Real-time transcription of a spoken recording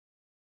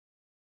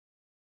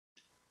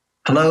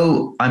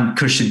Hello, I'm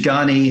Khurshid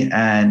Ghani,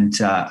 and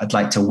I'd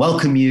like to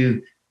welcome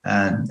you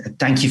and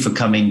thank you for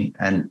coming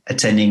and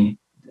attending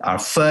our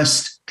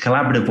first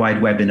collaborative-wide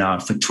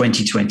webinar for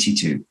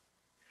 2022.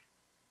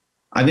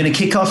 I'm going to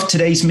kick off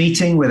today's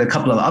meeting with a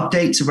couple of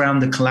updates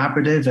around the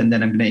collaborative, and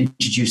then I'm going to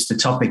introduce the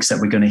topics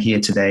that we're going to hear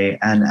today.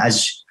 And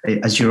as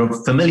you're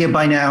familiar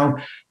by now,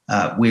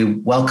 we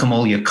welcome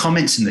all your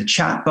comments in the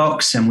chat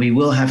box, and we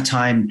will have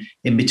time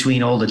in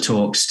between all the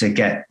talks to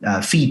get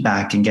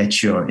feedback and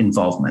get your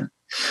involvement.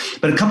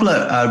 But a couple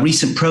of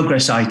recent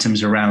progress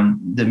items around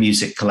the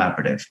Music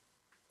Collaborative.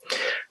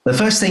 The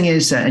first thing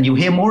is, and you'll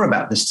hear more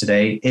about this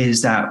today,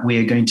 is that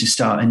we're going to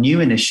start a new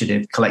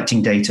initiative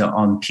collecting data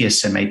on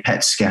PSMA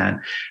PET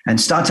scan and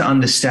start to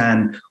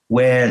understand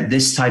where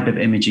this type of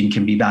imaging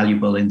can be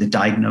valuable in the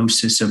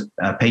diagnosis of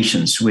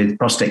patients with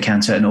prostate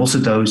cancer and also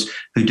those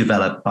who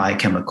develop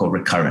biochemical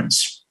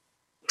recurrence.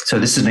 So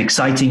this is an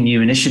exciting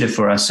new initiative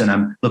for us, and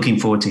I'm looking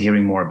forward to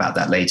hearing more about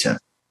that later.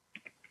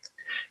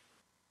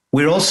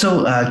 We're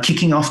also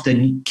kicking off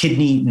the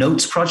Kidney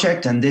Notes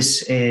project, and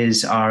this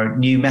is our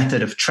new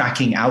method of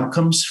tracking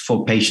outcomes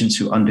for patients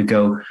who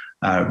undergo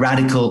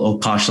radical or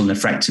partial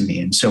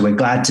nephrectomy. And so we're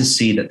glad to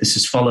see that this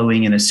is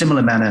following in a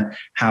similar manner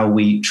how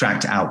we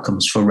tracked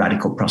outcomes for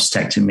radical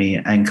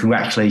prostatectomy, and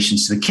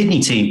congratulations to the kidney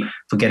team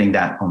for getting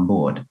that on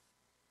board.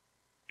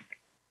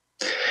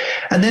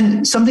 And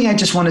then something I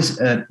just want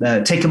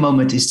to take a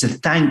moment is to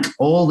thank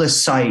all the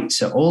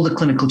sites, all the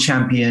clinical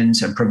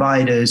champions and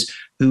providers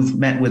who've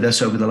met with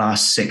us over the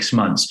last 6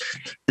 months.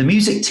 The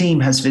music team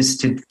has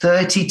visited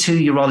 32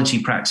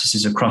 urology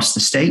practices across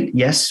the state,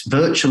 yes,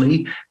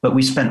 virtually, but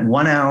we spent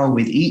 1 hour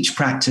with each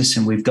practice,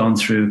 and we've gone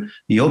through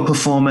your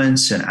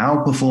performance and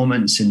our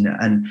performance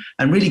and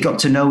really got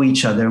to know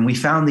each other. And we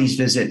found these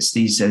visits,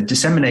 these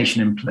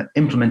dissemination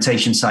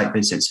implementation site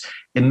visits,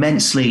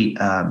 immensely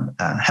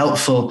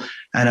helpful.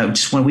 And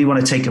we want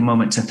to take a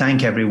moment to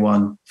thank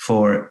everyone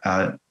for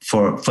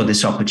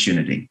this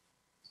opportunity.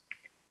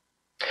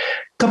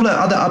 A couple of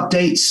other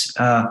updates.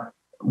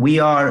 We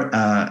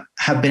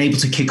have been able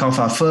to kick off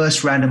our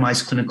first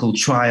randomized clinical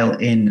trial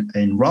in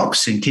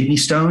ROX, in kidney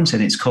stones,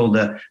 and it's called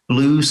the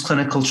BLUES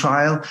clinical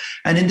trial.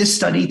 And in this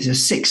study,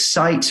 there's 6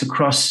 sites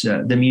across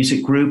the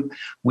music group.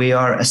 We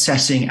are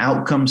assessing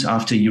outcomes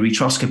after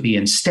ureteroscopy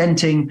and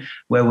stenting,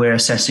 where we're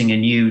assessing a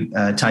new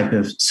type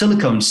of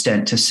silicone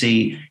stent to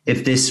see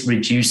if this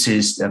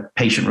reduces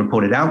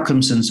patient-reported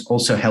outcomes and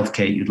also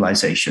healthcare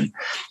utilization.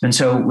 And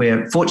so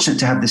we're fortunate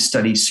to have this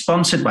study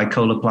sponsored by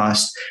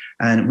Coloplast,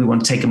 and we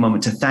want to take a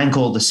moment to thank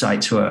all the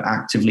sites who are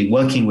actively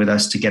working with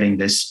us to getting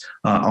this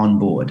on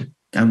board.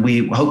 And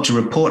we hope to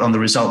report on the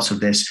results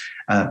of this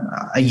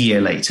a year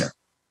later.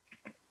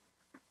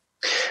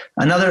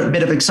 Another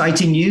bit of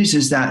exciting news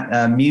is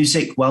that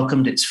Music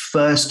welcomed its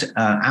first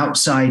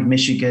outside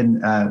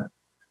Michigan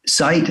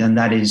site, and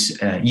that is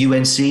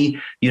UNC,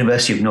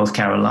 University of North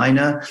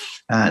Carolina.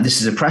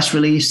 This is a press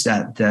release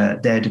that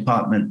their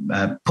department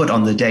put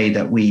on the day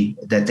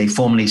that they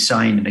formally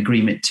signed an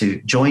agreement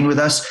to join with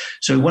us.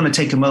 So we want to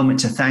take a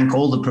moment to thank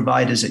all the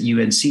providers at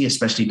UNC,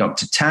 especially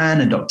Dr. Tan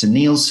and Dr.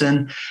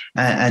 Nielsen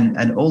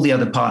and all the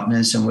other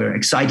partners. And we're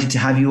excited to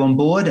have you on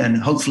board, and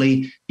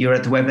hopefully you're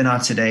at the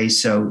webinar today.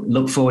 So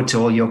look forward to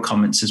all your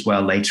comments as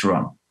well later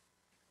on.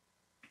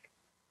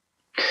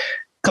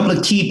 A couple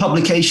of key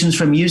publications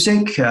from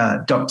Music.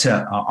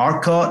 Dr.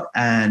 Arcot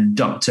and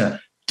Dr.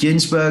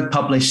 Ginsberg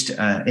published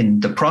in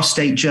the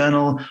Prostate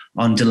Journal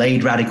on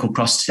delayed radical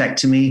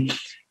prostatectomy.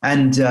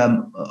 And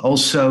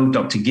also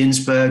Dr.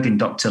 Ginsberg and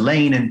Dr.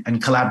 Lane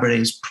and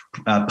collaborators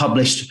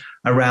published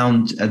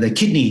around the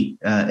kidney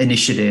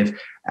initiative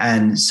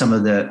and some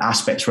of the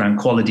aspects around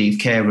quality of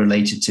care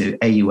related to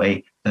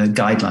AUA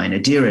guideline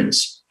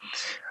adherence.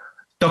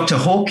 Dr.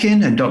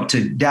 Hawkin and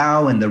Dr.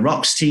 Dow and the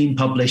ROX team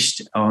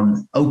published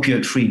on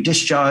opioid-free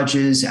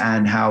discharges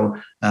and how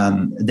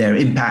their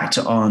impact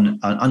on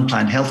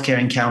unplanned healthcare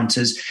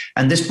encounters.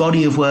 And this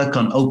body of work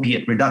on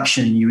opiate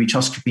reduction in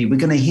ureteroscopy, we're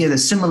going to hear the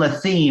similar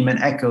theme and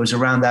echoes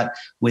around that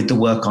with the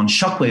work on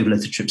shockwave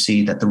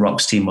lithotripsy that the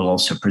ROX team will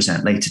also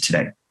present later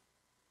today.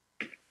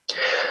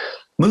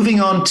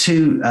 Moving on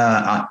to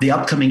the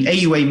upcoming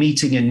AUA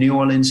meeting in New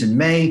Orleans in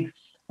May,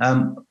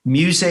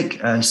 Music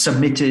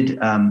submitted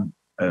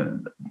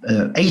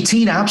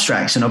 18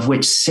 abstracts, and of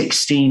which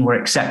 16 were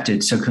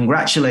accepted. So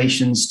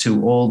congratulations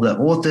to all the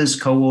authors,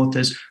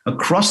 co-authors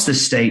across the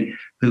state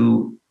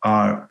who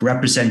are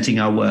representing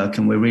our work,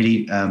 and we're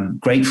really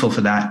grateful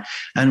for that.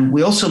 And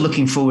we're also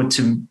looking forward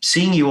to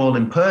seeing you all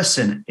in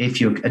person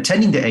if you're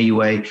attending the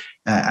AUA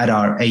at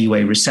our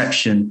AUA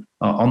reception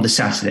on the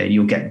Saturday.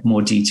 You'll get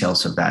more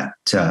details of that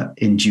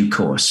in due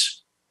course.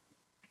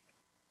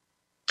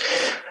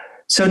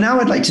 So now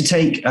I'd like to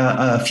take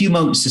a few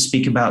moments to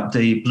speak about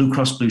the Blue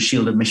Cross Blue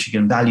Shield of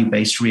Michigan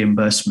value-based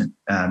reimbursement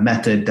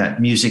method that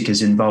Music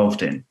is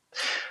involved in.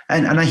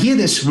 And I hear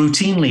this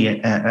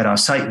routinely at our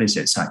site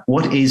visits, like,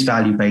 what is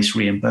value-based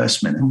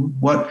reimbursement? And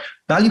what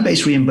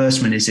Value-based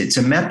reimbursement it's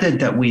a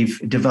method that we've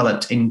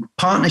developed in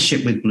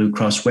partnership with Blue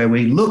Cross, where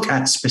we look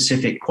at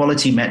specific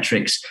quality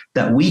metrics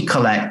that we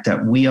collect,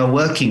 that we are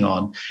working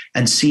on,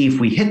 and see if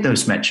we hit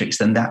those metrics,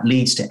 then that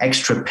leads to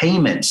extra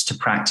payments to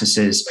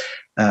practices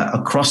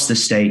across the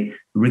state,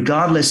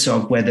 regardless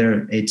of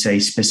whether it's a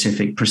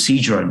specific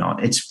procedure or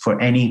not. It's for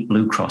any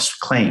Blue Cross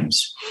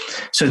claims.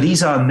 So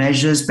these are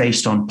measures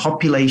based on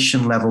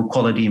population level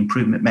quality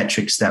improvement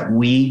metrics that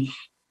we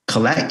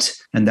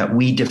collect and that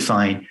we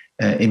define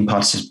in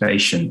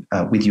participation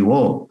with you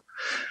all.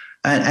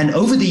 And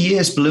over the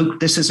years,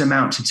 this has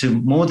amounted to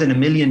more than $1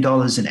 million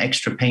in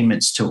extra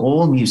payments to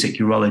all music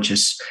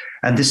urologists.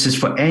 And this is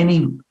for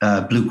any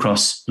Blue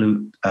Cross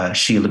Blue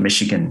Shield of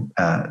Michigan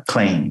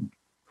claim.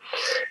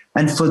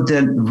 And for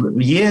the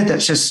year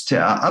that's just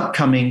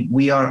upcoming,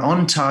 we are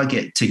on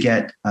target to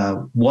get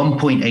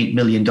 $1.8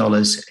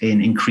 million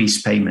in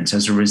increased payments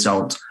as a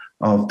result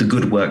of the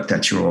good work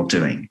that you're all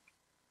doing.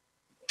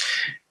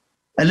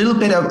 A little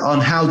bit on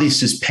how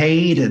this is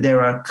paid.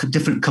 There are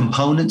different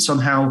components on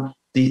how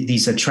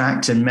these are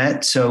tracked and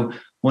met. So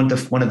one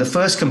of the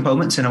first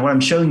components, and what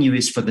I'm showing you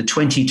is for the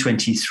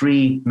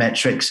 2023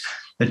 metrics,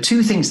 the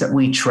two things that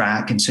we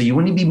track, and so you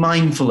want to be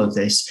mindful of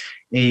this,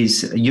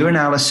 is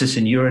urinalysis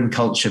and urine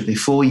culture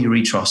before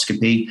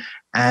ureteroscopy,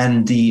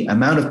 and the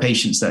amount of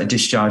patients that are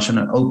discharged on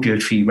an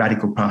opioid-free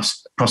radical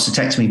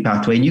prostatectomy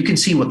pathway. And you can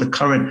see what the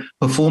current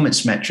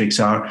performance metrics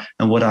are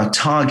and what our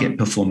target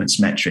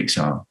performance metrics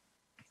are.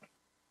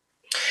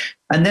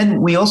 And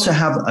then we also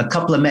have a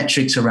couple of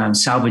metrics around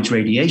salvage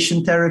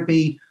radiation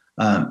therapy,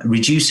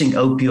 reducing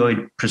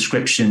opioid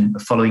prescription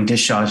following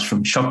discharge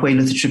from shockwave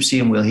lithotripsy,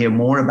 and we'll hear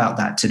more about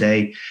that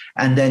today.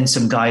 And then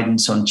some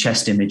guidance on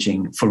chest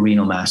imaging for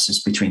renal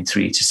masses between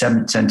 3 to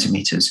 7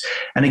 centimeters.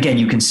 And again,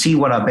 you can see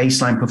what our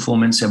baseline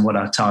performance and what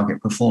our target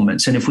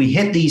performance. And if we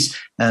hit these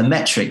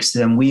metrics,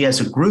 then we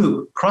as a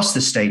group across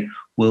the state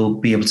will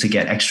be able to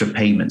get extra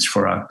payments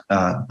for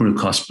our Blue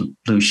Cross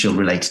Blue Shield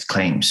related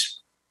claims.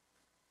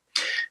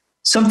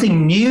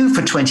 Something new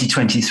for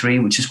 2023,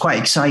 which is quite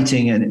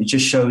exciting, and it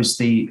just shows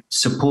the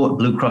support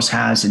Blue Cross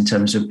has in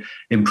terms of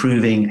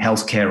improving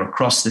healthcare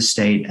across the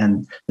state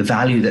and the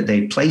value that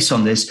they place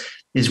on this,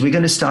 is we're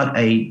going to start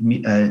a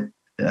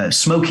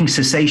smoking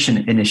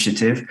cessation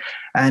initiative.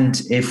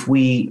 And if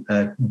we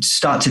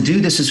start to do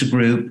this as a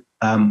group,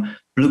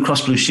 Blue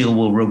Cross Blue Shield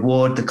will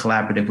reward the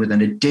collaborative with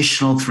an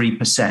additional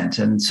 3%.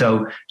 And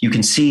so you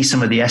can see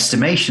some of the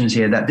estimations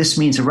here that this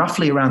means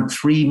roughly around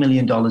 $3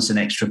 million in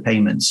extra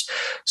payments.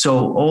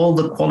 So all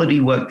the quality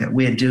work that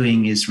we're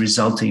doing is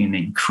resulting in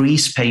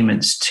increased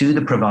payments to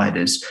the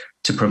providers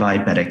to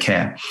provide better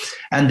care.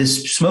 And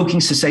this smoking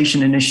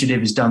cessation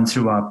initiative is done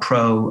through our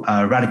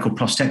radical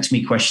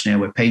prostatectomy questionnaire,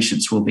 where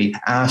patients will be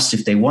asked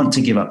if they want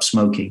to give up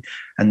smoking.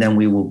 And then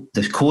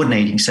the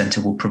coordinating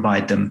center will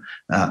provide them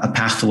a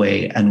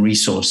pathway and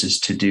resources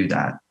to do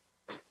that.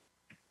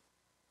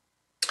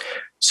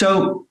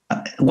 So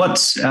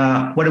what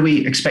do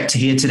we expect to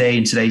hear today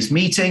in today's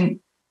meeting?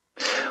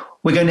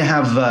 We're going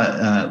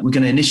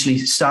to initially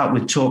start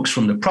with talks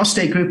from the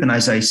prostate group. And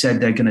as I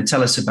said, they're going to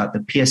tell us about the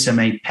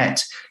PSMA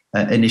PET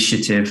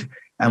initiative.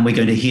 And we're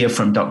going to hear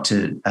from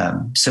Dr.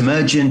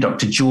 Semerjian,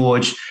 Dr.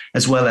 George,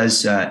 as well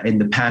as in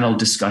the panel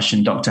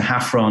discussion, Dr.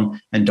 Hafron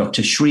and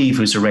Dr. Shreve,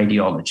 who's a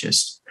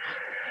radiologist.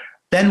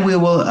 Then we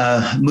will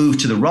move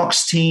to the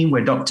ROCKS team,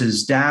 where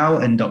Drs. Dow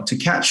and Dr.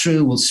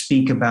 Katru will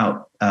speak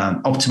about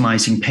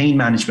optimizing pain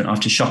management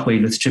after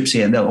shockwave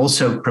lithotripsy. And they'll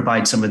also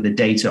provide some of the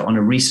data on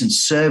a recent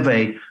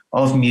survey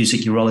of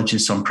music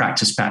urologists on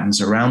practice patterns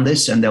around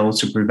this. And they'll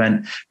also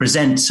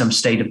present some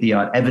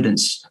state-of-the-art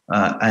evidence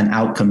and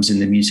outcomes in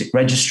the music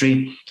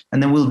registry.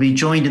 And then we'll be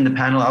joined in the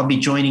panel. I'll be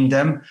joining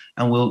them.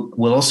 And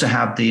we'll also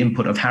have the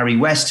input of Harry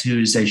West, who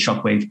is a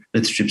shockwave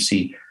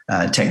lithotripsy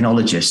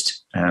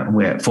technologist.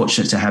 We're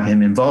fortunate to have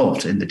him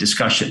involved in the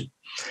discussion.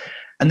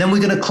 And then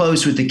we're going to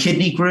close with the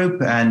kidney group,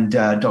 and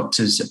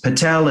Drs.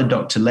 Patel and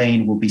Dr.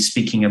 Lane will be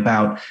speaking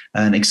about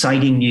an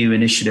exciting new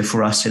initiative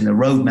for us in the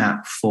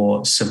roadmap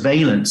for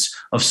surveillance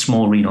of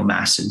small renal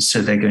masses.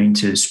 So they're going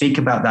to speak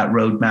about that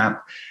roadmap,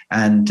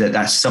 and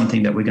that's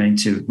something that we're going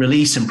to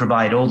release and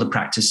provide all the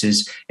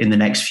practices in the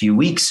next few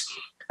weeks.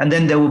 And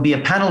then there will be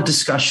a panel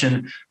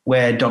discussion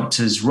where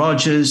Drs.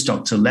 Rogers,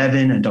 Dr.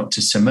 Levin, and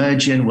Dr.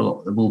 Semerjian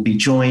will be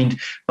joined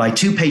by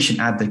two patient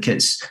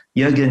advocates,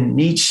 Jürgen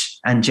Nietzsche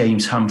and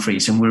James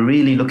Humphreys. And we're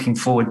really looking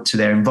forward to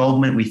their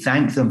involvement. We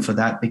thank them for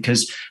that,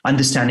 because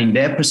understanding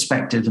their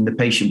perspective and the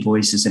patient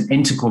voice is an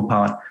integral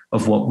part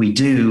of what we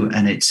do.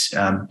 And it's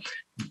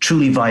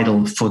truly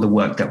vital for the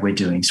work that we're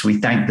doing. So we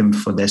thank them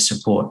for their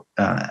support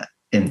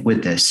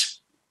with this.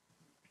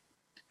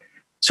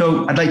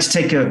 So I'd like to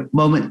take a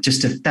moment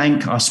just to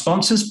thank our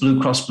sponsors, Blue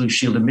Cross Blue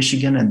Shield of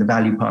Michigan and the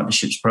Value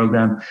Partnerships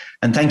Program.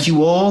 And thank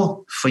you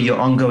all for your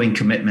ongoing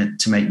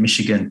commitment to make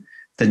Michigan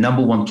the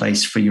 #1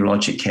 place for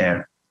urologic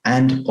care,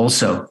 and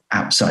also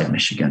outside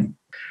Michigan.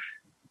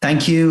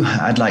 Thank you.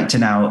 I'd like to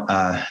now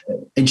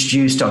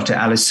introduce Dr.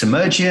 Alice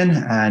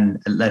Semerjian and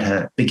let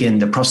her begin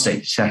the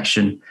prostate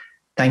section.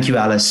 Thank you,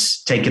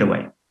 Alice. Take it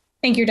away.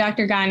 Thank you,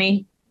 Dr.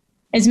 Ghani.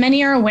 As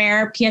many are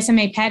aware,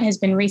 PSMA PET has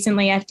been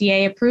recently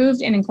FDA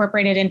approved and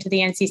incorporated into the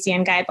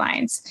NCCN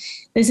guidelines.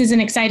 This is an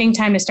exciting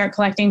time to start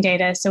collecting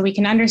data so we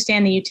can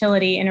understand the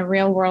utility in a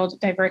real-world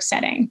diverse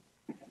setting.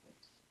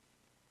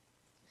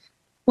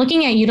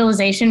 Looking at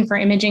utilization for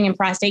imaging in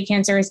prostate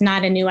cancer is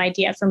not a new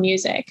idea for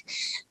MUSIC.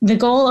 The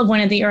goal of one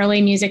of the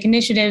early MUSIC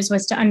initiatives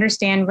was to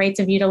understand rates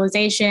of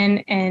utilization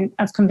and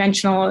of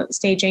conventional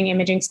staging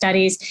imaging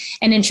studies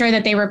and ensure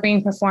that they were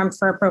being performed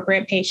for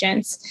appropriate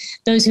patients,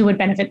 those who would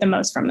benefit the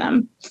most from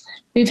them.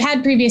 We've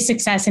had previous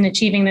success in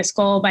achieving this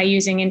goal by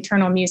using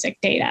internal MUSIC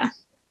data.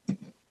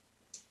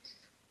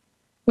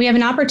 We have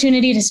an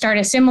opportunity to start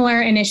a similar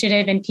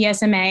initiative in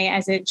PSMA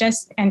as it's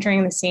just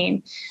entering the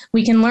scene.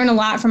 We can learn a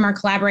lot from our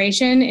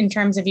collaboration in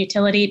terms of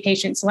utility,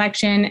 patient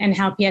selection, and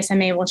how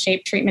PSMA will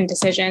shape treatment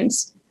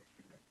decisions.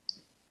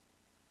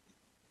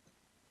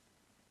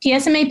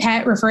 PSMA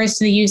PET refers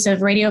to the use of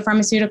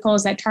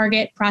radiopharmaceuticals that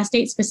target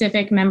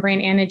prostate-specific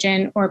membrane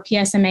antigen, or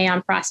PSMA,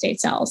 on prostate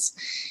cells.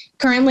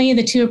 Currently,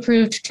 the two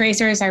approved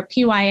tracers are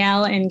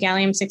PYL and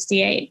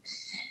gallium-68.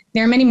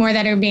 There are many more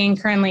that are being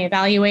currently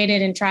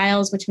evaluated in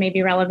trials, which may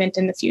be relevant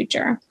in the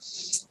future.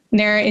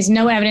 There is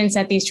no evidence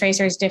that these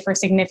tracers differ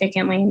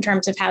significantly in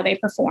terms of how they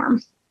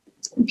perform.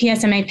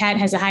 PSMA PET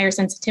has a higher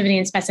sensitivity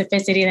and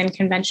specificity than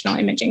conventional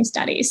imaging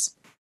studies.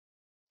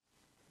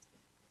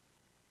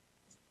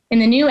 In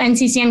the new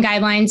NCCN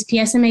guidelines,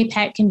 PSMA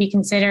PET can be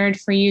considered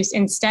for use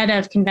instead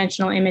of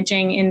conventional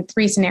imaging in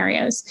 3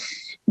 scenarios: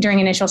 during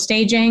initial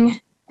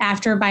staging,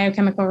 after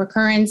biochemical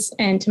recurrence,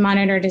 and to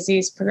monitor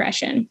disease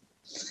progression.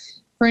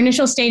 For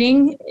initial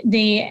staging,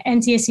 the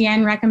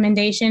NCCN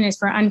recommendation is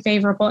for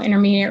unfavorable,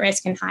 intermediate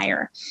risk, and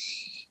higher.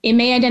 It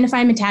may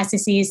identify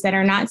metastases that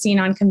are not seen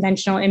on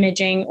conventional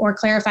imaging or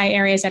clarify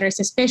areas that are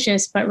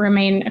suspicious but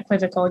remain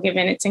equivocal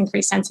given its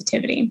increased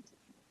sensitivity.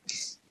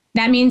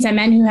 That means that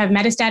men who have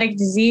metastatic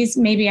disease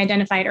may be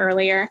identified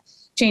earlier,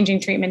 changing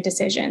treatment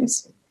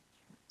decisions.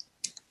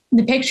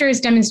 The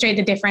pictures demonstrate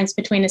the difference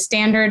between a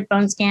standard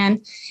bone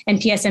scan and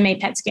PSMA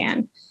PET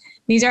scan.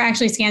 These are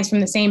actually scans from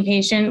the same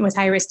patient with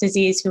high-risk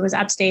disease who was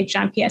upstaged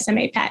on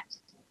PSMA PET.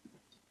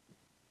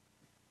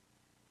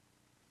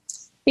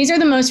 These are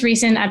the most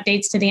recent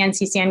updates to the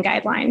NCCN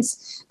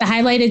guidelines. The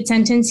highlighted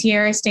sentence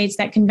here states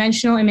that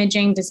conventional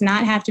imaging does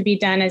not have to be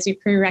done as a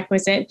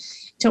prerequisite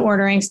to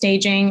ordering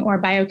staging or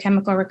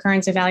biochemical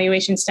recurrence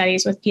evaluation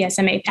studies with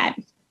PSMA PET.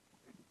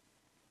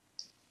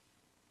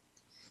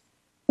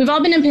 We've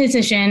all been in a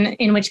position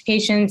in which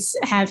patients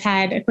have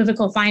had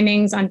equivocal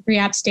findings on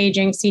pre-op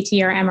staging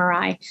CT or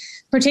MRI,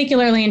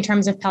 particularly in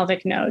terms of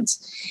pelvic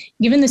nodes.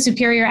 Given the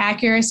superior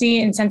accuracy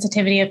and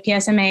sensitivity of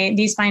PSMA,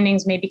 these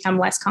findings may become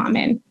less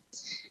common.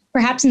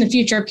 Perhaps in the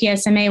future,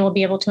 PSMA will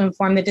be able to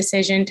inform the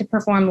decision to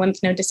perform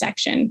lymph node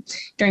dissection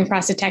during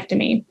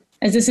prostatectomy,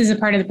 as this is a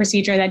part of the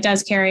procedure that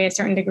does carry a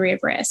certain degree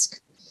of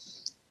risk.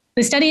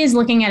 The study is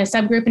looking at a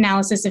subgroup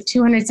analysis of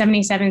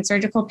 277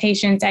 surgical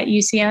patients at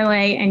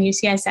UCLA and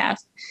UCSF.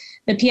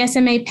 The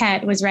PSMA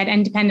PET was read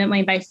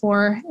independently by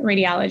 4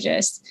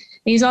 radiologists.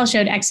 These all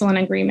showed excellent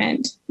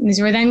agreement. These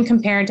were then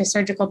compared to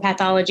surgical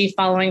pathology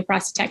following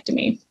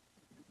prostatectomy.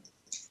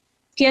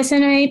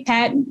 PSMA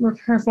PET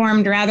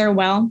performed rather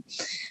well,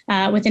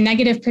 with a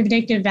negative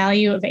predictive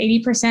value of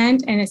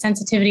 80% and a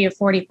sensitivity of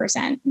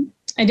 40%.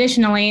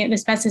 Additionally, the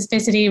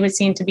specificity was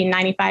seen to be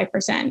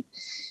 95%.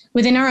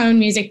 Within our own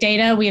MUSIC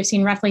data, we have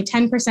seen roughly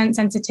 10%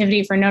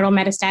 sensitivity for nodal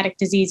metastatic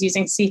disease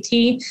using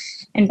CT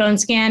and bone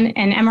scan,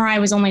 and MRI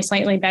was only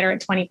slightly better at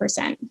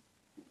 20%.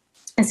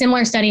 A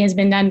similar study has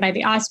been done by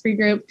the Osprey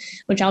group,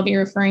 which I'll be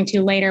referring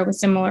to later, with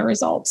similar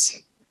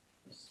results.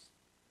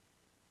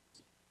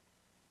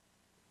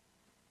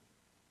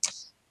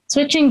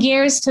 Switching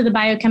gears to the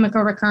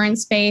biochemical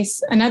recurrence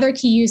space, another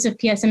key use of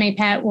PSMA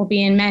PET will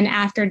be in men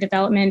after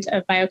development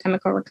of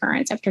biochemical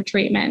recurrence after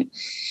treatment.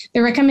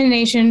 The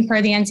recommendation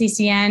per the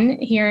NCCN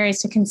here is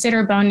to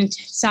consider bone and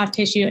soft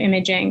tissue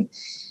imaging.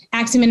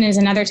 Axumin is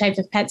another type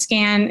of PET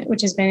scan,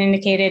 which has been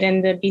indicated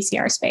in the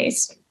BCR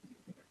space.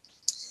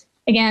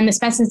 Again,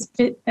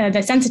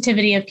 the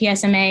sensitivity of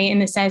PSMA in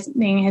this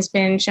setting has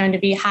been shown to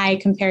be high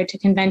compared to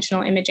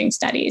conventional imaging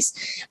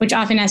studies, which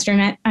often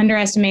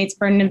underestimates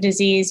burden of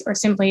disease or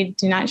simply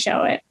do not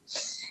show it.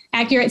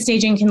 Accurate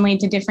staging can lead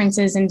to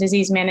differences in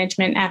disease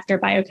management after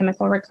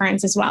biochemical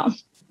recurrence as well.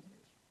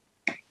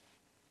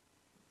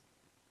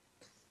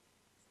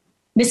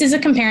 This is a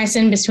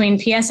comparison between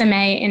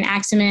PSMA and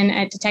Axumin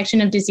at detection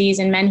of disease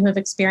in men who have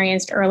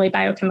experienced early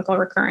biochemical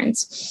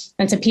recurrence.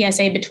 That's a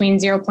PSA between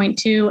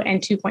 0.2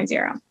 and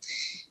 2.0.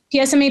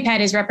 PSMA PET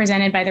is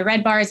represented by the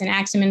red bars and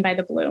Axumin by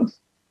the blue.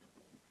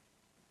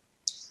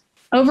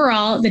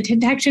 Overall, the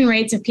detection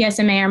rates of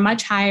PSMA are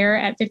much higher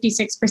at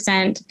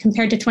 56%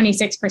 compared to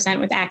 26%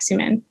 with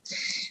Axumin.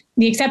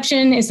 The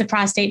exception is the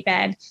prostate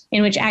bed,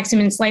 in which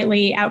Axumin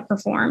slightly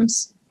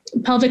outperforms.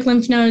 Pelvic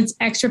lymph nodes,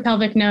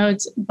 extrapelvic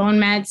nodes, bone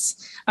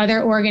mets,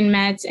 other organ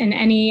mets, and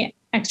any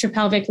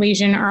extrapelvic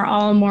lesion are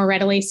all more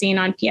readily seen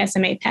on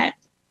PSMA PET.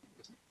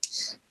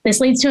 This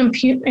leads to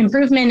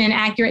improvement in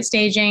accurate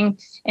staging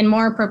and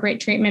more appropriate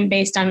treatment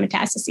based on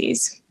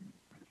metastases.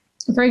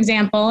 For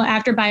example,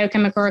 after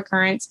biochemical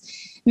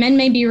recurrence, men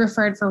may be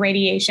referred for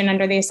radiation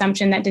under the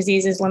assumption that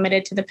disease is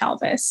limited to the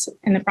pelvis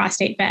and the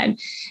prostate bed.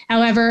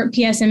 However,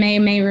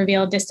 PSMA may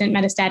reveal distant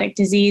metastatic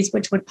disease,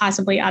 which would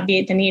possibly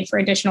obviate the need for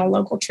additional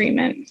local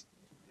treatment.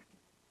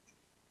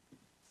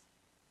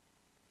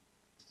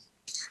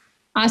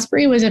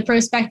 OSPREY was a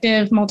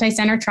prospective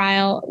multi-center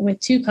trial with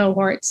 2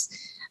 cohorts.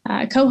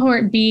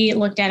 Cohort B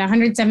looked at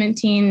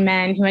 117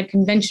 men who had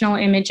conventional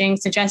imaging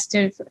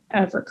suggestive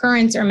of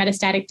recurrence or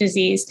metastatic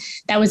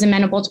disease that was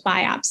amenable to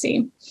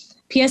biopsy.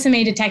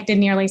 PSMA detected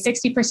nearly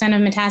 60%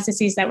 of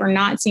metastases that were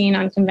not seen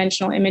on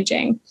conventional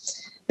imaging.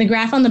 The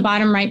graph on the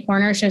bottom right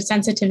corner shows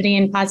sensitivity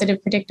and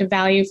positive predictive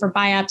value for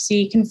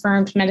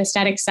biopsy-confirmed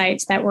metastatic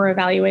sites that were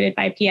evaluated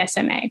by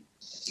PSMA.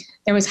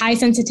 There was high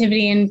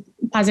sensitivity and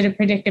positive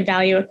predictive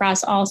value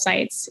across all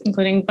sites,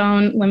 including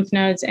bone, lymph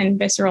nodes, and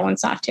visceral and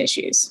soft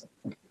tissues.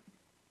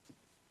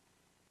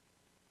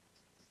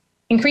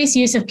 Increased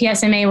use of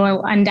PSMA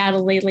will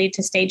undoubtedly lead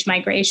to stage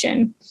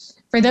migration.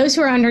 For those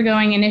who are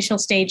undergoing initial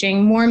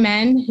staging, more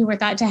men who were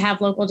thought to have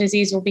local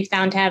disease will be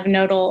found to have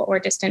nodal or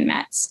distant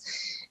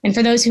mets. And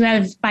for those who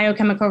have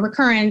biochemical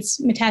recurrence,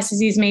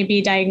 metastases may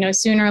be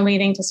diagnosed sooner,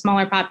 leading to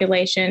smaller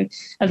population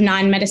of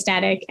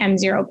non-metastatic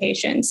M0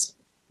 patients.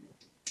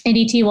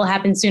 ADT will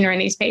happen sooner in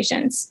these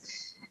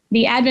patients.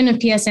 The advent of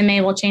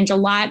PSMA will change a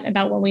lot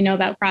about what we know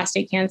about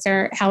prostate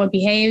cancer, how it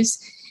behaves,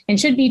 and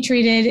should be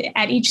treated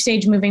at each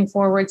stage moving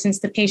forward, since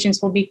the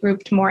patients will be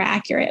grouped more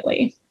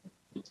accurately.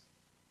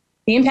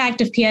 The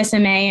impact of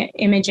PSMA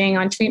imaging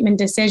on treatment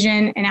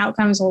decision and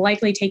outcomes will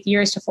likely take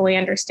years to fully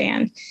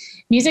understand.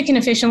 Music can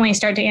efficiently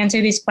start to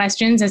answer these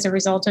questions as a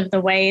result of the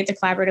way the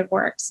collaborative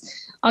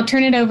works. I'll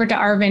turn it over to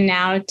Arvind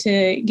now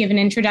to give an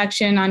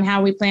introduction on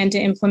how we plan to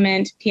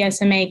implement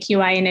PSMA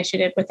QI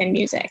initiative within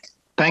music.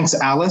 Thanks,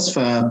 Alice,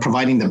 for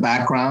providing the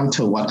background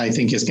to what I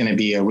think is going to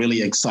be a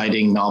really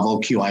exciting novel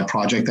QI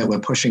project that we're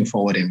pushing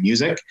forward in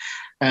music.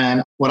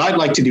 And what I'd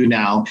like to do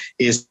now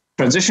is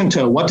transition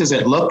to what does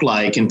it look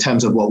like in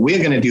terms of what we're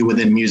going to do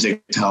within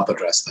music to help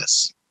address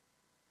this.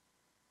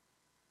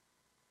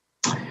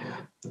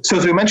 So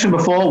as we mentioned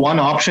before, one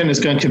of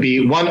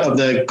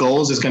the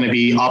goals is going to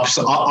be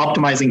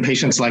optimizing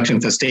patient selection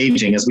for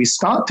staging. As we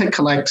start to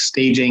collect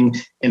staging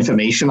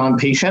information on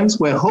patients,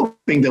 we're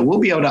hoping that we'll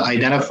be able to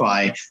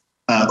identify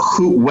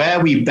where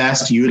we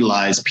best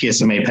utilize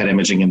PSMA PET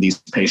imaging in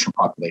these patient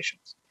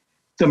populations.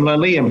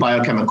 Similarly, in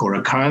biochemical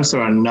recurrence,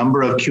 there are a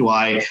number of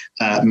QI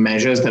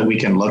measures that we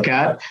can look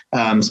at,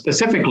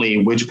 specifically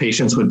which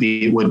patients would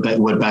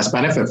best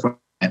benefit from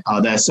it.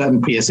 Are there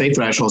certain PSA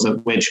thresholds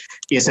at which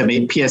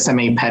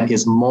PSMA PET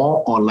is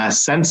more or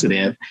less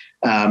sensitive,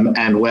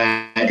 and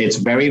where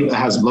it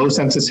has low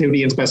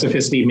sensitivity and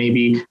specificity,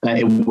 maybe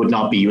it would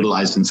not be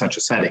utilized in such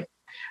a setting.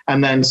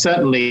 And then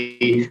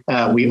certainly,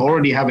 we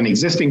already have an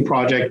existing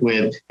project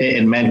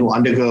in men who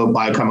undergo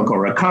biochemical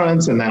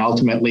recurrence, and then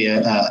ultimately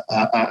a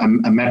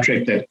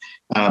metric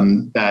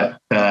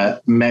that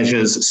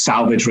measures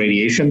salvage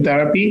radiation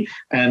therapy.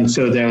 And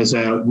so there's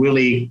a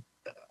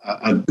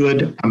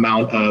good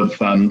amount of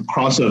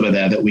crossover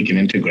there that we can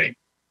integrate.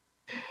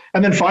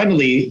 And then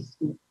finally,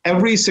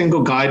 every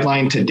single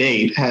guideline to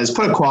date has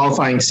put a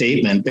qualifying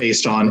statement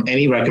based on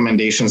any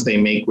recommendations they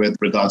make with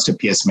regards to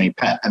PSMA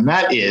PET, and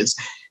that is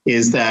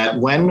that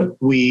when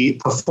we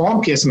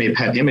perform PSMA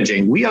PET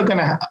imaging, we are going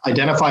to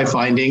identify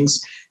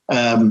findings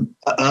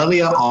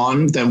earlier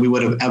on than we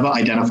would have ever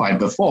identified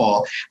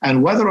before.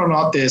 And whether or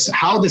not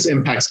how this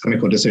impacts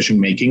clinical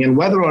decision-making and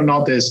whether or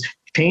not this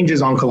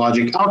changes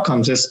oncologic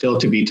outcomes is still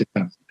to be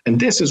determined. And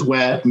this is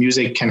where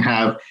music can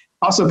have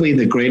possibly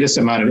the greatest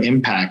amount of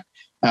impact,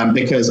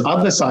 because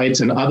other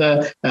sites and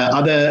other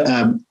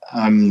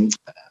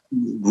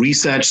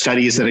research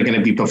studies that are going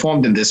to be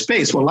performed in this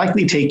space will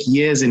likely take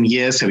years and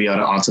years to be able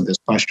to answer this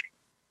question.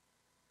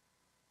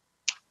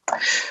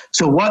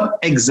 So what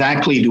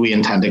exactly do we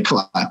intend to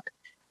collect?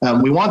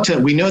 We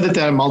know that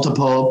there are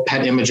multiple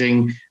PET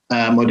imaging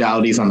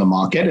modalities on the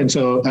market,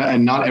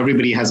 and not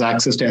everybody has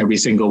access to every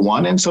single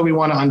one. And so we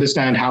want to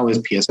understand how is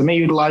PSMA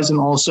utilized, and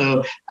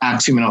also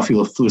Axiom or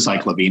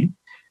flucyclovine.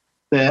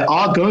 There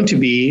are going to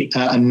be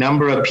a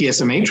number of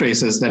PSMA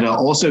tracers that are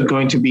also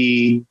going to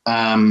be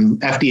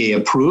FDA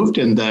approved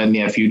in the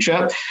near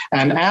future.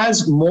 And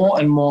as more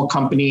and more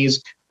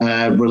companies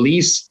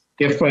release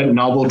different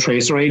novel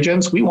tracer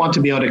agents, we want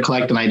to be able to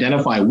collect and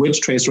identify which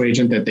tracer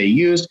agent that they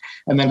used,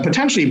 and then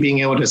potentially being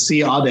able to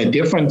see are there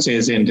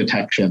differences in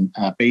detection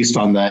based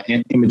on the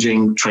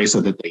imaging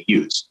tracer that they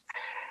use.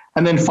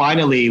 And then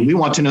finally, we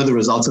want to know the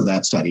results of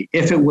that study.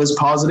 If it was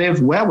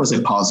positive, where was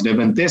it positive?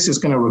 And this is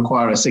going to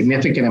require a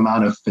significant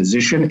amount of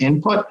physician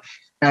input.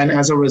 And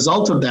as a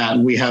result of that,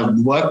 we have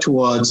worked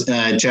towards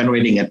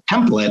generating a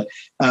template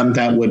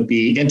that would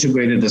be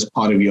integrated as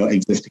part of your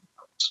existing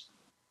notes.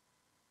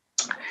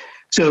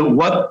 So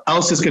what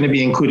else is going to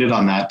be included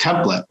on that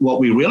template? What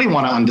we really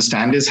want to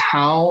understand is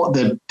how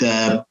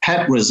the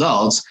PET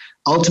results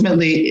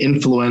ultimately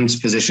influence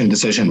physician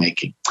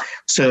decision-making.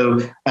 So,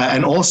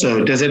 and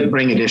also, does it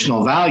bring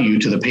additional value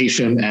to the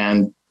patient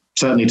and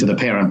certainly to the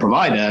payer and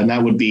provider, and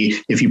that would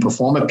be if you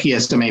perform a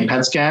PSMA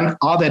PET scan,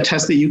 are there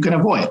tests that you can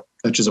avoid,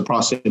 such as a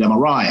prostate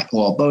MRI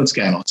or a bone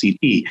scan or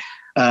CT?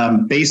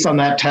 Based on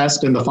that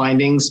test and the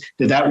findings,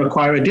 did that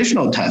require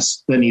additional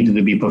tests that needed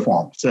to be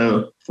performed?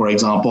 So, for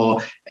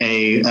example,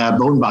 a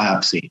bone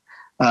biopsy.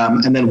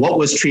 And then what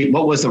was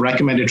the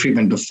recommended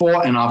treatment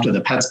before and after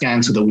the PET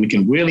scan, so that we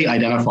can really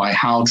identify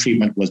how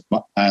treatment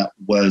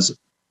was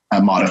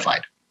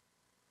modified.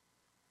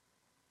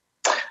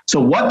 So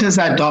what does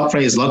that dot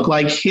phrase look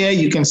like? Here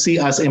you can see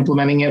us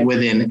implementing it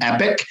within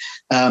Epic.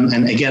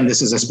 And again,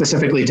 this is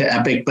specifically to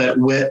Epic, but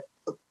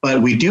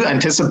we do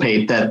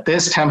anticipate that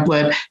this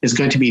template is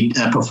going to be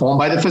performed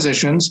by the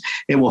physicians.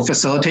 It will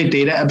facilitate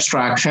data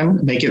abstraction,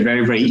 make it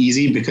very, very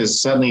easy,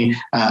 because certainly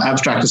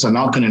abstractors are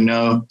not going to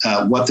know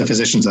what the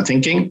physicians are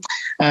thinking.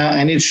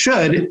 And it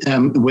should,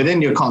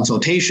 within your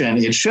consultation,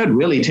 it should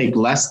really take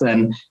less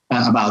than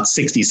about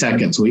 60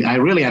 seconds. I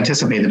really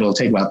anticipate that it'll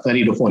take about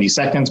 30 to 40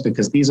 seconds,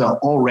 because these are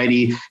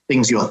already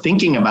things you're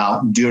thinking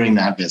about during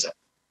that visit.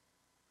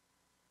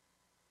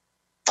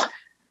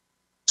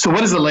 So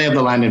what is the lay of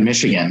the land in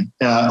Michigan,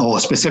 or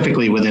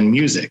specifically within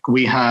music?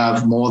 We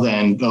have more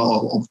than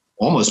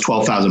almost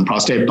 12,000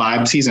 prostate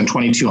biopsies and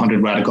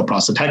 2,200 radical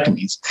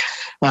prostatectomies.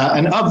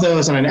 And of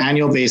those, on an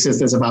annual basis,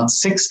 there's about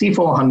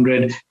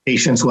 6,400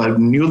 patients who have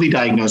newly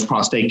diagnosed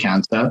prostate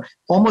cancer,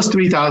 almost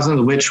 3,000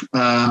 of which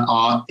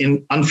are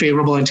in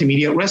unfavorable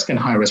intermediate risk and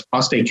high-risk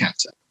prostate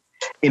cancer.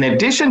 In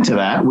addition to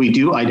that, we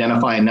do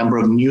identify a number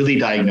of newly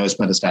diagnosed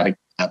metastatic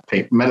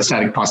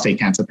prostate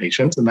cancer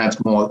patients, and that's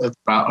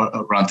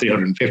around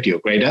 350 or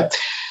greater.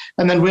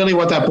 And then really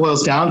what that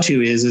boils down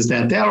to is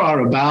that there are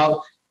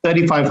about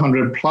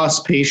 3,500 plus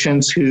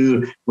patients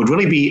who would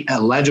really be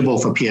eligible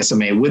for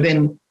PSMA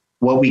within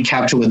what we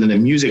capture within the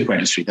music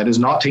registry. That is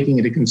not taking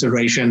into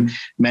consideration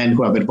men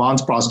who have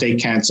advanced prostate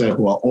cancer,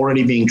 who are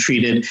already being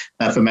treated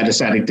for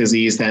metastatic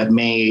disease, that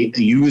may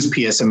use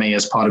PSMA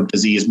as part of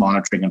disease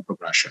monitoring and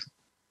progression.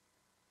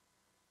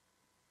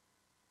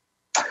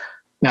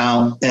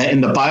 Now,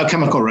 in the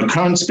biochemical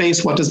recurrence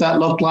space, what does that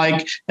look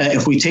like?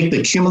 If we take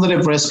the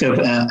cumulative risk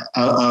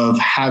of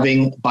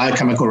having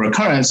biochemical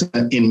recurrence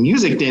in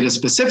music data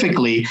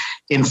specifically,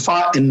 in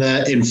 5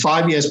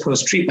 years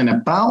post-treatment,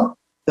 about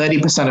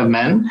 30% of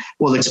men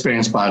will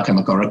experience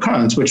biochemical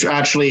recurrence, which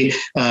actually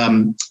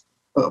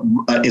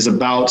is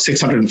about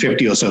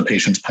 650 or so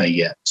patients per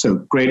year. So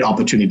great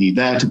opportunity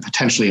there to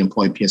potentially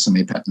employ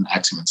PSMA PET and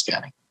Axumin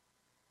scanning.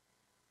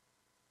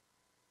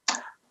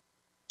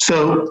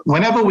 So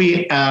whenever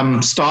we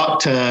start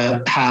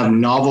to have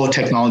novel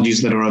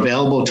technologies that are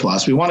available to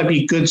us, we want to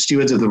be good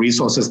stewards of the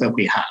resources that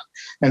we have.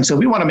 And so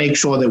we want to make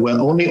sure that we're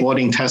only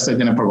ordering tests that are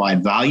going to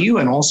provide value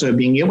and also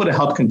being able to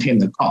help contain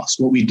the cost.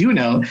 What we do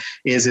know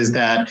is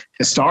that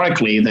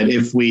historically that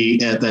if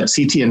that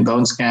CT and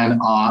bone scan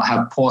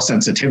have poor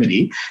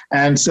sensitivity.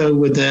 And so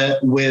with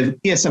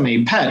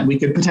PSMA PET, we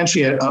could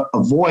potentially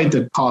avoid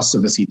the costs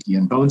of a CT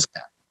and bone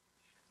scan.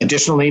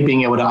 Additionally,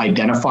 being able to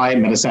identify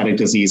metastatic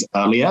disease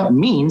earlier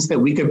means that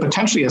we could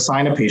potentially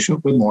assign a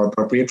patient with more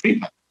appropriate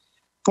treatment.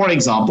 For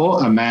example,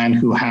 a man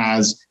who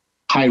has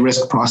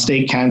high-risk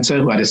prostate cancer,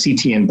 who had a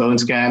CT and bone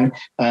scan,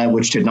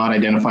 which did not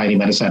identify any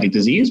metastatic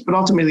disease, but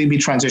ultimately be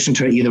transitioned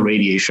to either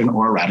radiation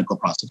or a radical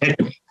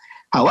prostatectomy.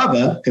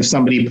 However, if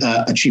somebody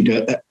obtained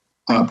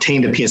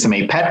a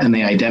PSMA PET and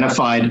they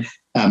identified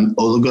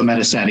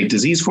oligometastatic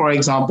disease, for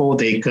example,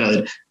 they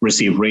could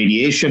receive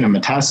radiation and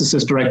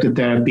metastasis-directed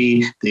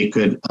therapy. They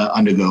could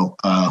undergo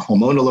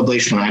hormonal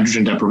ablation or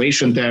androgen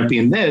deprivation therapy,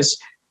 and this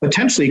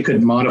potentially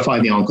could modify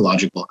the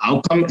oncological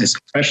outcome,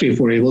 especially if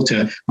we're able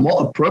to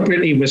more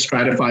appropriately risk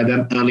stratify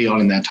them early on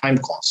in their time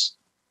course.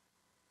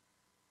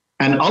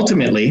 And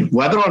ultimately,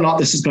 whether or not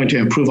this is going to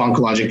improve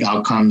oncologic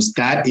outcomes,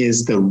 that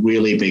is the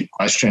really big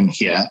question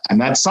here.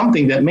 And that's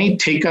something that may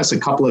take us a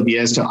couple of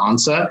years to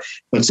answer,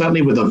 but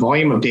certainly with the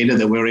volume of data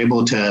that we're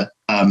able to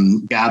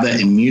gather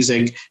in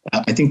music,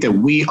 I think that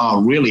we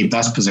are really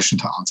best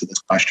positioned to answer this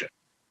question.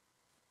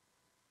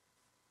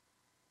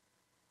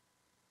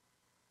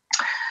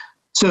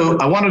 So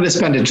I wanted to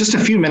spend just a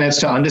few minutes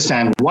to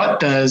understand what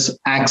does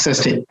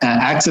access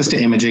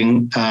to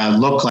imaging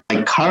look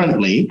like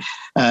currently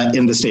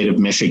in the state of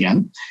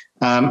Michigan,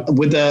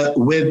 with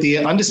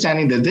the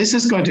understanding that this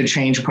is going to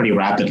change pretty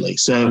rapidly.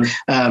 So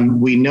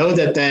we know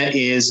that there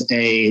is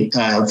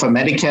for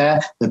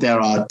Medicare, that there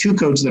are 2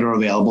 codes that are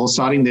available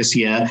starting this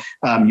year.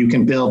 You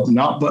can bill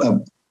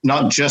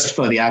not just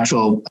for the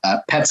actual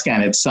PET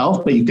scan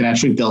itself, but you can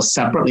actually bill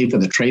separately for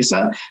the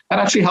tracer. That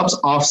actually helps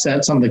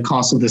offset some of the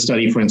costs of the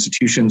study for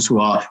institutions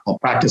or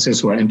practices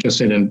who are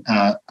interested in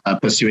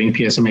pursuing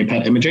PSMA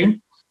PET imaging.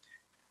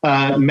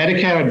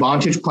 Medicare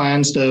Advantage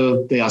plans,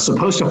 though they are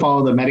supposed to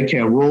follow the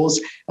Medicare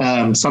rules,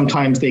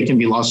 sometimes they can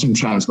be lost in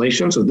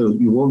translation, so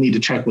you will need to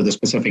check with a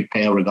specific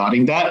payer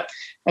regarding that.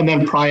 And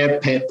then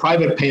private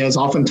payers,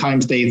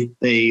 oftentimes they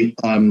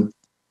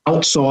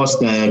outsource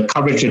the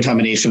coverage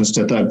determinations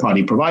to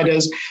third-party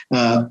providers,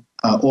 and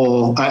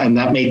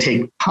that may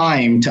take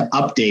time to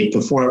update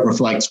before it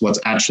reflects what's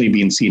actually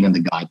being seen in the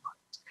guidelines.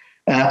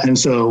 And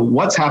so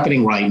what's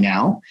happening right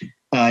now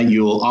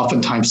You'll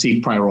oftentimes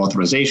seek prior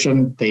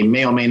authorization. They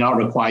may or may not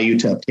require you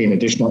to obtain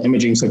additional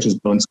imaging such as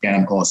bone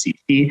scan or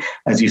CT.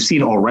 As you've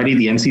seen already,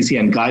 the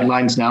NCCN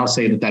guidelines now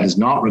say that that is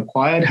not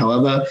required.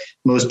 However,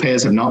 most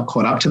payers have not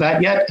caught up to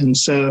that yet. And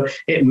so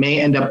it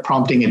may end up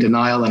prompting a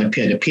denial and a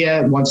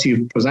peer-to-peer. Once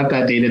you present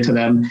that data to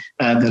them,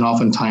 then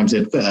oftentimes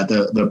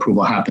the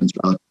approval happens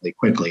relatively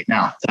quickly.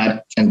 Now,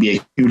 that can be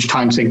a huge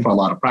time sink for a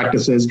lot of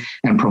practices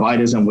and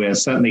providers, and we're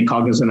certainly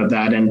cognizant of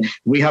that. And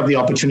we have the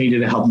opportunity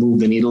to help move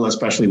the needle,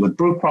 especially with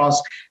Blue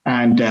Cross.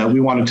 And we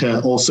wanted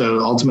to also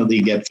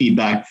ultimately get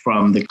feedback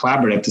from the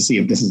collaborative to see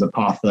if this is a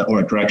path or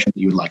a direction that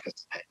you would like us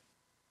to take.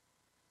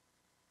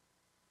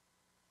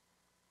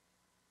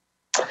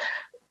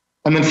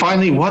 And then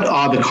finally, what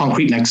are the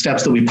concrete next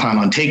steps that we plan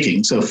on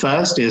taking? So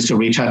first is to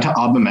reach out to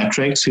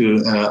Arbormetrics,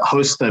 who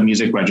hosts the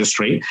music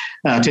registry,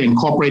 to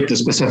incorporate the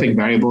specific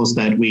variables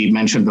that we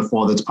mentioned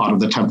before that's part of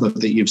the template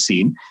that you've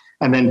seen,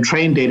 and then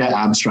train data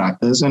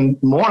abstractors.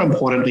 And more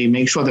importantly,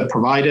 make sure that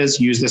providers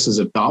use this as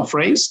a dot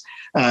phrase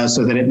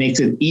so that it makes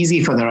it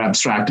easy for their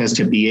abstractors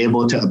to be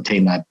able to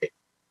obtain that data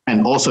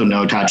and also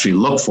know to actually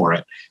look for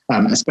it,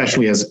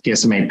 especially as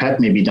PSMA PET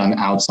may be done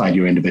outside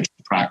your individual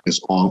practice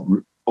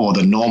or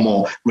the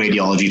normal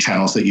radiology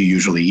channels that you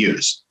usually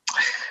use.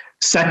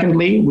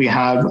 Secondly, we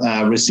have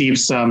received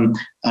some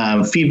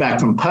feedback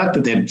from PERT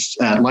that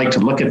they'd like to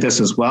look at this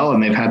as well,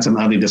 and they've had some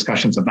early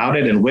discussions about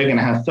it, and we're going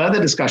to have further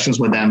discussions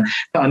with them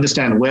to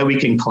understand where we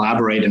can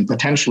collaborate and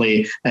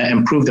potentially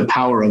improve the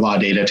power of our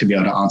data to be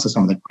able to answer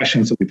some of the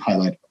questions that we've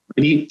highlighted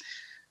already.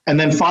 And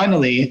then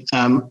finally,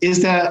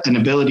 is there an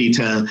ability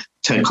to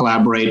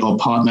collaborate or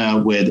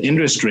partner with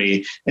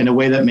industry in a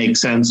way that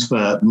makes sense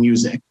for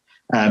music?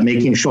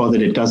 Making sure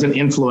that it doesn't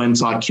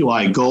influence our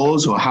QI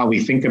goals or how we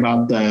think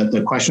about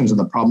the questions and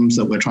the problems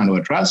that we're trying to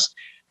address.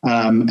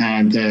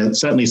 And there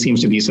certainly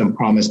seems to be some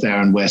promise there,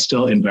 and we're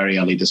still in very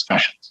early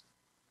discussions.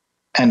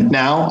 And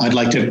now I'd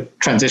like to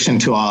transition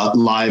to our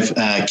live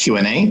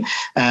Q&A.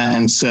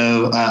 And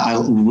so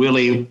I'm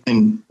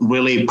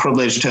really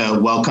privileged to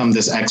welcome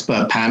this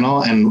expert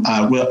panel, and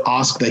we'll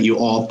ask that you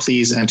all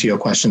please enter your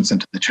questions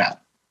into the chat.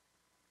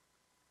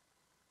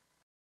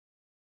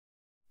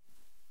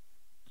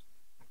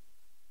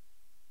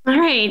 All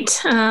right,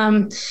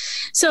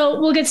 so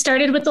we'll get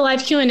started with the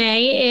live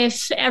Q&A.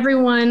 If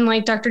everyone,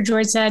 like Dr.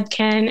 George said,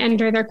 can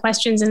enter their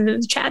questions into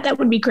the chat, that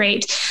would be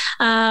great.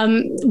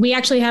 We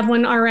actually have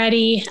one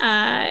already.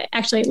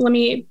 Actually, let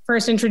me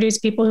first introduce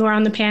people who are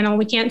on the panel.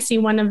 We can't see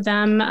one of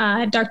them.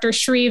 Dr.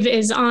 Shreve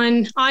is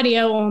on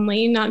audio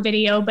only, not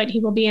video, but he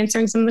will be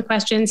answering some of the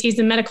questions. He's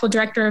the medical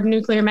director of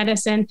nuclear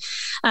medicine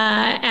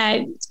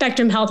at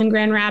Spectrum Health in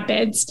Grand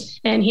Rapids,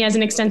 and he has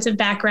an extensive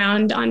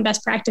background on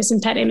best practice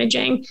in PET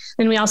imaging.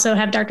 Then we also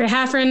have Dr.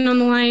 Hafren on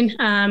the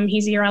line.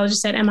 He's a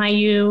urologist at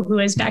MIU who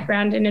has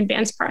background in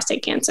advanced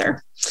prostate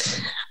cancer.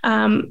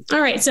 All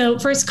right, so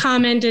first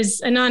comment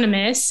is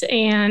anonymous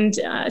and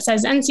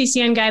says,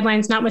 NCCN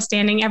guidelines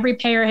notwithstanding, every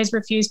payer has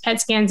refused PET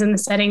scans in the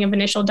setting of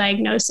initial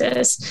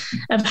diagnosis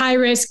of high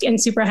risk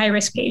and super high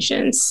risk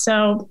patients.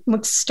 So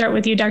let's start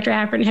with you, Dr.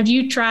 Hafren. Have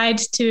you tried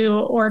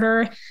to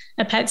order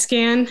a PET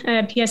scan,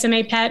 a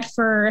PSMA PET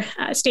for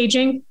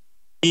staging?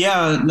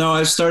 Yeah, no,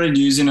 I've started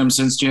using them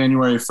since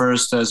January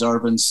 1st. As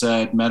Arvind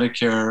said,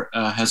 Medicare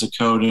has a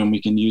code and we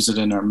can use it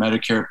in our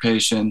Medicare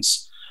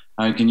patients.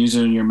 You can use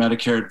it in your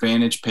Medicare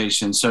Advantage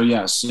patients. So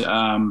yes,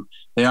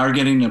 they are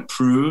getting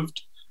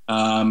approved.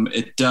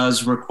 It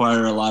does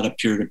require a lot of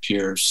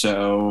peer-to-peer.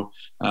 So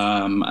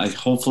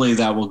hopefully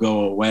that will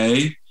go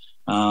away.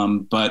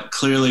 But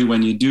clearly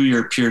when you do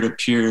your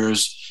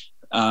peer-to-peers,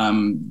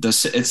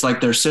 it's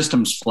like their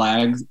systems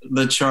flag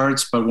the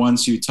charts, but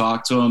once you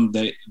talk to them,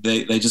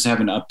 they just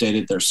haven't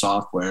updated their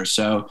software.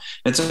 So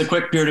it's a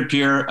quick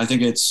peer-to-peer. I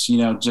think it's,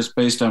 just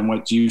based on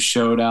what you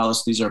showed,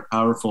 Alice, these are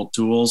powerful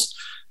tools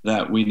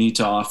that we need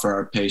to offer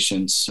our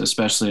patients,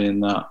 especially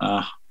in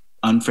the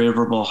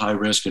unfavorable, high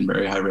risk and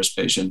very high risk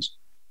patients.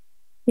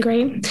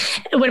 Great.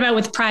 What about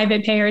with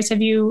private payers?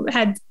 Have you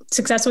had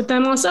success with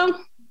them also?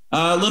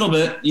 A little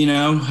bit,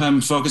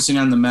 I'm focusing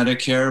on the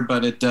Medicare,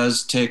 but it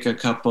does take a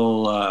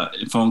couple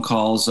phone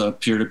calls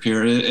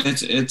peer-to-peer.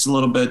 It's a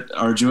little bit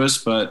arduous,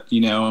 but,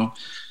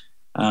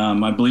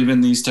 I believe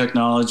in these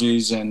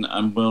technologies and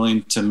I'm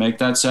willing to make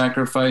that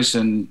sacrifice.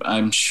 And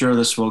I'm sure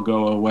this will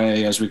go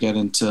away as we get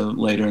into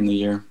later in the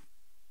year.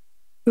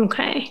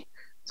 Okay.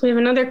 So we have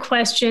another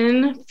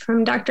question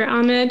from Dr.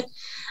 Ahmed.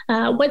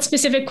 What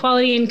specific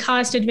quality and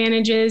cost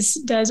advantages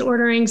does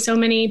ordering so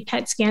many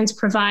PET scans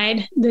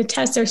provide? The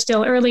tests are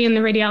still early in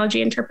the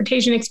radiology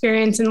interpretation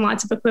experience and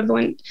lots of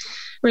equivalent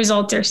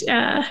results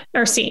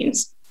are seen.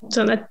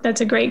 So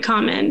that's a great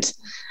comment.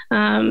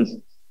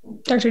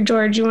 Dr.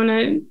 George, you want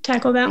to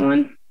tackle that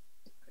one?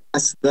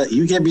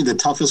 You gave me the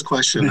toughest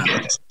question.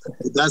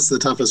 That's the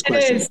toughest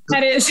question.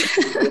 That is.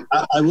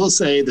 I will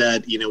say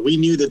that, we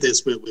knew that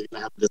we're going to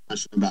have a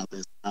discussion about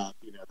this, the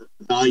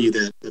value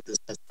that this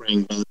test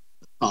brings relative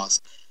to the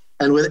cost.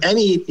 And with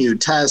any new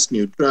test,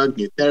 new drug,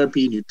 new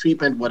therapy, new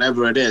treatment,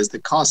 whatever it is, the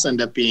costs end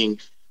up being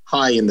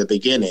high in the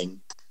beginning.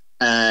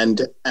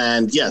 And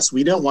yes,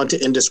 we don't want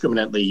to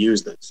indiscriminately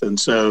use this. And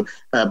so,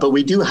 but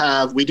we do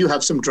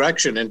have some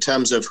direction in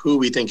terms of who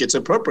we think it's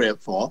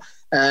appropriate for.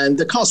 And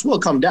the cost will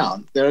come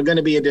down. There are going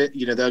to be,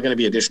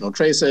 additional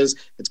traces.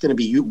 It's going to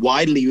be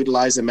widely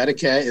utilized. And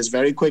Medicare is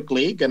very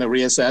quickly going to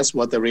reassess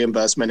what the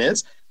reimbursement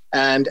is,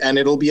 and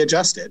it'll be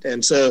adjusted.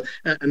 And so,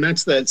 and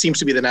that seems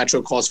to be the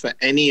natural course for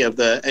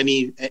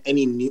anything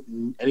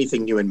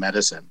new in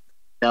medicine.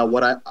 Now,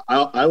 what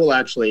I will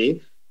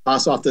actually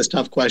pass off this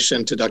tough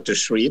question to Dr.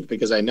 Shreve,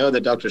 because I know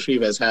that Dr.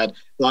 Shreve has had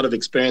a lot of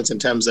experience in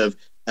terms of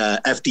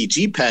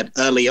FDG PET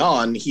early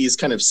on. He's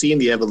kind of seen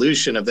the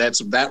evolution of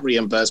that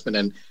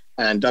reimbursement.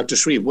 And Dr.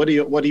 Shreve, what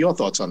are your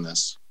thoughts on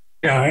this?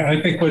 Yeah,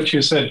 I think what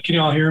you said. Can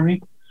you all hear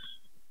me?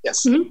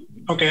 Yes.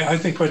 Mm-hmm. Okay, I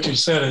think what you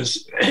said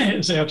is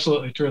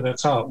absolutely true.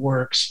 That's how it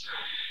works.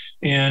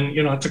 And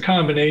it's a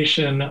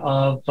combination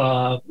of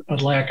a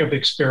lack of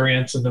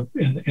experience and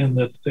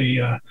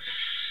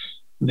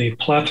the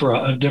plethora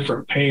of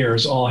different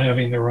payers all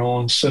having their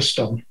own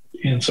system.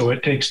 And so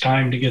it takes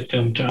time to get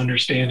them to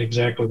understand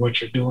exactly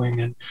what you're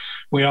doing. And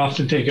we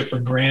often take it for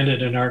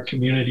granted in our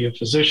community of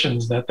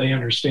physicians that they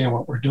understand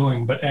what we're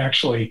doing, but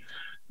actually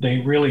they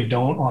really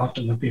don't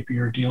often, the people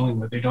you're dealing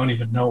with. They don't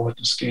even know what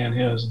the scan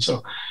is. And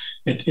so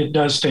it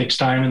does take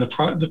time, and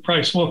the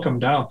price will come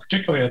down,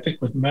 particularly I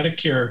think with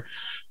Medicare.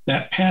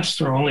 That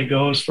pass-through only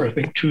goes for, I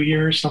think, 2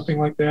 years, something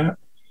like that.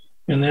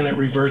 And then it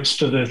reverts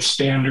to the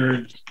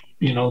standard,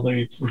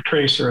 the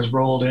tracer is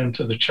rolled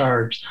into the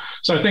charge.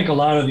 So I think a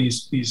lot of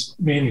these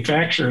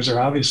manufacturers are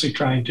obviously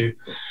trying to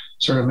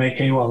sort of make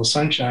hay while the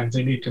sun shines.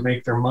 They need to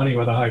make their money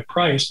with a high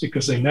price,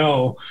 because they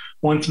know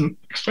once,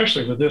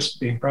 especially with this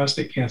being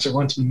prostate cancer,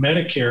 once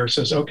Medicare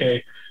says,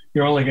 okay,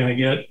 you're only going to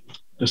get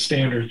the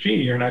standard fee,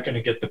 you're not going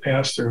to get the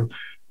pass-through,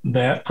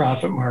 that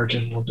profit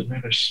margin will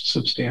diminish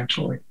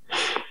substantially.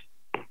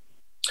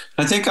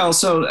 I think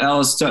also,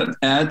 Alice, to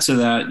add to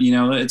that,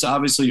 it's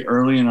obviously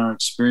early in our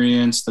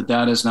experience. The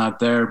data is not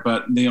there,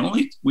 but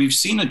we've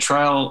seen a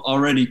trial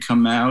already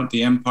come out,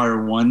 the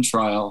Empire One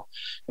trial.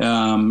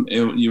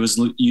 It was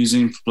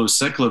using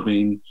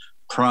fluciclovine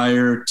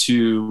prior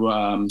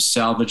to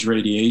salvage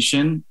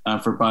radiation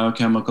for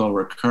biochemical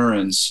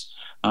recurrence.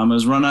 It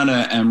was run out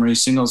of Emory,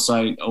 single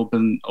site,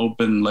 open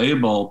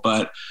label,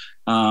 but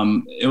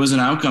it was an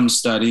outcome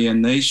study,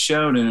 and they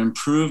showed an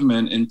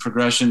improvement in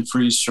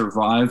progression-free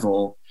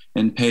survival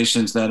in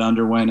patients that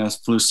underwent a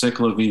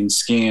fluciclovine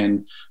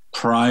scan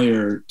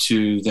prior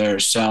to their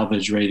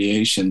salvage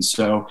radiation.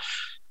 So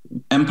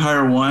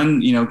Empire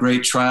One,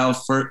 great trial,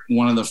 for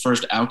one of the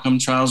first outcome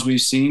trials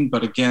we've seen.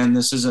 But again,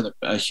 this is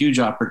a huge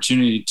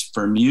opportunity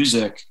for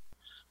music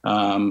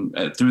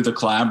through the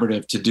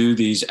collaborative to do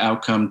these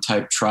outcome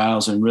type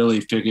trials and really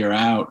figure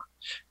out,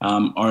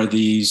 are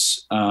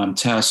these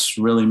tests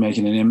really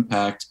making an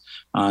impact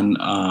on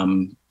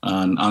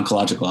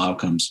oncological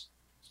outcomes?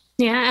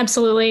 Yeah,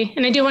 absolutely.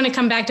 And I do want to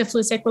come back to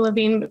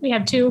fluciclovine, but we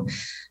have two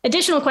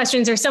additional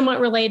questions that are somewhat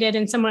related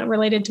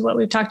to what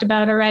we've talked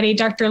about already.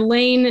 Dr.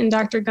 Lane and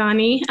Dr.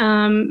 Ghani,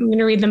 I'm going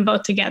to read them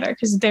both together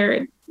because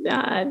they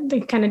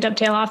kind of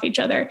dovetail off each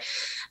other.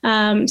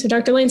 So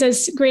Dr. Lane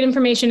says, great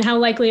information. How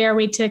likely are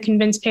we to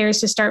convince payers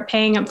to start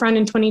paying upfront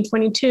in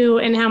 2022?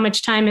 And how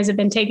much time has it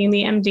been taking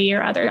the MD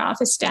or other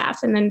office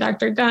staff? And then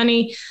Dr.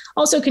 Ghani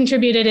also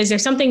contributed, is there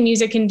something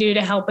music can do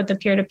to help with the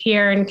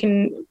peer-to-peer, and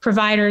can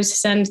providers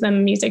send them a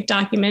music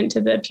document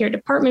to the peer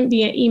department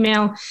via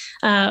email?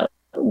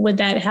 Would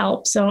that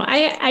help? So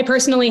I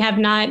personally have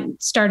not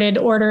started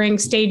ordering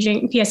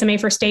PSMA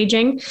for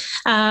staging.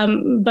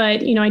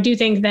 But, I do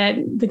think that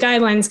the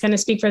guidelines kind of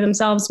speak for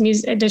themselves.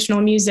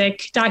 Additional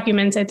music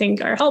documents, I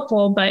think, are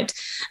helpful. But,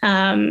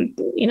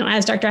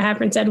 as Dr.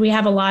 Hafren said, we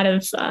have a lot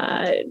of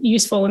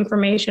useful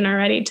information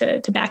already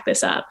to back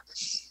this up.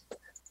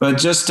 But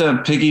just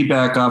to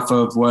piggyback off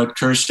of what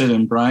Khurshid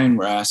and Brian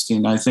were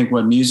asking, I think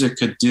what music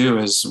could do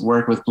is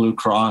work with Blue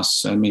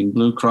Cross. I mean,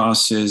 Blue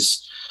Cross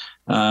is,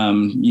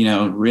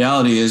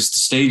 reality is the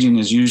staging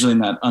is usually in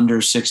that under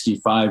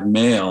 65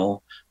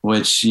 male,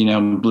 which,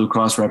 Blue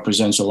Cross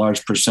represents a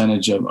large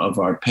percentage of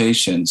our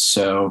patients.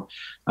 So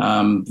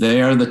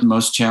they are the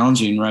most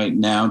challenging right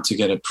now to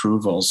get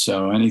approval.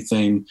 So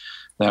anything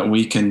that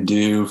we can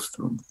do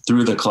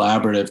through the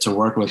collaborative to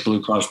work with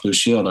Blue Cross Blue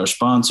Shield, our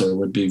sponsor,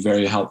 would be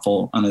very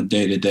helpful on a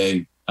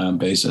day-to-day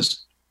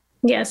basis.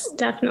 Yes,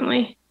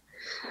 definitely.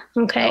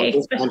 Okay. I'll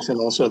just mention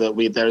also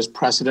that there's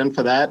precedent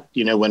for that.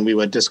 When we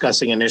were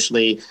discussing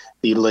initially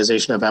the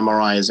utilization of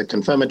MRI as a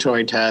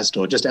confirmatory test,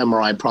 or just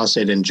MRI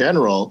prostate in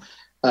general,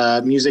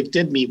 music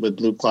did meet with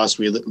Blue Cross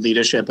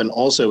leadership and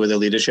also with the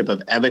leadership of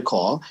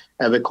Evicor.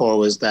 Evicor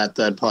was that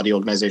third-party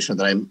organization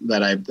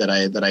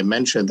that I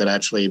mentioned that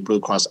actually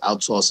Blue Cross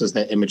outsources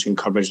their imaging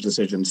coverage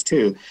decisions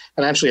to.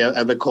 And actually,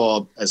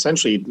 Evicor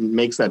essentially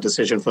makes that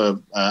decision for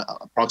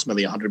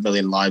approximately 100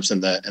 million lives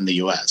in the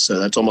U.S. So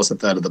that's almost a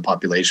third of the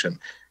population.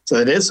 So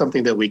it is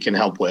something that we can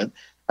help with.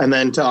 And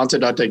then to answer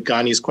Dr.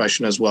 Ghani's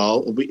question as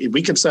well,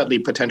 we could certainly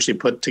potentially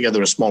put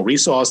together a small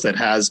resource that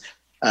has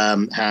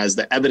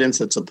the evidence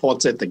that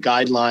supports it, the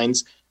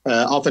guidelines,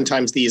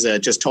 Oftentimes these are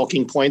just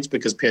talking points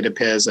because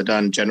peer-to-peers are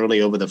done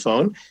generally over the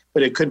phone,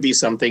 but it could be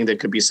something that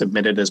could be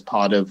submitted as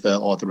part of the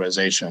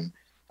authorization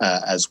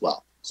as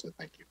well. So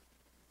thank you.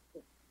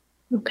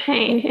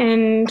 Okay,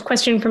 and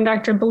question from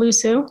Dr.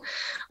 Belusu.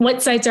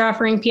 What sites are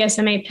offering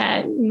PSMA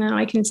PET? Now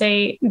I can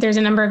say there's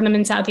a number of them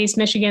in Southeast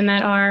Michigan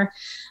that are.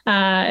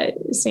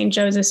 St.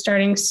 Joe's is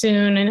starting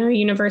soon. I know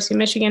University of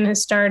Michigan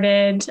has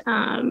started.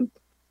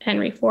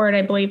 Henry Ford,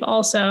 I believe,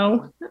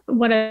 also.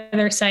 What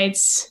other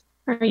sites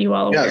are you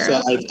all aware of?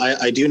 So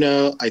I do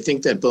know, I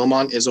think that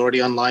Beaumont is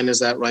already online. Is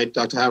that right,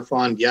 Dr.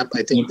 Hafron? Yep.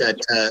 I think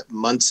that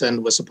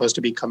Munson was supposed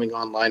to be coming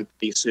online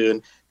pretty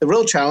soon. The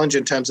real challenge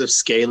in terms of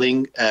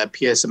scaling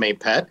PSMA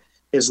PET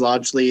is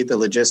largely the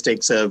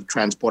logistics of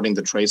transporting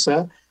the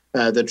tracer.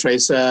 The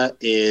tracer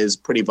is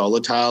pretty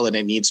volatile, and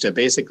it needs to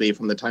basically,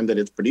 from the time that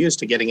it's produced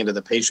to getting into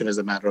the patient, is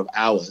a matter of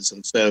hours.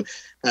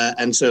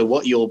 And so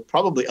what you'll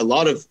probably, a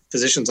lot of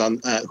physicians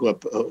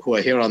who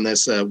are here on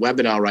this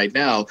webinar right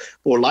now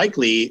will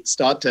likely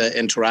start to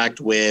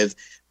interact with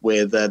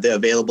the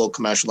available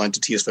commercial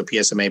entities for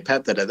PSMA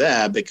PET that are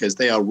there, because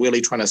they are really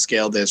trying to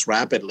scale this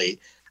rapidly.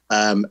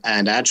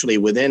 And actually,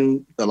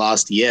 within the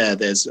last year,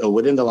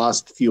 within the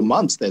last few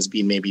months, there's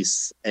been maybe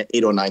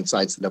 8 or 9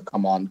 sites that have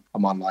come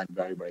online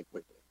very, very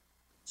quickly.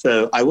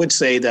 So I would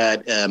say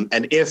that,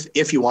 and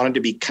if you wanted to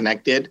be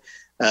connected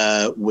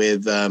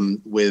with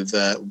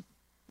the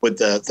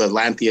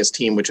Lantheus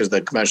team, which is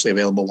the commercially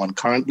available one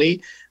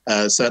currently,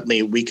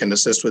 certainly we can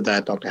assist with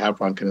that. Dr.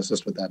 Hafron can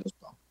assist with that as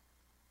well.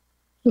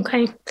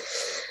 Okay.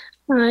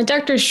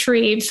 Dr.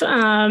 Shreve,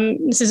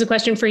 this is a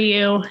question for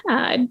you.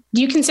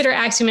 Do you consider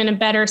Axumin a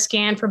better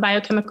scan for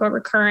biochemical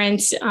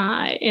recurrence?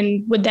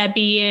 And would that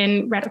be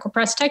in radical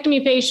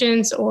prostatectomy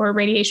patients or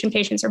radiation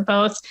patients or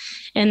both?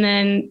 And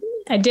then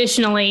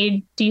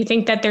additionally, do you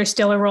think that there's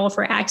still a role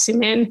for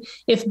Axumin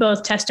if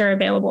both tests are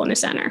available in a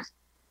center?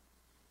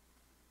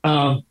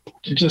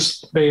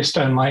 Just based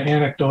on my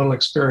anecdotal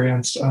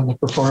experience on the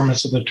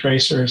performance of the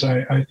tracers,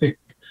 I think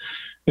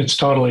it's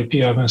totally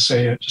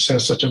PMSA. It just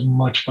has such a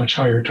much, much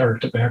higher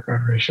target to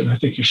background ratio. And I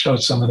think you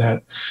showed some of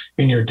that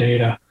in your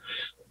data.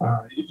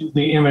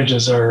 The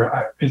images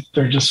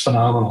they're just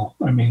phenomenal.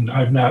 I mean,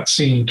 I've not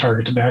seen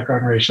target to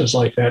background ratios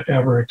like that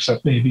ever,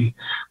 except maybe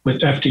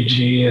with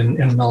FDG and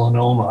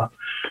melanoma.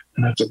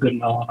 And that's a good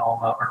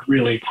melanoma, or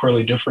really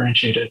poorly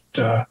differentiated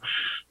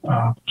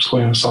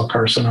squamous cell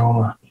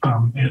carcinoma.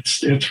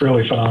 It's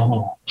really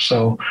phenomenal.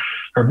 So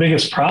our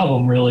biggest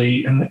problem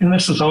really, and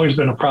this has always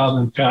been a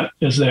problem in PET,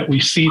 is that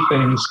we see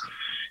things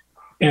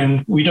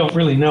and we don't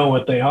really know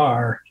what they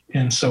are.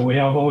 And so we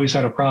have always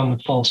had a problem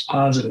with false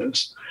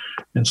positives.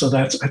 And so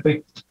that's, I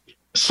think,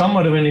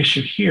 somewhat of an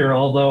issue here,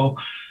 although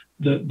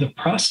the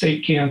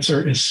prostate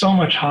cancer is so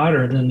much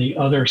hotter than the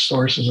other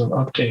sources of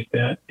uptake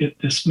that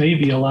this may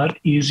be a lot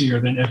easier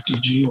than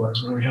FDG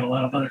was, where we had a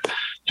lot of other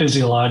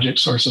physiologic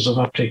sources of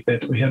uptake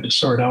that we had to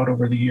sort out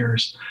over the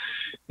years.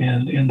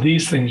 And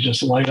these things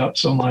just light up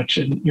so much,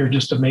 and you're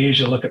just amazed.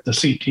 You look at the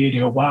CT and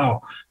you go,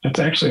 wow, that's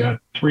actually a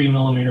 3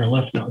 millimeter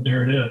lymph node.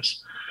 There it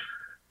is.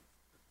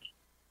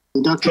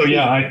 So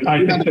yeah,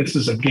 I think this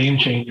is a game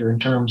changer in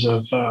terms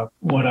of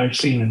what I've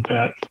seen in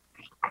PET.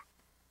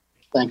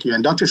 Thank you.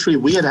 And Dr.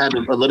 Shreve, we had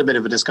a little bit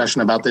of a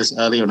discussion about this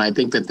earlier, and I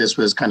think that this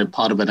was kind of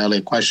part of an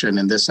earlier question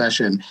in this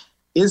session.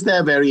 Is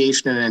there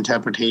variation in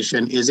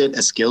interpretation? Is it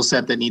a skill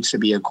set that needs to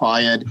be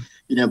acquired?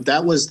 You know,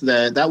 that was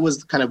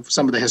kind of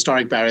some of the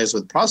historic barriers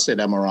with prostate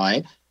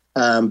MRI.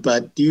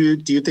 But do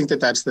you think that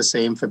that's the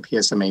same for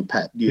PSMA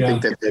PET? Do you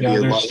think that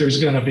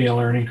there's going to be a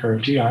learning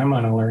curve? Gee, I'm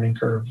on a learning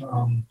curve.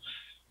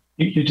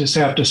 You just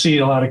have to see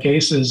a lot of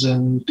cases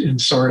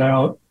and sort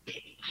out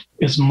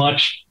as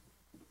much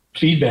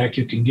feedback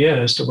you can get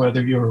as to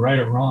whether you were right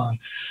or wrong.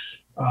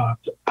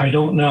 I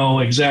don't know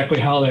exactly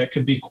how that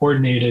could be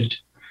coordinated.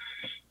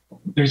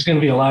 There's going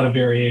to be a lot of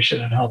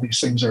variation in how these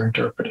things are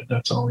interpreted.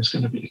 That's always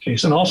going to be the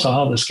case. And also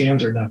how the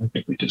scans are done. I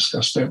think we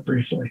discussed that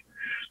briefly,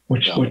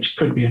 which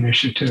could be an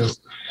issue too.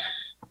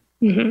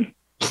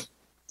 Mm-hmm.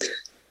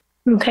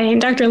 Okay, and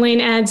Dr. Lane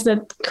adds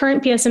that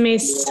current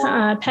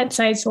PSMA PET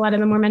sites, a lot of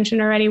them were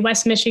mentioned already,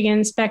 West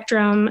Michigan,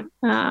 Spectrum,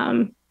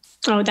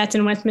 that's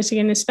in West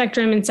Michigan, is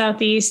Spectrum in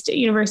Southeast,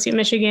 University of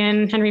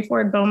Michigan, Henry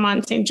Ford,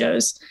 Beaumont, St.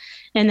 Joe's,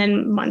 and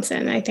then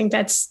Munson. I think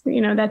I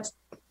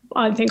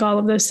think all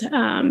of those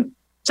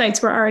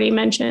sites were already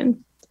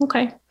mentioned.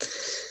 Okay.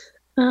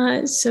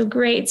 So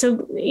great.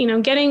 So,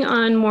 getting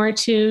on more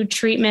to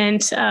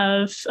treatment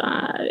of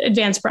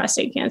advanced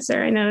prostate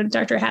cancer. I know,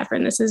 Dr.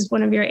 Hafron, this is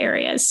one of your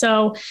areas.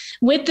 So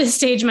with the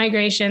stage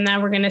migration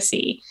that we're going to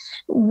see,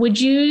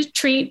 would you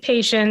treat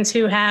patients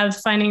who have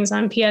findings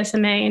on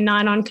PSMA and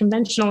not on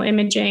conventional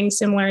imaging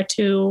similar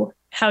to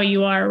how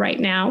you are right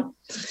now?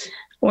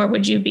 Or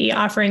would you be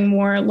offering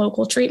more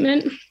local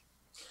treatment?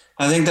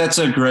 I think that's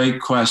a great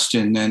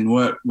question. And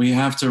what we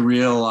have to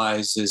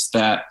realize is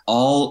that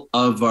all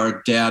of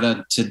our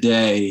data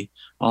today,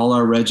 all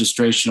our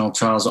registrational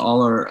trials,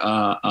 all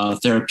our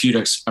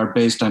therapeutics are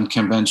based on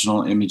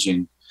conventional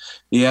imaging.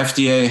 The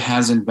FDA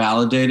hasn't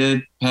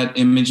validated PET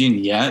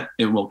imaging yet.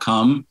 It will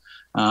come.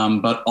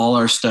 but all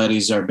our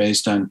studies are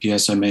based on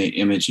PSMA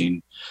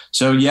imaging.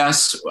 So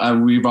yes,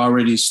 we've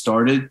already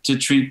started to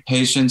treat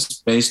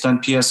patients based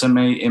on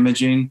PSMA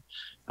imaging.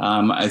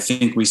 I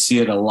think we see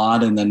it a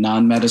lot in the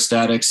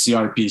non-metastatic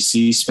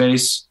CRPC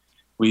space.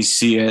 We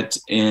see it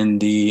in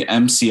the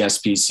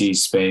MCSPC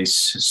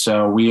space.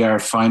 So we are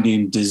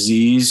finding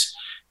disease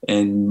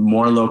in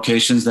more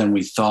locations than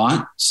we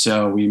thought.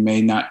 So we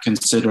may not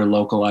consider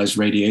localized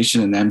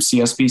radiation in the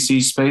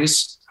MCSPC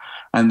space.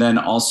 And then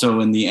also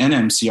in the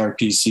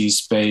NMCRPC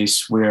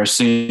space, we are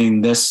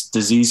seeing this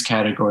disease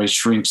category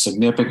shrink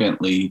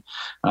significantly,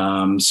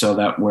 so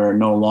that we're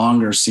no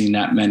longer seeing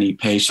that many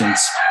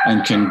patients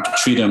and can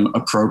treat them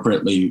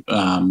appropriately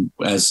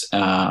as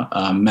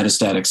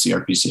metastatic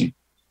CRPC.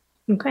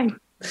 Okay.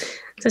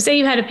 So say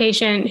you had a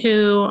patient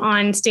who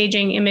on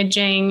staging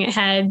imaging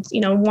had,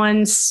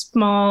 one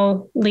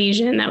small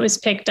lesion that was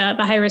picked up,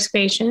 a high-risk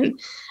patient.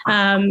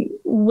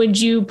 Would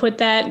you put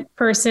that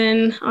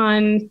person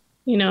on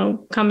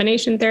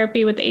combination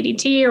therapy with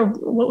ADT, or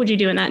what would you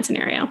do in that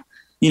scenario?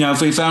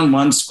 If we found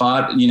one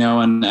spot, in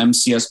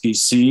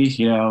MCSPC,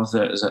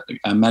 there's a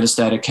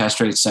metastatic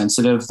castrate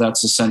sensitive,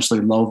 that's essentially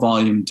low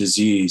volume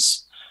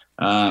disease.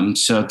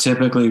 So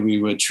typically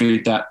we would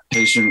treat that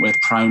patient with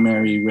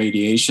primary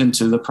radiation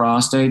to the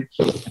prostate,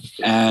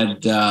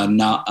 add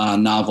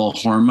novel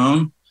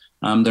hormone.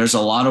 There's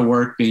a lot of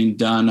work being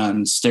done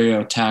on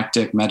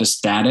stereotactic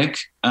metastatic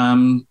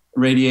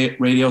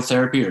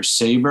radiotherapy, or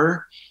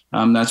SABR.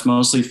 That's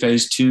mostly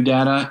phase 2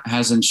 data,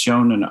 hasn't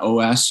shown an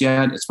OS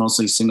yet. It's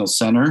mostly single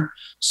center.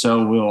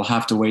 So we'll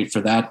have to wait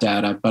for that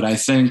data. But I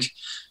think,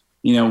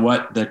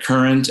 what the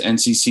current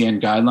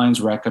NCCN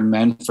guidelines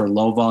recommend for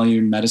low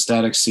volume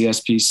metastatic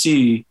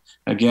CSPC,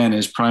 again,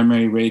 is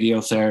primary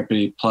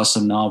radiotherapy plus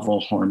a novel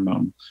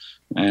hormone.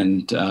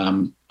 And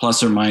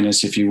plus or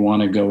minus if you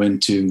want to go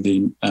into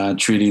the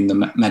treating the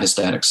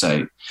metastatic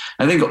site.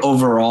 I think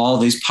overall,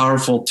 these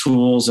powerful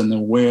tools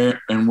and where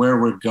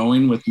we're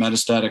going with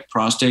metastatic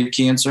prostate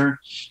cancer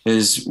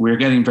is we're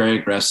getting very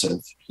aggressive,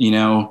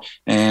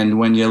 and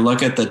when you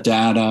look at the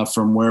data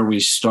from where we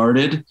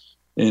started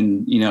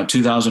in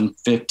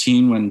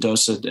 2015 when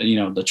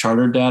DOSA, the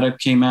charter data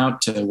came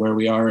out, to where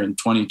we are in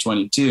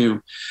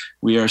 2022,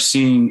 we are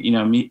seeing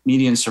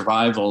median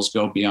survivals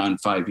go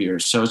beyond 5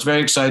 years. So it's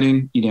very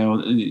exciting.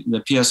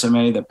 The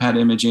PSMA, the PET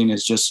imaging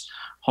is just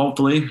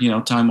hopefully,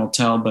 time will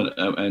tell, but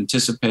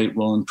anticipate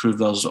will improve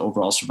those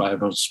overall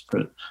survivals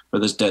for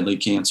this deadly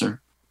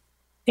cancer.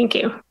 Thank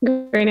you.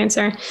 Great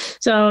answer.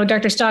 So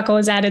Dr. Stockel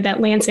has added that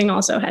Lansing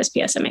also has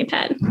PSMA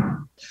PET.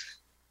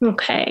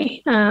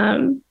 Okay.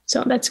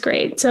 So that's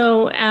great.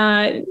 So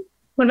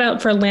what about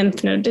for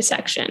lymph node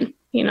dissection?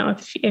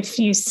 If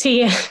you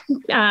see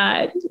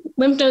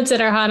lymph nodes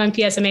that are hot on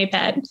PSMA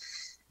PET,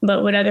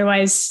 but would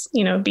otherwise,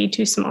 be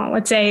too small,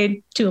 let's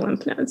say 2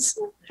 lymph nodes,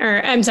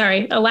 or I'm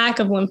sorry, a lack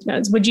of lymph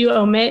nodes, would you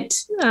omit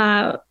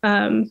a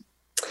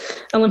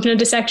lymph node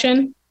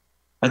dissection?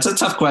 That's a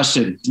tough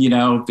question,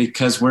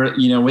 because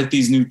we're, with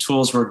these new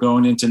tools, we're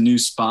going into new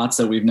spots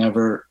that we've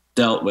never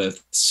dealt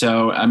with.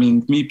 So,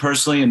 me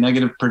personally, a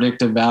negative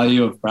predictive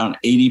value of around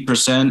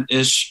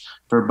 80%-ish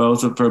for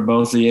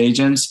both the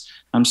agents.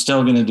 I'm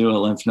still going to do a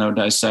lymph node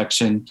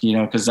dissection,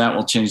 because that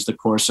will change the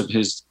course of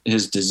his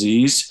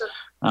disease.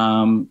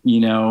 You're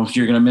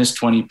going to miss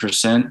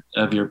 20%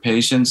 of your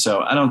patients.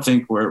 So I don't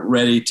think we're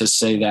ready to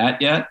say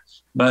that yet.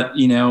 But,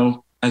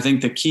 I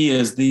think the key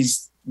is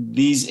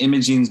these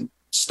imaging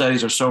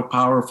studies are so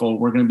powerful.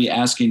 We're going to be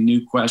asking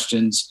new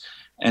questions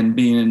and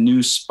being in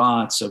new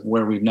spots of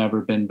where we've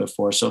never been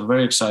before. So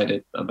very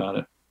excited about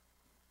it.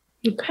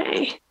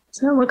 Okay.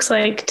 So it looks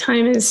like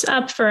time is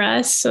up for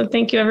us. So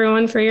thank you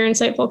everyone for your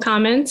insightful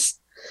comments.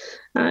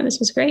 This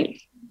was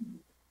great.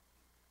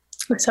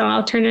 So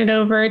I'll turn it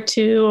over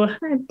to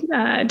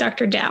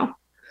Dr. Dow.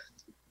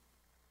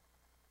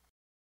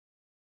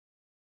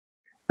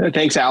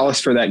 Thanks, Alice,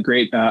 for that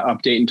great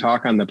update and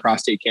talk on the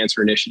Prostate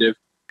Cancer Initiative.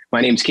 My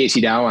name is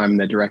Casey Dow. I'm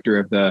the director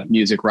of the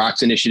Music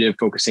Rocks Initiative,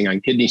 focusing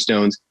on kidney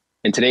stones.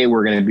 And today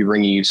we're going to be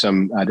bringing you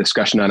some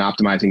discussion on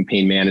optimizing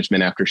pain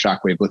management after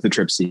shockwave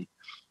lithotripsy.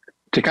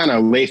 To kind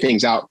of lay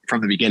things out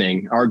from the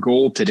beginning, our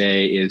goal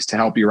today is to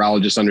help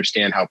urologists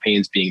understand how pain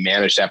is being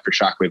managed after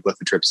shockwave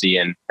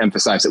lithotripsy, and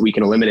emphasize that we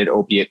can eliminate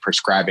opiate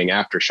prescribing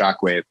after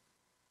shockwave.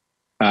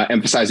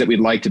 Emphasize that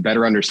we'd like to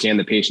better understand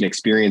the patient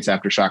experience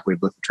after shockwave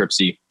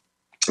lithotripsy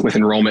with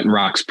enrollment in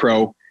ROX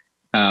Pro.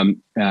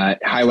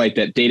 Highlight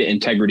that data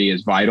integrity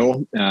is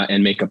vital,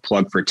 and make a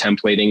plug for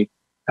templating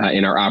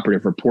in our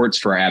operative reports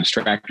for our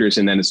abstractors,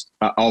 and then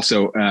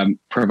also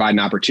provide an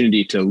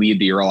opportunity to lead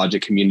the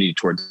urologic community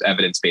towards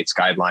evidence-based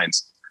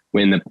guidelines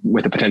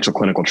with a potential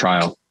clinical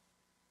trial.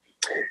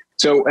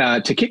 So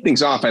to kick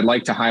things off, I'd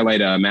like to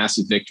highlight a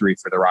massive victory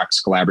for the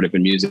ROX Collaborative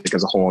and Music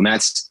as a whole, and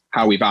that's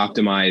how we've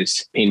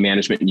optimized pain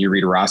management in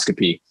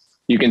ureteroscopy.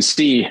 You can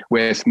see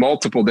with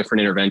multiple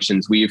different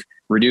interventions, we've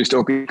reduced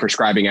opiate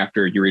prescribing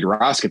after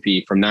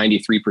ureteroscopy from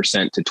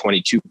 93% to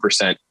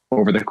 22%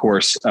 over the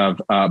course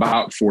of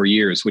about 4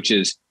 years, which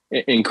is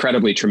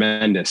incredibly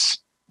tremendous.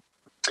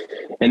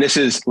 And this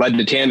has led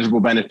to tangible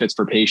benefits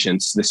for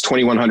patients. This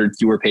 2,100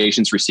 fewer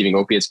patients receiving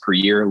opiates per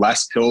year,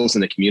 less pills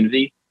in the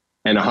community,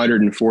 and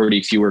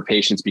 140 fewer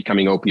patients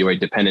becoming opioid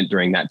dependent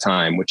during that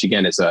time, which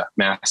again is a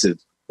massive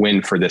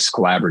win for this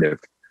collaborative.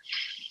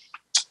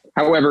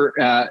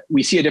 However,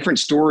 we see a different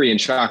story in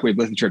shockwave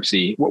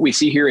lithotripsy. What we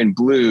see here in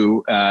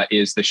blue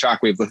is the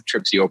shockwave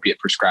lithotripsy opiate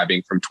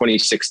prescribing from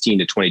 2016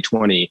 to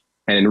 2020.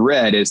 And in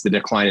red is the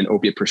decline in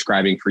opiate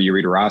prescribing for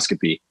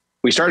ureteroscopy.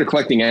 We started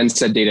collecting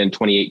NSAID data in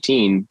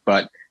 2018,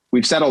 but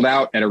we've settled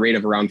out at a rate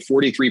of around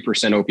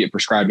 43% opiate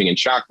prescribing in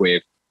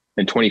shockwave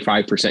and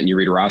 25% in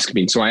ureteroscopy.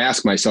 And so I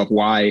ask myself,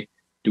 why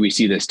do we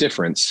see this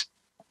difference?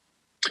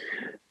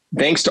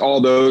 Thanks to all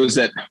those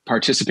that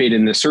participated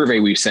in the survey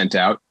we've sent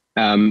out,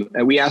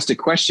 we asked a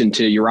question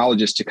to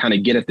urologists to kind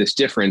of get at this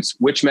difference.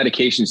 Which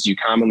medications do you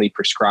commonly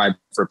prescribe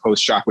for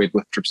post-shockwave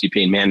lithotripsy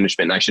pain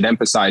management? And I should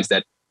emphasize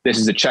that this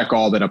is a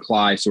check-all that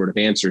apply sort of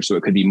answer, so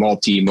it could be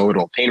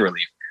multimodal pain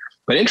relief.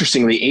 But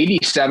interestingly,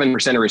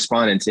 87% of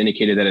respondents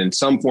indicated that in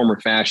some form or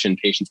fashion,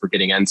 patients were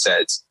getting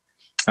NSAIDs,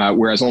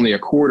 whereas only a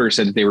quarter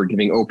said that they were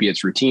giving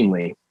opiates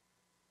routinely.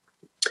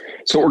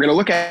 So what we're going to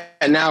look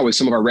at now is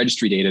some of our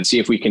registry data to see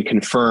if we can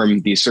confirm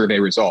these survey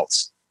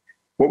results.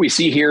 What we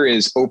see here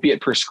is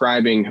opiate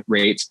prescribing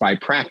rates by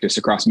practice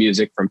across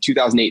music from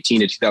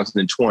 2018 to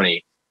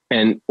 2020.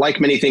 And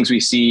like many things we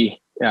see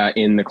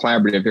in the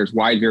collaborative, there's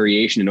wide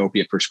variation in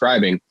opiate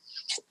prescribing,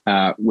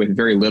 with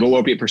very little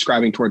opiate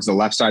prescribing towards the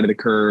left side of the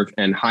curve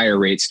and higher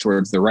rates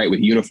towards the right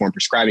with uniform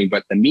prescribing.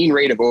 But the mean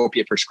rate of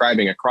opiate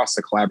prescribing across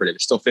the collaborative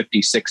is still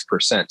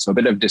 56%. So a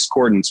bit of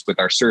discordance with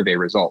our survey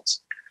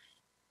results.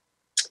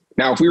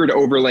 Now, if we were to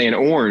overlay in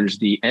orange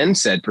the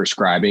NSAID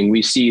prescribing,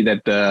 we see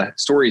that the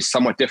story is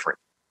somewhat different.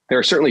 There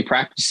are certainly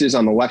practices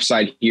on the left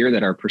side here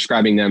that are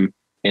prescribing them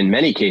in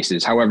many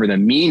cases. However, the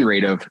mean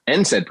rate of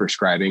NSAID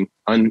prescribing,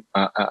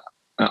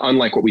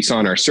 unlike what we saw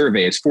in our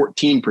survey, is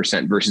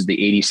 14% versus the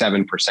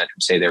 87% who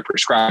say they're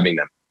prescribing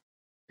them.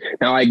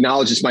 Now, I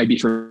acknowledge this might be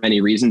for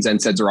many reasons.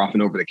 NSAIDs are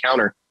often over the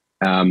counter,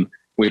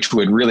 which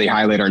would really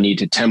highlight our need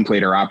to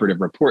template our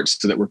operative reports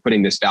so that we're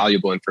putting this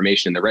valuable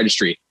information in the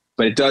registry.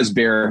 But it does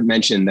bear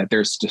mention that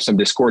there's some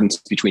discordance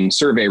between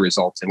survey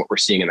results and what we're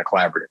seeing in the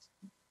collaborative.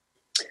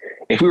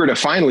 If we were to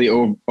finally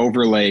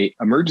overlay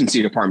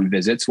emergency department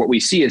visits, what we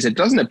see is it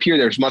doesn't appear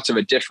there's much of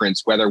a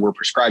difference whether we're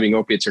prescribing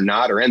opiates or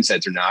not, or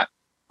NSAIDs or not.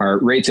 Our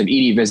rates of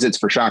ED visits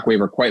for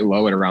shockwave are quite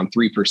low at around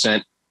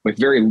 3%, with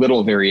very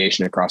little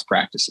variation across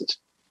practices.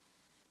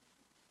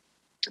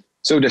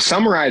 So to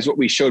summarize what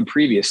we showed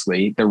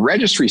previously, the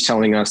registry is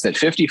telling us that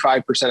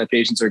 55% of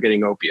patients are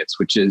getting opiates,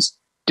 which is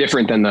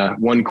different than the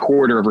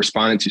 1/4 of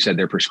respondents who said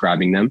they're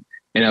prescribing them,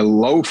 and a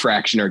low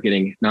fraction are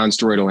getting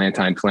nonsteroidal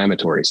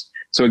anti-inflammatories.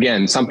 So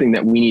again, something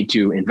that we need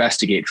to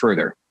investigate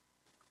further.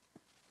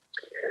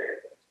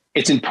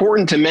 It's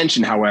important to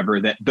mention,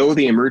 however, that though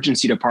the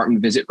emergency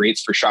department visit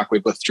rates for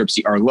shockwave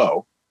lithotripsy are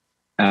low,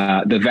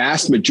 the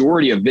vast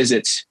majority of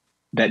visits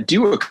that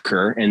do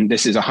occur, and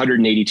this is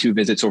 182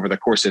 visits over the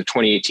course of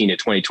 2018 to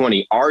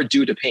 2020, are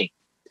due to pain.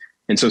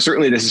 And so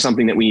certainly this is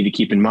something that we need to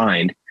keep in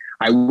mind.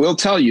 I will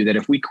tell you that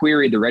if we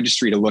queried the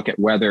registry to look at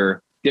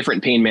whether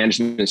different pain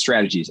management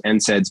strategies,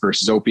 NSAIDs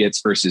versus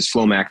opiates versus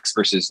Flomax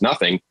versus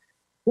nothing,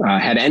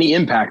 had any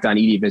impact on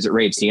ED visit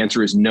rates, the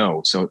answer is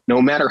no. So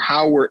no matter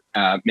how we're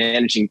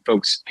managing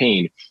folks'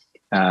 pain,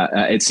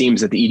 it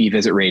seems that the ED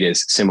visit rate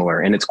is similar,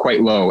 and it's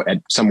quite low at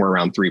somewhere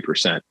around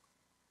 3%.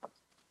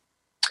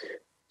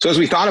 So as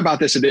we thought about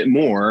this a bit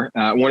more,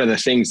 one of the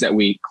things that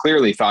we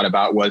clearly thought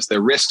about was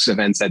the risks of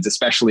NSAIDs,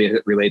 especially as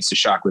it relates to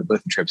shockwave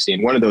lithotripsy.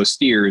 And one of those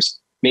fears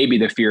may be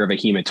the fear of a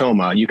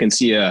hematoma. You can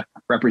see a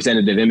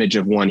representative image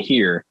of one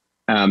here.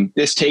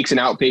 This takes an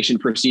outpatient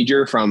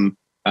procedure from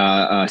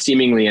a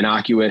seemingly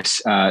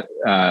innocuous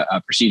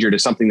procedure to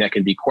something that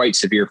can be quite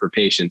severe for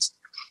patients.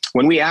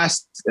 When we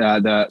asked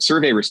the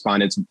survey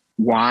respondents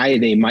why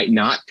they might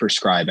not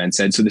prescribe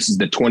NSAIDs, so this is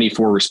the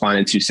 24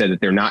 respondents who said that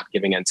they're not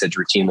giving NSAIDs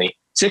routinely,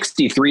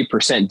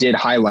 63% did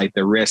highlight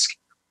the risk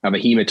of a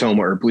hematoma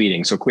or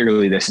bleeding. So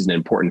clearly this is an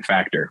important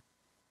factor.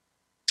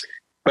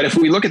 But if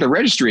we look at the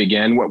registry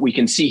again, what we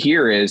can see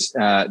here is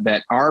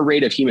that our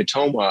rate of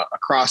hematoma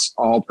across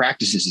all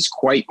practices is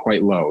quite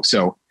low.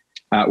 So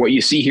what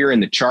you see here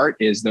in the chart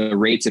is the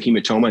rates of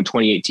hematoma in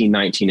 2018,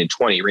 19, and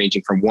 20,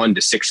 ranging from 1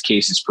 to 6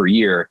 cases per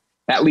year.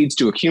 That leads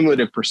to a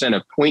cumulative percent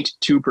of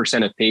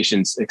 0.2% of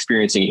patients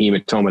experiencing a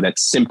hematoma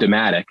that's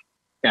symptomatic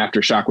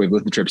after shockwave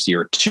lithotripsy,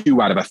 or 2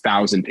 out of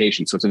 1,000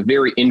 patients. So it's a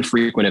very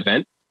infrequent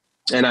event.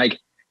 And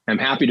I'm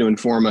happy to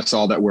inform us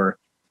all that we're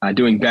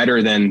doing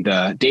better than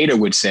the data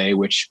would say,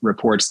 which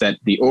reports that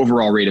the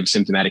overall rate of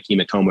symptomatic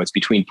hematoma is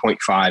between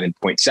 0.5 and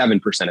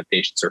 0.7% of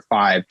patients, or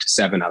 5 to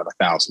 7 out of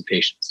 1,000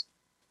 patients.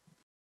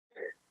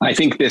 I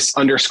think this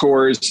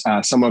underscores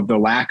some of the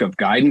lack of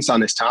guidance on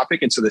this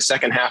topic. And so the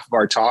second half of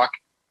our talk,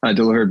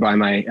 delivered by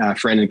my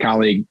friend and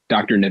colleague,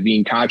 Dr.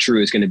 Naveen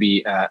Kachru, is going to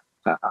be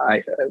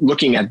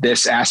looking at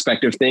this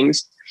aspect of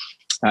things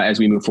as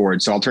we move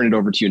forward. So I'll turn it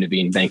over to you,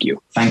 Naveen. Thank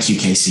you. Thank you,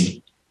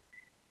 Casey.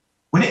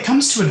 When it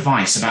comes to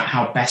advice about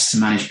how best to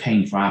manage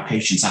pain for our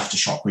patients after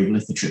shockwave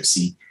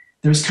lithotripsy,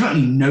 there is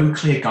currently no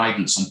clear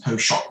guidance on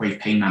post-shockwave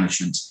pain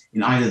management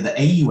in either the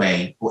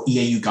AUA or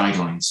EAU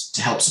guidelines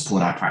to help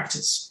support our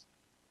practice.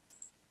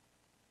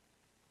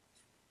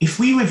 If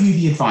we review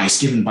the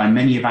advice given by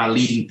many of our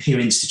leading peer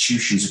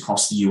institutions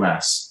across the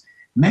US,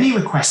 many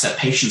request that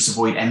patients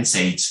avoid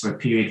NSAIDs for a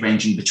period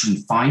ranging between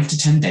 5 to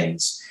 10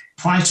 days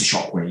prior to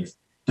shockwave,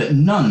 but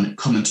none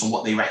comment on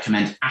what they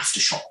recommend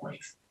after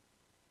shockwave.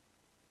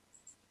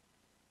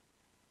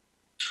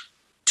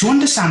 To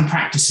understand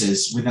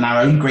practices within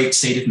our own great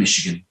state of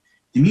Michigan,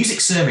 the music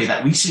survey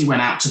that recently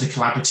went out to the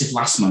collaborative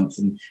last month,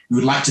 and we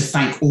would like to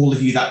thank all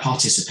of you that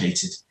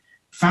participated,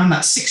 found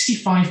that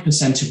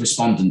 65% of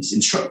respondents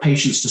instruct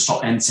patients to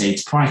stop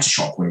NSAIDs prior to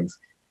shockwave,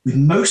 with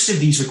most of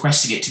these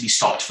requesting it to be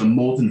stopped for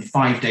more than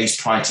 5 days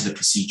prior to the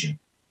procedure.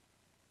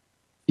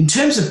 In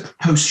terms of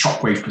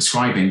post-shockwave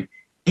prescribing,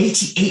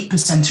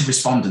 88% of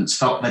respondents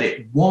felt that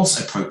it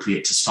was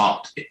appropriate to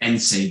start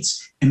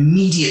NSAIDs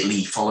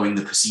immediately following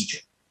the procedure.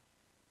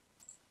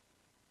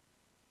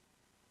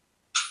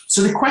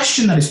 So the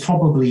question that is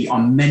probably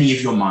on many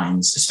of your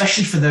minds,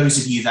 especially for those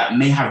of you that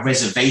may have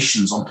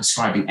reservations on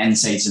prescribing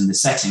NSAIDs in this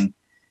setting,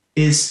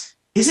 is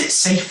it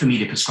safe for me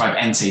to prescribe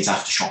NSAIDs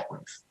after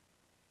shockwave?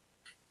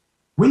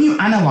 When you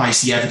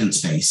analyze the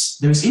evidence base,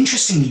 there is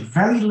interestingly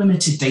very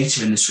limited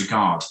data in this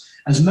regard,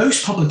 as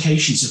most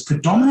publications have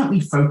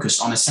predominantly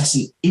focused on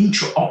assessing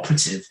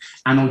intraoperative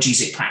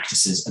analgesic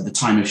practices at the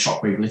time of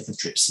shockwave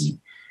lithotripsy,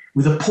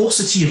 with a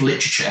paucity of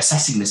literature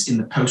assessing this in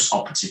the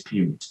post-operative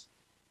period.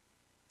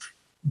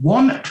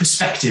 One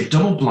prospective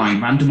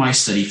double-blind randomized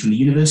study from the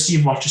University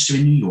of Rochester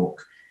in New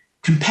York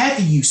compared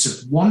the use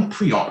of one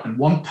pre-op and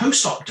one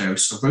post-op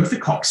dose of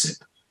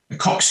rofecoxib, a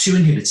COX-2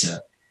 inhibitor,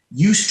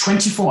 used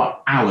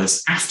 24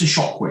 hours after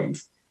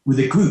shockwave, with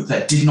a group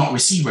that did not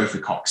receive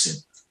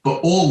rofecoxib,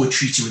 but all were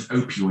treated with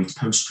opioids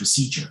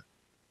post-procedure.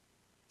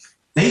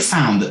 They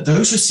found that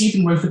those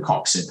receiving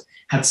rofecoxib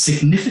had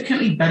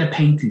significantly better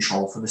pain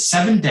control for the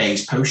 7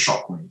 days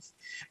post-shockwave,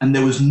 and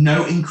there was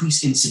no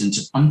increased incidence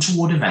of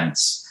untoward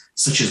events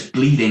such as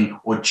bleeding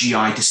or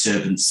GI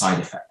disturbance side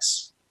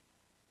effects.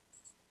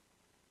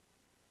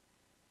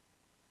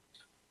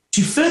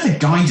 To further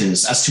guide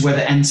us as to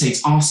whether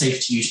NSAIDs are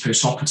safe to use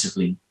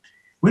postoperatively,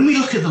 when we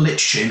look at the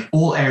literature in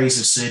all areas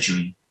of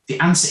surgery, the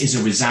answer is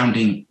a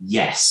resounding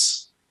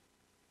yes.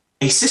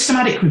 A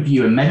systematic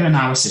review and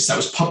meta-analysis that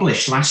was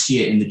published last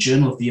year in the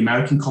Journal of the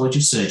American College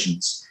of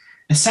Surgeons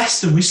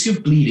assessed the risk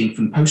of bleeding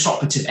from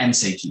postoperative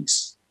NSAID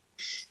use.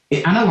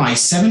 It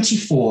analyzed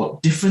 74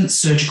 different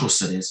surgical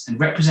studies and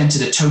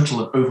represented a total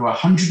of over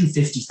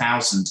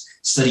 150,000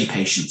 study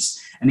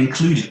patients and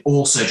included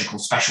all surgical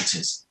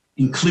specialties,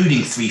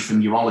 including 3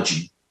 from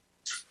urology.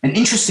 And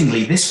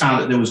interestingly, this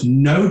found that there was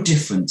no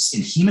difference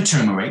in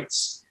hematoma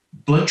rates,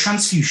 blood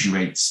transfusion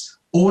rates,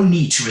 or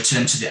need to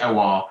return to the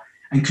OR,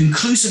 and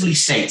conclusively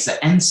states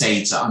that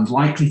NSAIDs are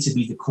unlikely to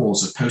be the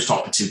cause of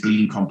postoperative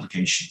bleeding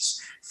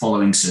complications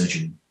following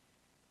surgery.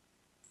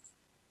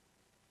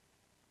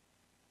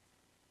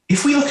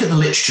 If we look at the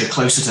literature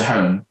closer to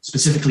home,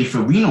 specifically for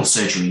renal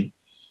surgery,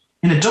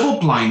 in a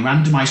double-blind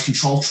randomized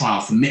control trial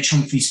from Mitch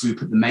Humphrey's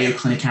group at the Mayo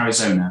Clinic,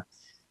 Arizona,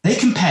 they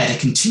compared a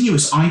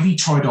continuous IV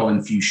Toradol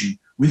infusion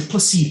with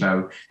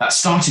placebo that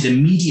started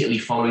immediately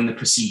following the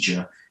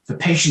procedure for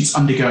patients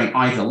undergoing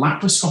either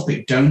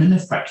laparoscopic donor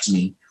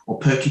nephrectomy or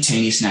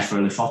percutaneous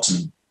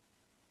nephrolithotomy.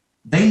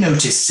 They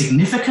noticed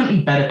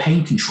significantly better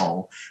pain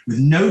control with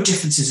no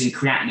differences in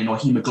creatinine or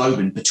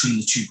hemoglobin between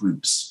the two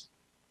groups.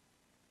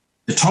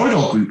 The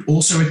Toradol group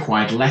also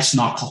required less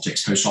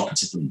narcotics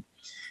postoperatively.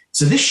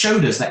 So this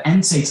showed us that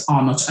NSAIDs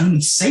are not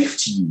only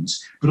safe to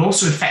use, but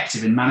also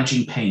effective in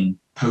managing pain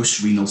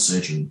post-renal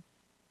surgery.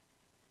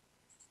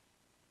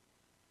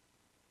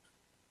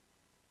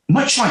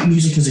 Much like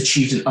music has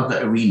achieved in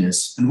other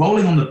arenas, and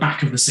rolling on the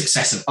back of the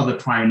success of other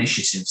prior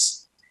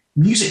initiatives,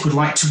 music would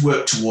like to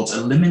work towards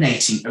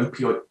eliminating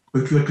opioid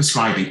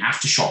prescribing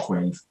after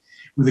shockwave,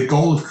 with the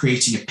goal of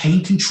creating a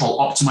pain control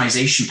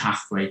optimization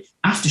pathway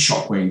after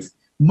shockwave,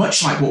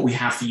 much like what we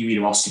have for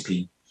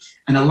ureteroscopy,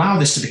 and allow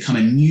this to become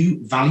a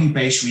new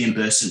value-based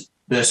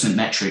reimbursement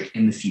metric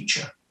in the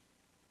future.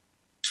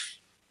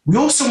 We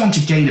also want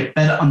to gain a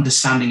better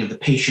understanding of the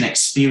patient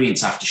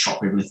experience after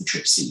shockwave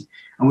lithotripsy,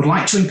 and would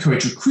like to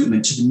encourage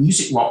recruitment to the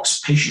Music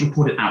Rocks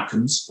Patient-Reported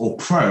Outcomes, or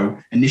PRO,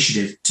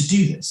 initiative to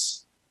do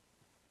this.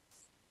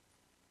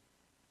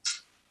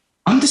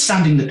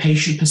 Understanding the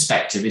patient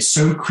perspective is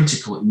so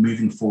critical in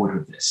moving forward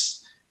with this.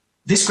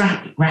 This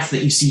graph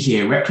that you see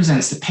here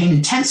represents the pain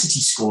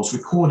intensity scores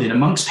recorded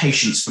amongst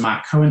patients from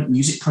our current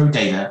Music Pro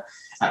data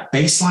at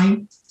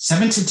baseline,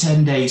 7 to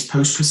 10 days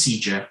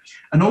post-procedure,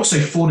 and also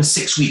 4 to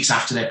 6 weeks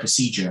after their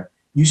procedure,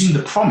 using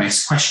the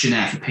PROMISE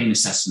questionnaire for pain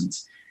assessment,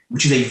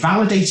 which is a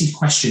validated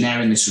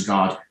questionnaire in this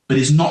regard, but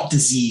is not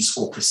disease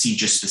or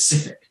procedure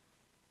specific.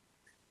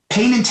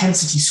 Pain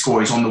intensity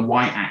score is on the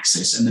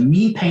y-axis, and the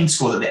mean pain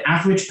score that the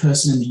average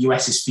person in the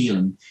US is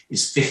feeling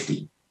is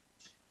 50.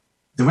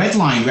 The red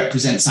line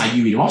represents our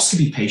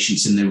ureteroscopy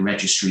patients in the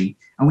registry,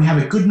 and we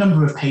have a good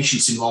number of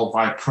patients enrolled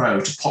via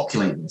PRO to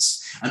populate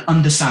this and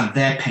understand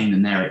their pain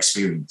and their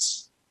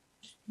experience.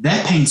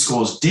 Their pain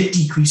scores did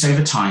decrease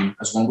over time,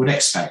 as one would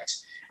expect,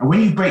 and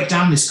when you break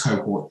down this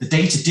cohort, the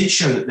data did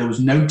show that there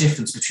was no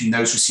difference between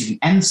those receiving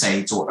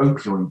NSAIDs or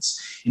opioids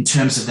in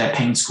terms of their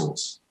pain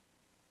scores.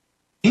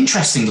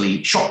 Interestingly,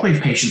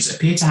 Shockwave patients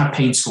appear to have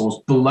pain scores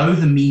below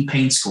the mean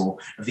pain score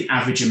of the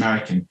average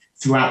American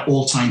throughout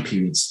all time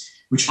periods,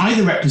 which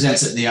either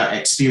represents that they are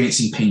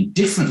experiencing pain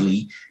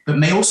differently, but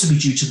may also be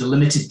due to the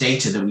limited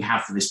data that we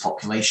have for this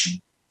population.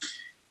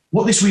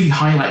 What this really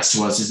highlights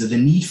to us is that the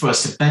need for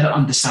us to better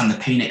understand the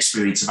pain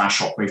experience of our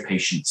Shockwave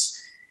patients,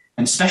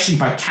 and especially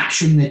by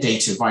capturing their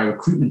data via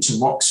recruitment to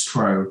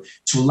RoxPro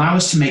to allow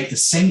us to make the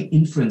same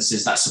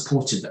inferences that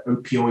supported the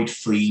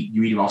opioid-free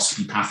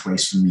ureteroscopy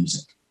pathways from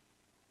music.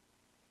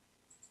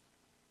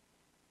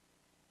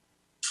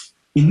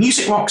 In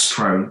Music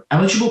RoxPro,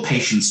 eligible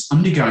patients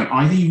undergoing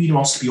either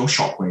ureteroscopy or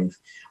Shockwave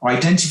are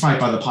identified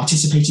by the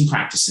participating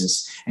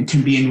practices and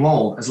can be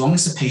enrolled as long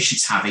as the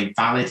patients have a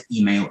valid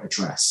email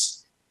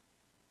address.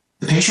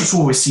 The patients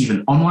will receive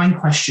an online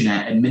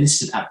questionnaire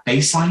administered at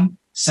baseline,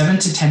 7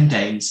 to 10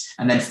 days,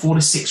 and then 4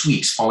 to 6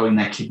 weeks following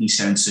their kidney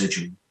stone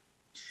surgery.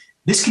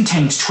 This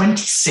contains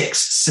 26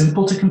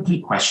 simple to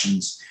complete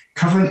questions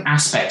covering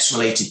aspects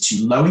related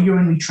to lower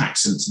urinary tract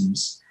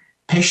symptoms,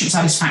 patient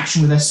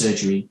satisfaction with their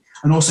surgery,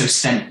 and also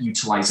stent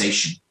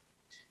utilization.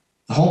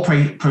 The whole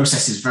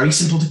process is very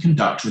simple to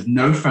conduct with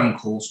no phone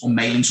calls or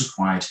mailings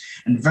required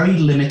and very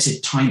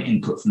limited time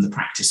input from the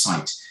practice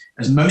site,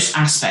 as most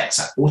aspects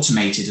are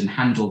automated and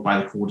handled by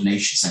the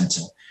coordination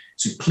center.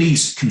 So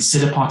please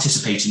consider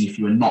participating if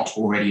you are not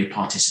already a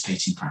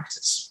participating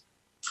practice.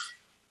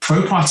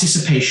 Pro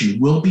participation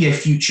will be a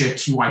future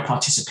QI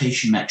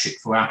participation metric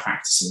for our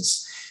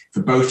practices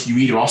for both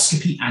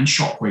ureteroscopy and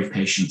Shockwave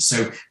patients,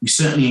 so we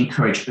certainly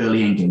encourage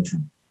early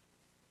engagement.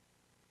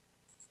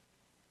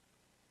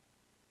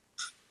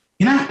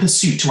 In our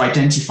pursuit to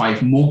identify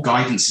if more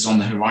guidance is on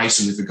the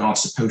horizon with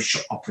regards to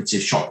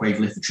post-operative Shockwave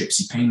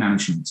lithotripsy pain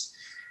management,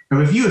 a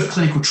review of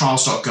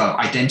clinicaltrials.gov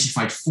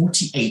identified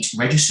 48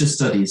 registered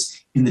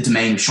studies in the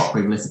domain of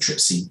Shockwave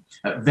lithotripsy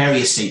at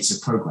various states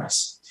of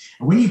progress.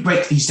 And when you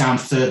break these down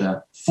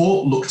further,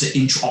 4 looked at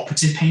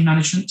intraoperative pain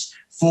management,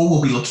 4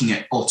 will be looking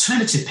at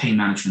alternative pain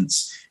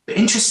managements, but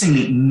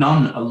interestingly,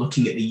 none are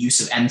looking at the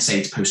use of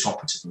NSAIDs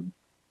post-operatively.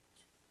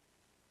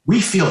 We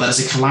feel that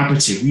as a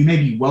collaborative, we may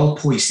be well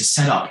poised to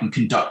set up and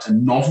conduct a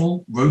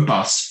novel,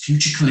 robust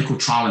future clinical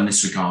trial in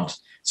this regard.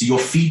 So your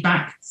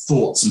feedback,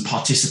 thoughts, and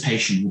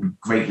participation will be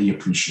greatly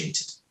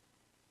appreciated.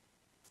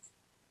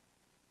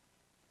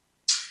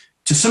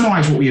 To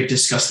summarize what we have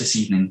discussed this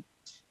evening,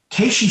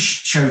 Casey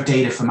showed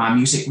data from our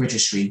music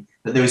registry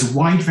that there is a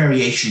wide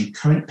variation in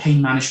current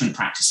pain management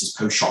practices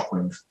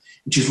post-Shockwave,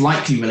 which is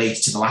likely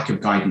related to the lack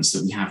of guidance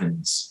that we have in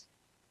this.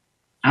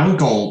 Our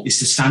goal is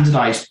to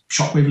standardize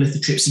Shockwave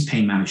lithotripsy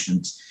pain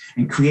management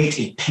and create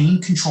a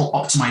pain control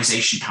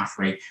optimization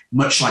pathway,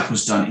 much like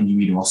was done in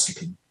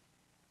ureteroscopy.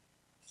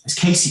 As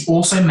Casey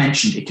also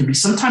mentioned, it can be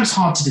sometimes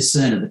hard to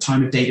discern at the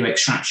time of data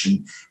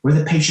extraction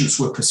whether patients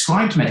were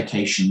prescribed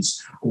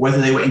medications or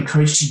whether they were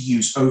encouraged to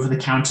use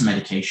over-the-counter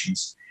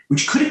medications,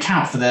 which could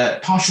account for the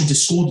partial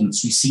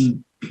discordance we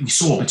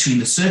saw between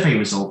the survey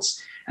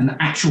results and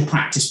the actual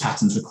practice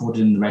patterns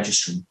recorded in the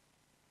registry.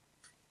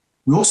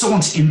 We also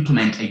want to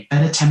implement a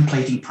better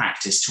templating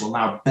practice to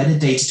allow better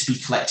data to be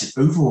collected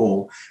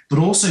overall, but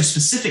also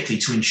specifically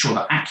to ensure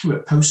that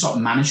accurate post-op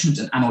management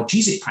and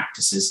analgesic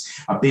practices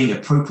are being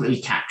appropriately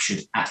captured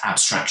at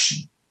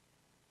abstraction.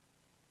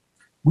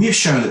 We have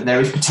shown that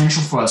there is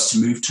potential for us to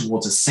move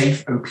towards a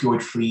safe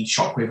opioid-free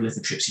Shockwave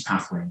lithotripsy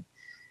pathway.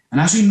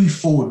 And as we move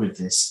forward with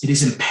this, it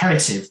is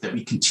imperative that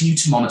we continue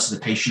to monitor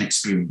the patient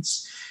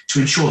experience to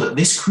ensure that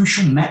this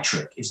crucial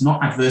metric is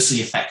not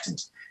adversely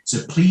affected.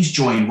 So please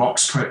join the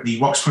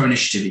RoxPro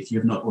initiative if you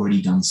have not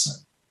already done so.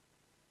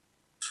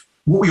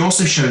 What we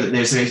also show that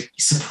there's a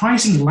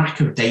surprising lack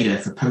of data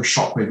for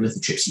post-Shockwave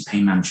lithotripsy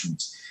pain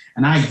management,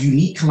 and our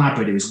unique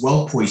collaborator is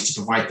well poised to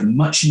provide the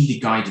much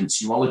needed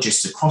guidance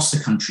urologists across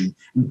the country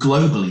and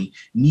globally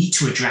need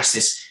to address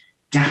this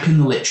gap in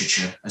the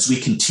literature as we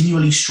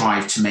continually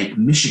strive to make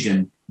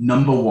Michigan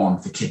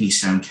 #1 for kidney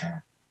stone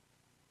care.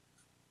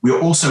 We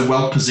are also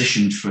well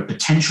positioned for a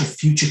potential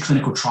future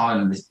clinical trial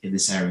in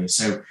this area,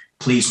 so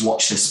please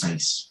watch this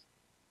space.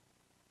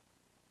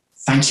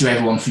 Thank you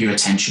everyone for your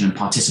attention and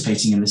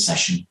participating in this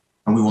session,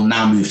 and we will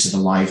now move to the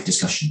live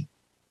discussion.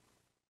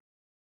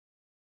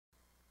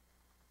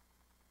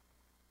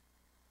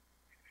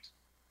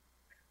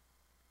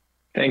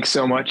 Thanks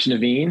so much,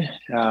 Naveen.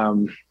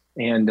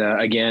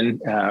 Again,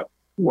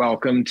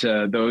 welcome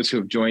to those who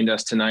have joined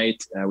us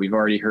tonight. We've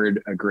already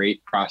heard a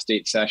great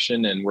prostate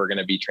session, and we're going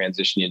to be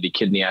transitioning into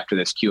kidney after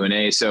this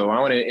Q&A. So I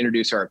want to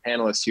introduce our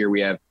panelists here.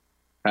 We have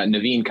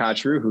Naveen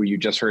Kachru, who you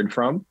just heard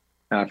from,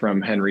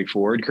 from Henry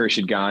Ford,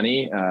 Khurshid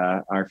Ghani,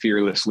 our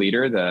fearless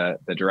leader,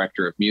 the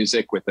director of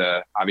music with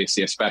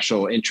obviously a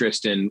special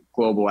interest in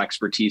global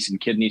expertise in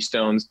kidney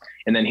stones.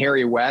 And then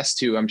Harry West,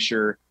 who I'm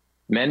sure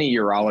many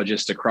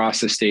urologists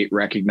across the state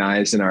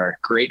recognize and are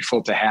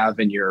grateful to have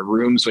in your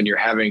rooms when you're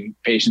having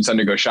patients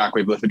undergo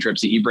shockwave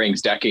lithotripsy. He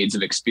brings decades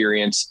of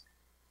experience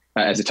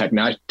as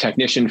a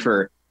technician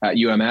for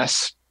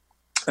UMS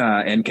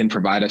and can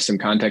provide us some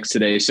context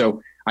today.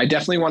 So I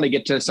definitely want to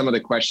get to some of the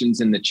questions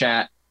in the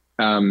chat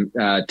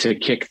to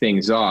kick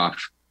things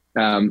off.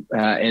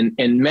 And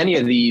many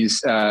of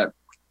these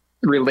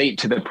relate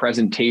to the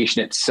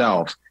presentation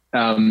itself.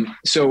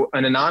 So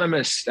an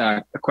anonymous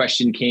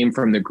question came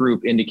from the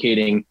group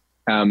indicating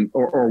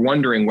or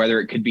wondering whether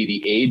it could be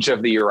the age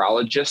of the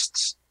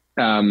urologists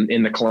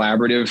in the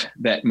collaborative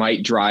that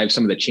might drive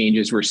some of the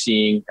changes we're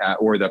seeing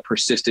or the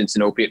persistence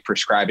in opiate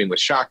prescribing with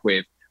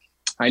shockwave.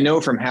 I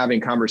know from having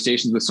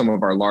conversations with some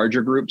of our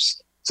larger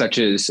groups, such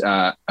as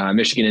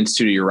Michigan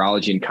Institute of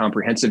Urology and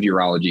Comprehensive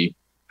Urology,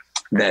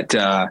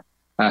 that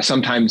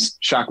sometimes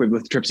shockwave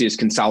lithotripsy is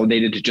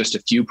consolidated to just a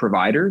few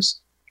providers.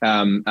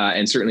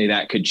 And certainly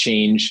that could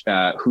change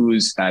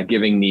who's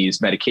giving these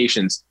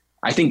medications.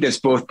 I think this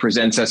both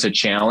presents us a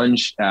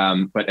challenge,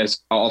 but as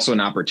also an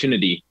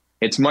opportunity.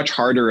 It's much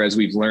harder as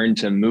we've learned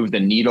to move the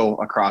needle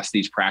across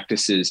these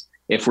practices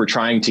if we're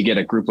trying to get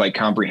a group like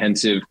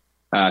Comprehensive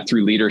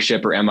through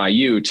leadership or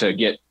MIU to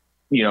get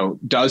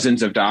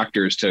dozens of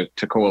doctors to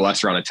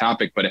coalesce around a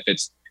topic. But if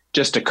it's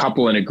just a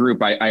couple in a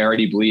group, I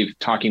already believe,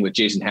 talking with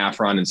Jason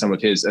Hafron and some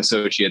of his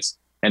associates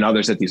and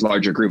others at these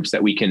larger groups,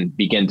 that we can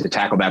begin to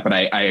tackle that. But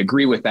I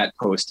agree with that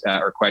post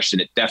or question.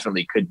 It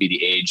definitely could be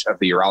the age of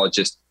the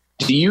urologist.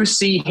 Do you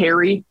see,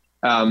 Harry,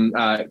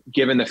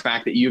 given the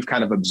fact that you've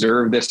kind of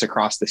observed this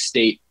across the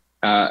state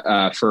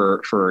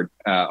for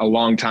a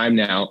long time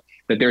now,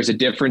 that there's a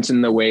difference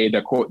in the way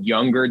the quote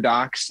younger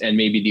docs and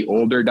maybe the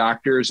older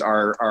doctors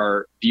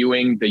are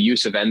viewing the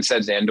use of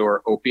NSAIDs and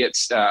or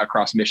opiates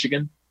across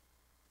Michigan?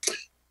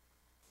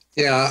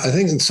 Yeah, I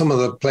think in some of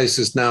the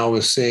places now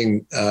we're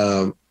seeing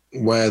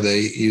where they're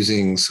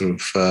using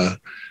sort of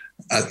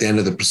at the end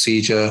of the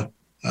procedure,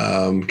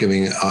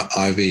 giving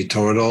IV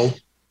Toradol.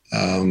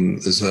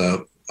 There's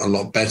a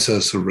lot better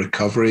sort of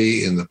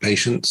recovery in the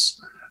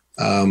patients.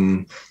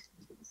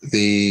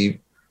 The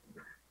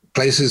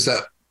places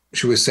that,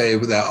 should we say,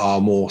 there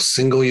are more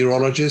single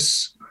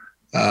urologists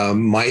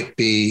might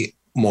be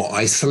more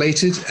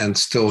isolated and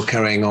still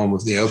carrying on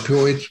with the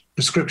opioid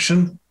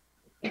prescription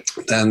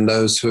than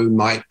those who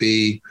might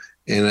be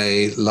in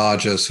a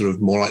larger sort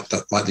of more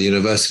like the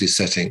university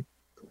setting.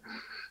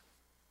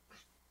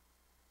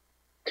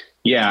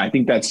 Yeah, I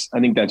think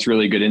that's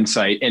really good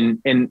insight.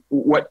 And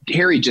what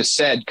Harry just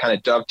said kind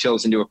of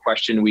dovetails into a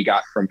question we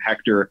got from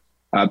Hector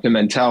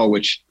Pimentel,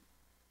 which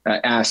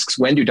asks,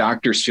 when do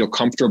doctors feel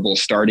comfortable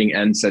starting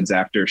NSAIDs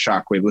after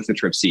shockwave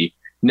lithotripsy?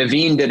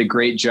 Naveen did a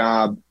great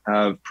job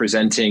of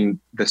presenting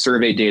the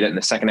survey data in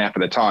the second half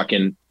of the talk.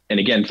 And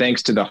again,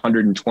 thanks to the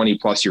 120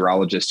 plus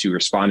urologists who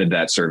responded to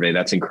that survey.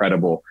 That's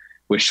incredible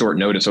with short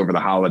notice over the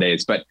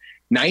holidays. But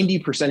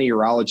 90% of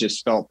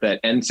urologists felt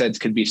that NSAIDs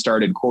could be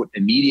started, quote,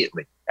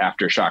 immediately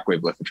after shockwave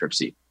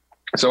lithotripsy.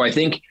 So I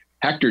think,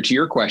 Hector, to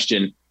your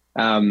question,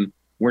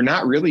 we're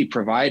not really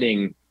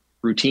providing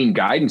routine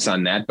guidance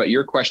on that, but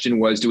your question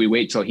was, do we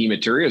wait till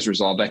hematuria is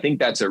resolved? I think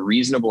that's a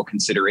reasonable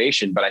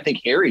consideration, but I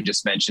think Harry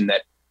just mentioned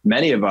that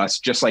many of us,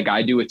 just like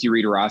I do with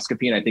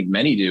ureteroscopy, and I think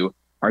many do,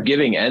 are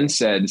giving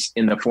NSAIDs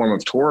in the form of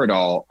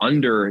Toradol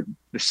under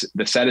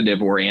the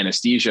sedative or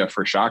anesthesia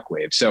for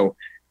shockwave. So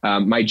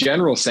my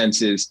general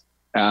sense is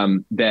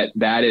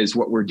that is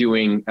what we're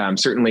doing,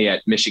 certainly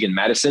at Michigan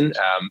Medicine.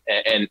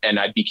 And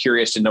I'd be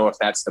curious to know if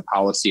that's the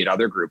policy at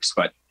other groups,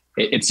 but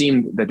it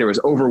seemed that there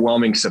was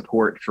overwhelming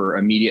support for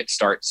immediate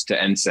starts to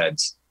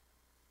NSAIDs.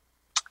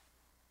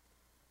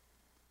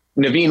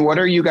 Naveen, what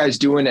are you guys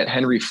doing at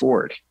Henry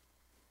Ford?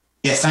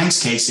 Yeah,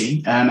 thanks,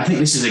 Casey. I think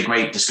this is a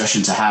great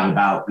discussion to have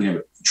about,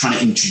 trying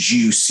to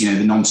introduce,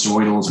 the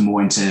non-steroidals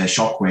more into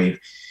shockwave.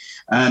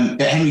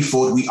 At Henry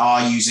Ford, we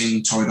are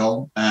using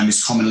Toradol.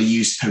 It's commonly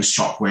used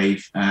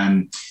post-shockwave.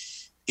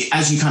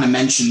 As you kind of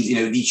mentioned,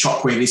 the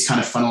shockwave is kind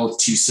of funneled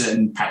to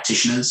certain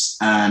practitioners.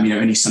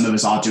 Only some of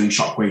us are doing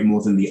shockwave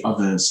more than the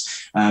others.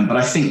 But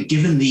I think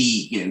given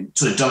the,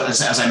 sort of,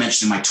 as I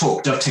mentioned in my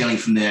talk, dovetailing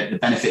from the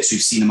benefits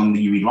we've seen among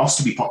the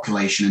ureteroscopy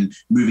population and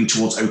moving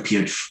towards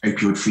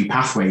opioid-free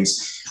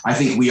pathways, I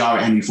think we are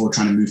at Henry Ford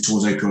trying to move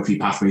towards opioid-free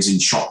pathways in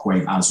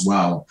shockwave as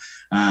well.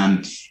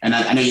 And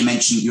I know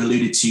you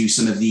alluded to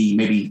some of the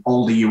maybe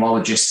older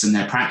urologists and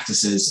their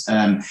practices.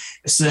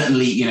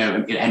 Certainly,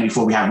 at Henry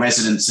Ford, we have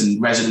residents,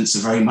 and residents are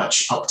very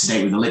much up to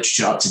date with the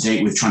literature, up to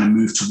date with trying to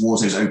move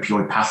towards those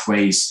opioid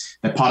pathways.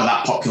 They're part of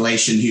that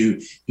population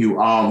who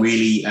are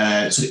really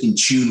sort of in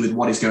tune with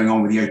what is going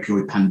on with the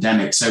opioid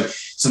pandemic. So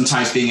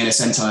sometimes being in a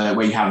center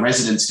where you have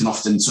residents can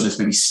often sort of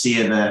maybe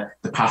steer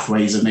the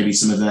pathways of maybe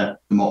some of the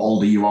more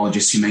older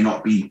urologists who may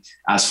not be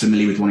as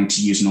familiar with wanting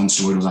to use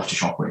non-steroidals after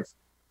shockwave.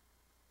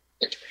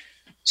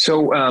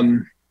 So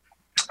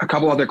a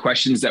couple other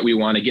questions that we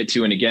want to get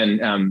to. And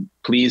again,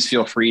 please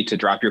feel free to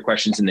drop your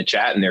questions in the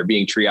chat, and they're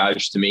being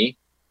triaged to me.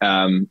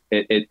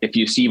 If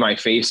you see my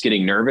face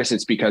getting nervous,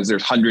 it's because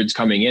there's hundreds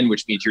coming in,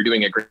 which means you're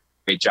doing a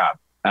great job.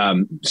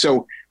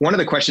 So one of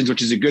the questions,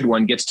 which is a good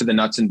one, gets to the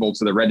nuts and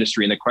bolts of the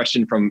registry. And the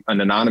question from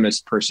an anonymous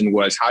person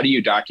was, how do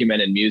you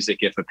document in music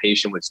if a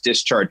patient was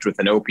discharged with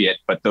an opiate,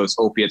 but those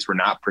opiates were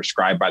not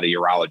prescribed by the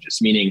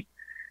urologist? Meaning,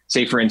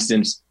 say, for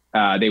instance,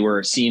 they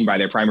were seen by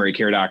their primary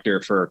care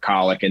doctor for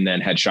colic and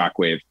then had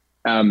shockwave.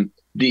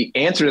 The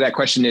answer to that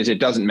question is it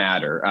doesn't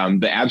matter.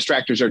 The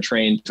abstractors are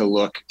trained to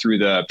look through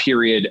the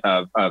period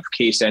of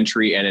case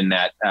entry and in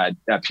that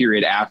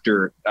period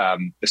after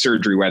the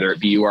surgery, whether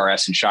it be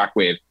URS and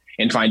shockwave,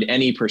 and find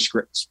any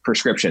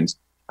prescriptions.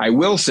 I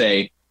will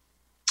say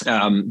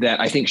that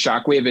I think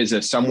shockwave is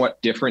a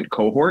somewhat different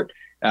cohort.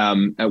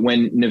 When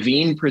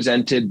Naveen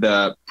presented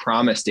the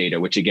PROMISE data,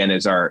 which again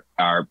is our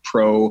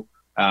pro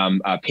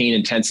pain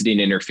intensity and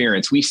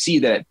interference, we see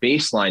that at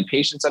baseline,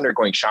 patients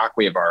undergoing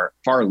shockwave are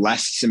far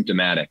less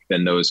symptomatic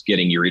than those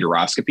getting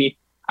ureteroscopy.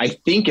 I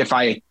think if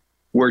I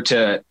were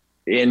to,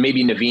 and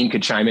maybe Naveen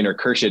could chime in or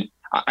Khurshid,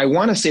 I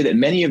want to say that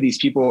many of these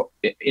people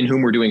in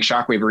whom we're doing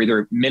shockwave are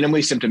either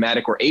minimally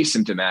symptomatic or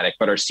asymptomatic,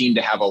 but are seen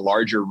to have a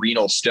larger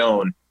renal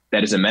stone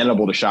that is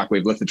amenable to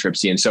shockwave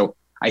lithotripsy. And so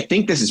I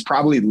think this is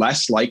probably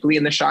less likely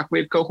in the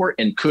shockwave cohort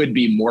and could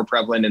be more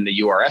prevalent in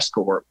the URS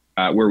cohort,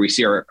 where we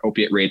see our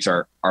opiate rates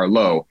are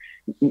low.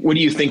 What do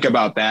you think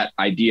about that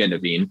idea,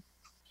 Naveen?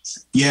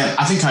 Yeah,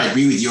 I think I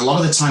agree with you. A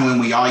lot of the time when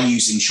we are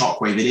using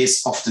shockwave, it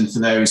is often for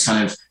those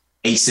kind of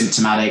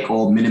asymptomatic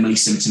or minimally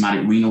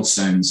symptomatic renal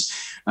stones.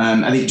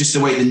 I think just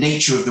the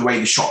nature of the way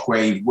the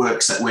shockwave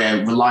works, that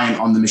we're reliant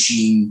on the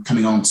machine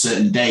coming on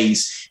certain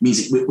days,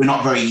 means that we're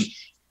not very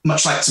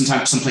much like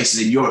sometimes some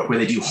places in Europe where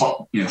they do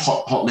hot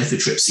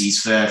lithotripsies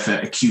for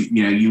acute,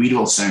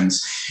 ureteral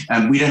stones.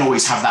 We don't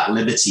always have that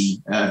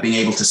liberty being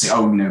able to say,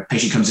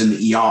 patient comes in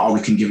the ER, or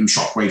we can give them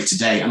shockwave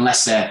today,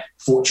 unless they're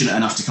fortunate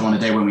enough to come on a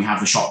day when we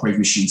have the shockwave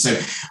machine. So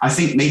I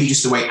think maybe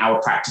just the way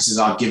our practices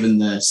are, given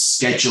the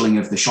scheduling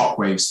of the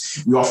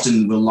shockwaves, we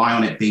often rely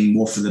on it being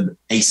more for the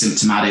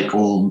asymptomatic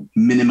or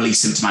minimally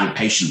symptomatic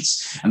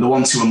patients. And the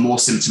ones who are more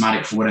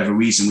symptomatic for whatever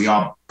reason, we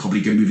are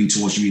probably moving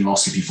towards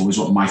ureteroscopy for, is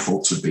what my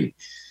thoughts would be.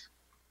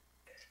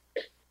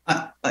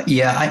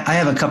 I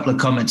have a couple of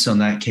comments on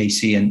that,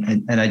 Casey,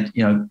 and I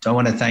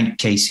want to thank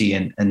Casey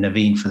and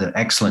Naveen for the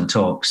excellent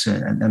talks.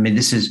 And I mean,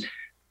 this is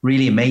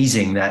really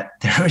amazing that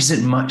there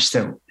isn't much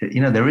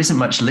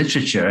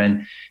literature,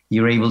 and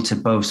you're able to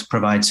both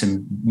provide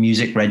some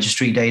music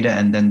registry data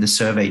and then the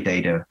survey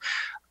data.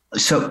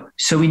 So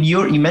in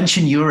Europe, you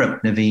mentioned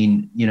Europe,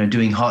 Naveen,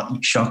 doing hot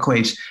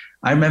shockwaves.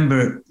 I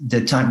remember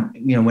the time,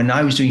 when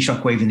I was doing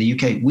shockwave in the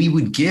UK, we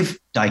would give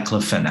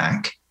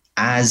diclofenac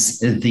as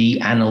the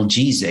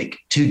analgesic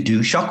to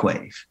do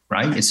shockwave,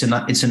 right? It's a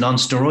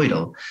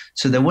non-steroidal.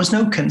 So there was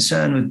no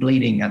concern with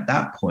bleeding at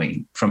that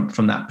point from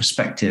that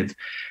perspective.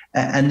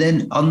 And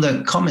then on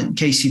the comment,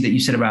 Casey, that you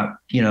said about,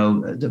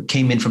 that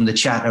came in from the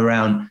chat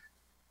around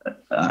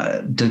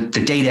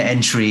the data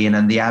entry and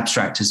then the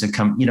abstract as a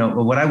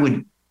what I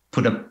would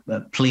put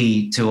a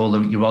plea to all the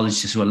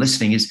urologists who are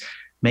listening is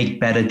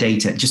make better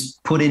data.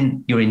 Just put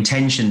in your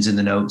intentions in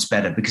the notes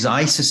better, because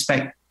I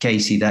suspect,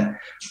 Casey, that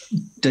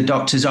the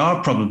doctors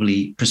are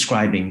probably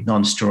prescribing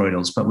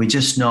non-steroidals, but we're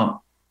just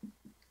not,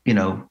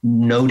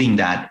 noting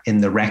that in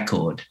the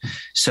record.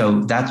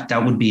 So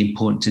that would be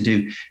important to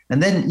do.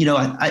 And then,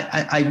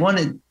 I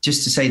wanted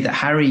just to say that,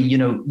 Harry,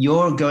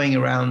 you're going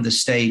around the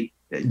state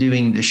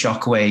doing the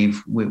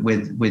shockwave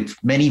with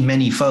many,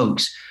 many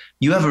folks.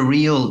 You have a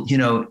real,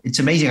 it's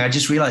amazing. I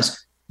just realized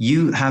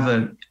you have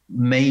a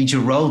major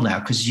role now,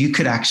 because you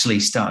could actually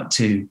start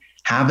to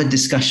have a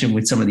discussion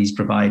with some of these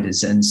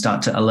providers and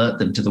start to alert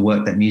them to the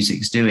work that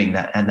music's doing,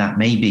 and that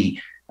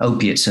maybe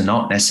opiates are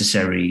not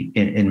necessary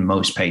in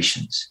most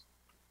patients.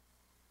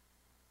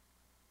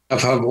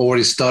 I've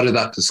already started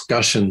that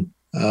discussion,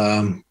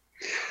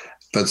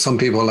 but some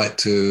people like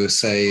to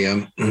say,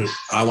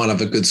 I want to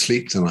have a good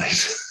sleep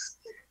tonight.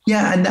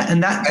 Yeah,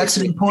 and that's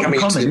an important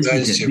comment,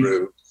 isn't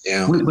it?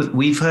 Yeah.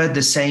 We've heard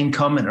the same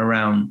comment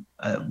around,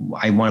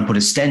 I want to put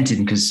a stent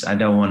in because I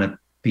don't want to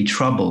be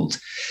troubled.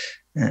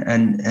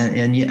 And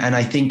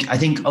I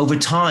think over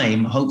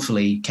time,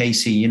 hopefully,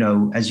 Casey,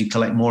 as you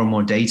collect more and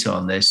more data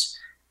on this,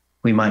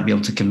 we might be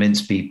able to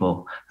convince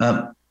people.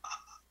 I'm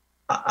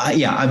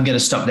going to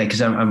stop there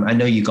because I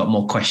know you got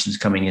more questions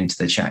coming into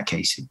the chat,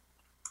 Casey.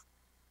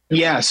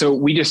 Yeah, so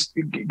we just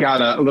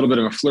got a little bit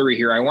of a flurry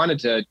here. I wanted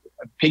to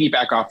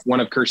piggyback off one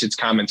of Khurshid's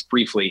comments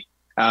briefly.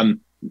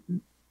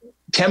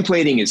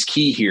 Templating is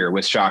key here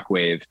with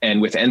shockwave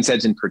and with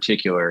NSAIDs in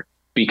particular,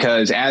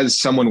 because as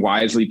someone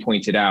wisely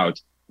pointed out,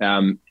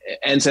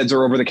 NSAIDs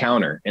are over the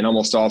counter in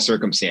almost all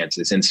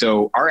circumstances. And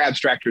so our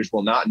abstractors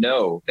will not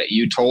know that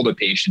you told a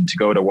patient to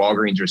go to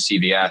Walgreens or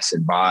CVS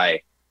and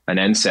buy an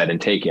NSAID and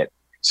take it.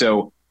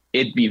 So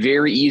it'd be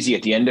very easy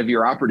at the end of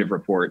your operative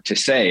report to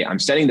say, I'm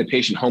sending the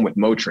patient home with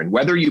Motrin.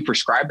 Whether you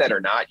prescribe that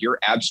or not, your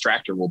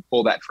abstractor will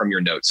pull that from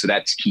your notes. So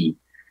that's key.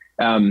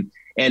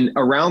 And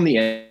around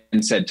the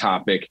NSAID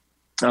topic,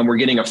 we're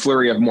getting a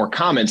flurry of more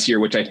comments here,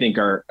 which I think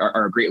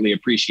are greatly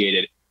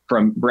appreciated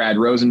from Brad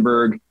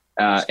Rosenberg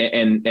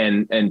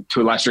and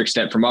to a lesser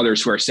extent from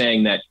others who are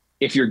saying that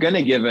if you're going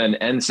to give an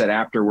NSAID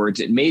afterwards,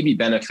 it may be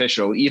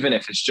beneficial, even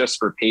if it's just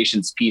for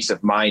patients' peace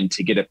of mind,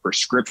 to get a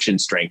prescription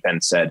strength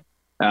NSAID.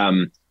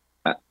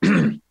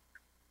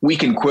 We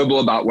can quibble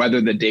about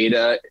whether the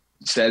data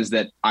says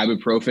that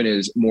ibuprofen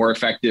is more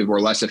effective or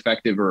less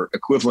effective or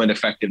equivalent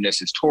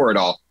effectiveness is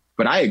Toradol,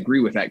 but I agree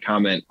with that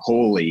comment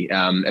wholly.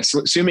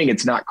 Assuming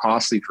it's not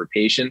costly for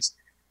patients,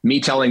 me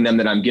telling them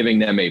that I'm giving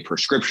them a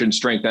prescription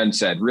strength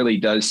NSAID really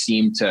does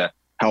seem to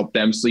help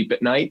them sleep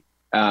at night.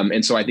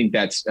 And so I think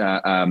that's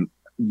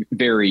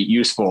very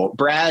useful.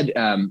 Brad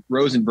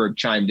Rosenberg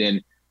chimed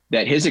in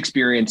that his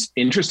experience,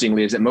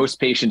 interestingly, is that most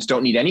patients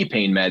don't need any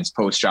pain meds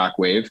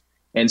post-Shockwave.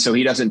 And so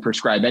he doesn't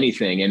prescribe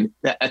anything. And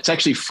that's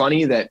actually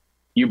funny that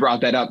you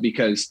brought that up,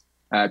 because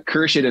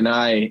Khurshid and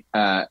I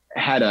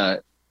had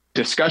a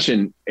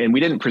discussion, and we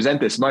didn't present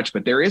this much,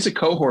 but there is a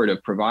cohort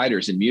of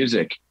providers in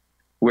music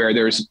where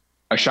there's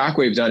a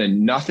Shockwave done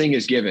and nothing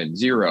is given,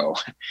 zero.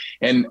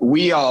 And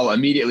we all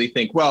immediately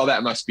think, well,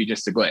 that must be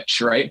just a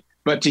glitch, right?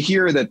 But to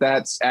hear that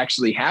that's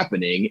actually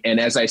happening, and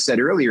as I said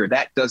earlier,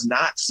 that does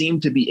not seem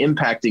to be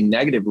impacting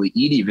negatively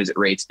ED visit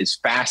rates, is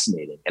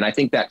fascinating. And I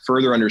think that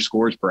further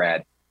underscores,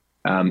 Brad,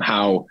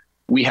 how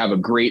we have a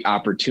great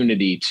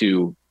opportunity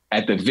to,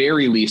 at the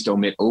very least,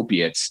 omit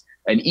opiates.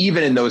 And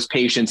even in those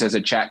patients, as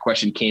a chat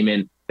question came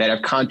in, that have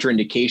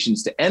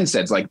contraindications to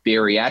NSAIDs, like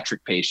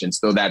bariatric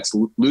patients, though that's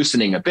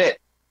loosening a bit,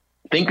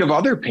 think of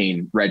other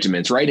pain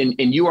regimens, right?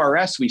 In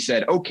URS, we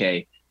said,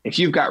 okay, if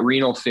you've got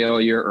renal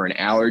failure or an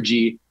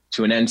allergy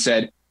to an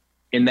NSAID,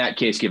 in that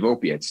case, give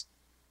opiates.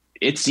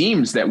 It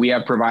seems that we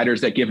have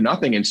providers that give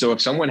nothing. And so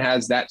if someone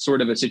has that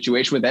sort of a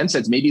situation with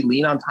NSAIDs, maybe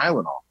lean on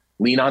Tylenol,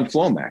 lean on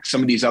Flomax,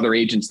 some of these other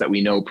agents that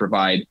we know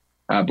provide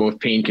both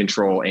pain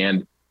control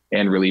and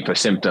relief of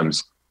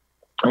symptoms.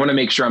 I want to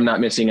make sure I'm not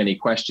missing any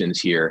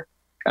questions here.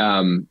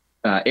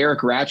 Eric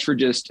Ratchford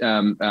just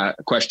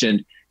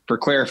questioned, for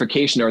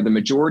clarification, are the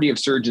majority of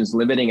surgeons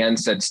limiting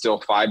NSAID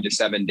still 5 to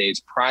 7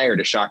 days prior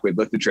to shockwave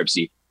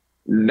lithotripsy?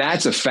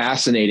 That's a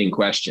fascinating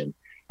question.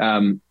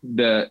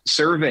 The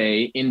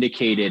survey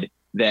indicated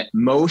that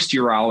most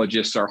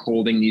urologists are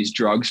holding these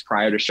drugs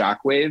prior to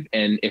shockwave.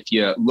 And if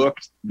you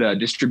looked, the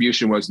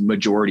distribution was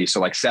majority. So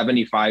like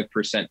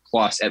 75%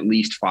 plus at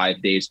least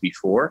 5 days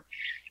before.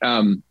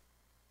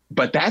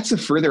 But that's a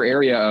further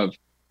area of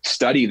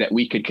study that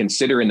we could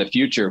consider in the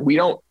future. We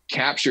don't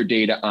capture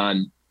data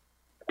on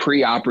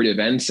preoperative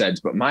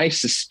NSAIDs, but my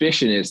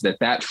suspicion is that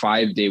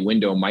 5-day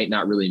window might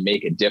not really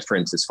make a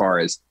difference as far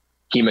as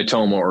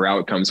hematoma or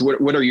outcomes.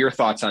 What are your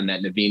thoughts on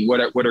that, Naveen?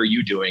 What are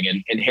you doing?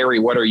 And Harry,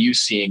 what are you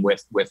seeing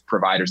with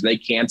providers? Are they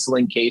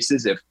canceling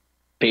cases if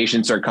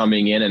patients are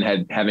coming in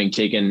and having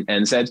taken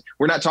NSAIDs?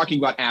 We're not talking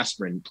about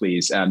aspirin,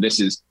 please. This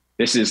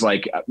is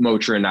like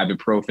Motrin,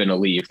 ibuprofen,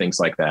 Aleve, things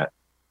like that.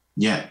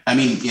 Yeah, I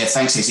mean, yeah,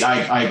 thanks, Stacey.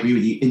 I agree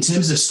with you. In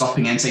terms of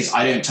stopping NSAIDs,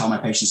 I don't tell my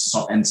patients to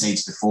stop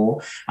NSAIDs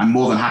before. I'm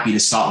more than happy to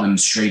start them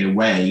straight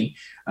away.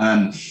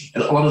 A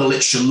lot of the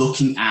literature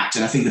looking at,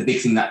 and I think the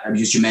big thing that,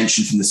 as you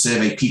mentioned from the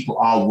survey, people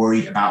are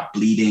worried about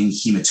bleeding,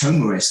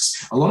 hematoma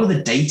risks. A lot of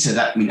the data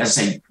that, I mean, as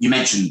I say, you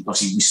mentioned,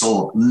 obviously we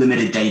saw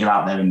limited data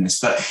out there in this,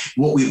 but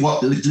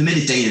what the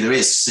limited data there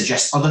is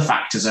suggests other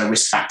factors are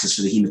risk factors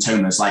for the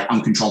hematomas, like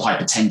uncontrolled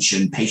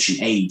hypertension, patient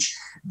age.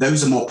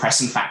 Those are more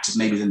pressing factors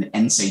maybe than the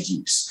NSAID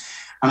use.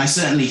 And I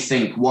certainly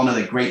think one of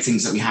the great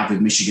things that we have with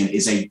Michigan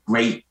is a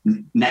great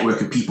network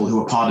of people who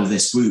are part of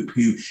this group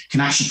who can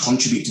actually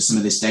contribute to some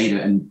of this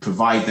data and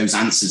provide those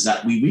answers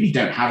that we really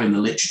don't have in the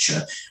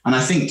literature. And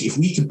I think if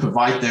we could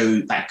provide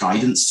that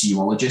guidance to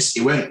urologists,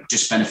 it won't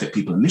just benefit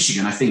people in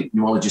Michigan. I think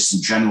urologists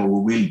in general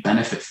will really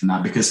benefit from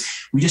that because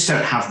we just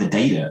don't have the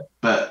data,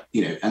 but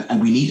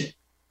and we need it.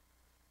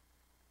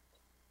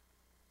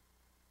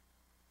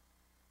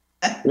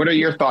 What are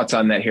your thoughts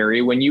on that,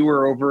 Harry? When you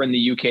were over in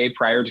the UK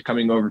prior to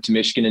coming over to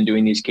Michigan and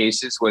doing these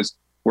cases,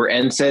 were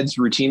NSAIDs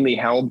routinely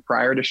held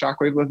prior to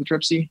shockwave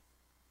lithotripsy?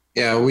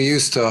 Yeah, we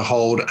used to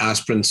hold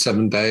aspirin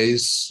 7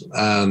 days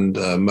and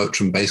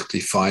Motrin basically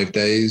 5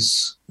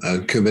 days,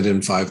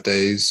 Coumadin 5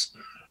 days,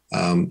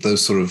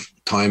 those sort of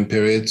time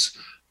periods.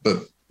 But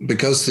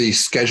because the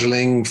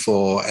scheduling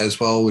for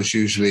ESWEL was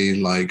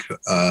usually like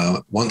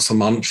once a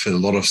month in a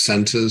lot of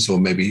centers, or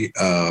maybe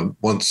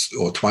once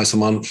or twice a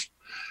month,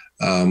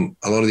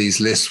 a lot of these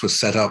lists were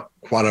set up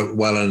quite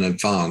well in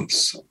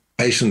advance.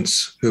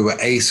 Patients who were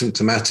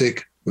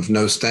asymptomatic with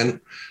no stent,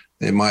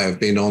 they might have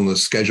been on the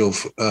schedule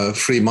for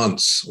 3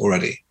 months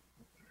already.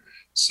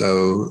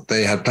 So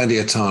they had plenty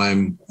of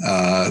time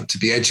to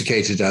be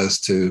educated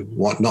as to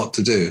what not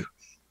to do.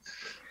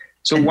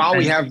 So while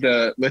we have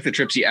the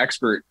lithotripsy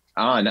expert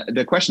on,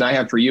 the question I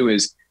have for you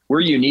is, we're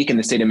unique in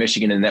the state of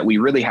Michigan in that we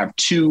really have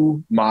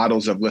 2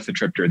 models of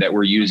lithotripter that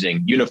we're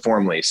using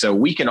uniformly. So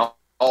we can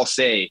all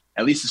say,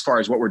 at least as far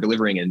as what we're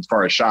delivering and as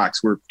far as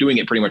shocks, we're doing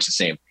it pretty much the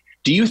same.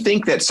 Do you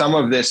think that some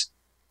of this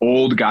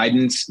old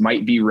guidance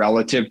might be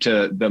relative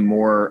to the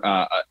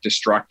more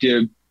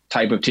destructive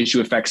type of tissue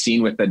effect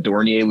seen with the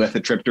Dornier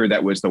lithotripter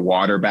that was the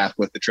water bath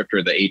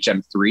lithotripter, the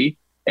HM3.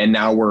 And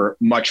now we're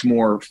much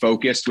more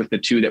focused with the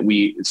two that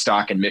we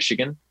stock in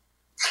Michigan?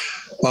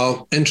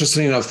 Well,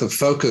 interestingly enough, the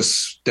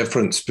focus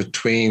difference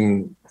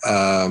between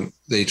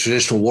the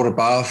traditional water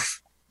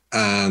bath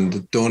and the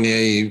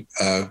Dornier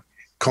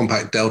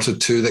Compact Delta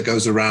 2 that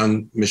goes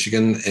around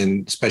Michigan,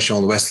 especially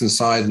on the western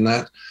side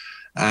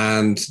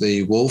and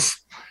the Wolf,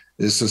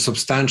 is a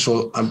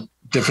substantial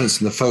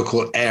difference in the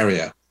focal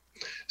area.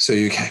 So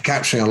you're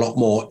capturing a lot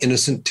more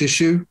innocent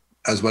tissue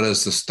as well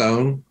as the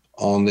stone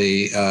on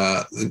the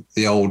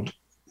old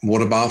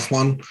water bath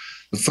one.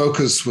 The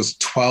focus was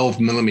 12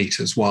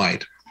 millimeters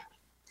wide.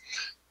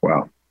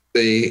 Wow.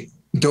 The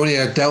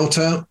Dornier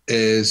Delta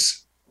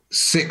is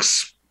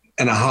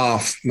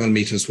 6.5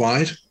 millimeters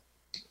wide.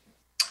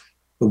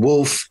 The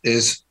Wolf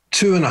is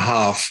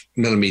 2.5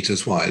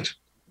 millimeters wide.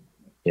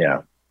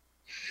 Yeah.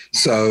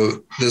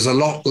 So there's a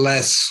lot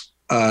less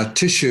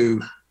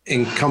tissue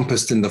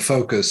encompassed in the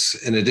focus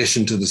in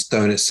addition to the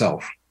stone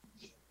itself.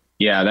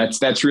 Yeah,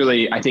 that's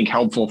really, I think,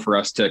 helpful for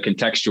us to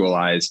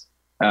contextualize.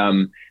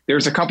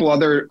 There's a couple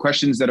other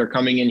questions that are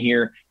coming in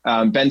here.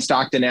 Ben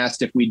Stockton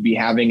asked if we'd be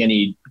having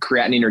any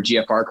creatinine or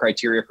GFR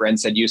criteria for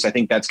NSAID use. I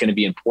think that's going to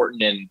be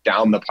important. And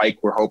down the pike,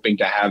 we're hoping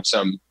to have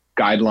some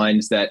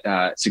guidelines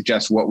that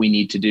suggest what we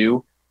need to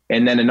do.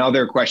 And then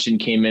another question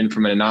came in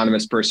from an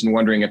anonymous person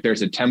wondering if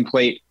there's a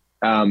template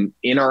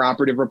in our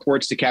operative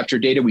reports to capture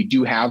data. We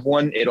do have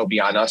one. It'll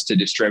be on us to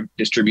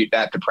distribute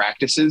that to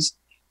practices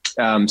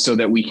so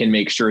that we can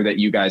make sure that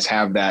you guys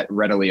have that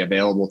readily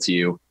available to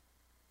you.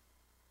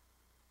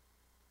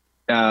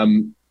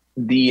 I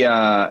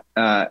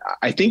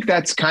think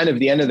that's kind of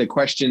the end of the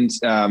questions.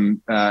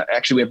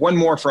 Actually, we have one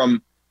more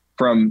from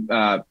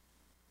that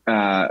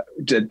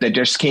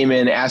just came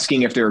in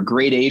asking if there are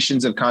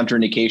gradations of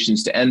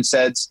contraindications to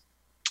NSAIDs.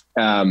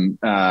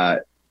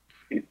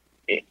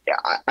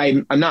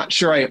 I'm not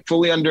sure I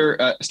fully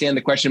understand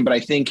the question, but I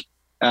think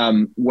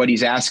what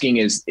he's asking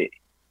is,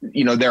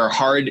 there are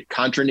hard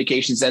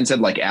contraindications to NSAID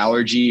like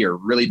allergy or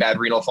really bad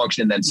renal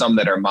function, and then some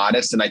that are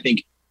modest. And I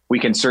think we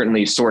can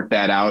certainly sort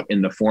that out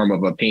in the form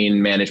of a pain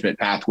management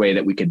pathway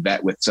that we could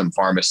vet with some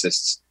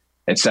pharmacists,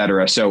 et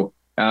cetera. So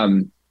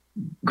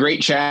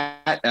great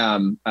chat.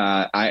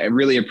 I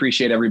really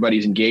appreciate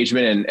everybody's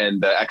engagement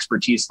and the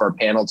expertise of our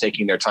panel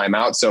taking their time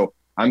out. So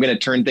I'm going to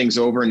turn things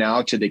over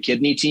now to the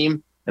kidney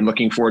team and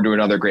looking forward to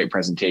another great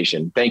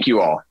presentation. Thank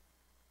you all.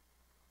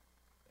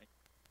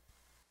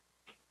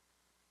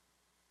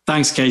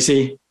 Thanks,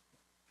 Casey.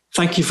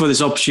 Thank you for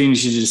this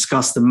opportunity to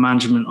discuss the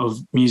management of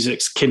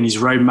Music's Kidneys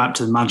roadmap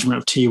to the management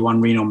of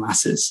T1 renal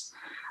masses.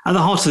 At the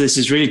heart of this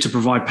is really to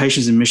provide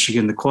patients in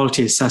Michigan the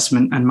quality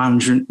assessment and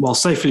management while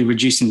safely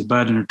reducing the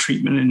burden of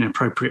treatment in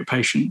appropriate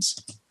patients.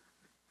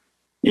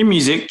 In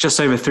Music, just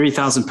over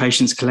 3,000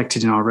 patients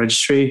collected in our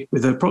registry,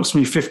 with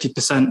approximately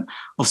 50%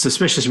 of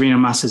suspicious renal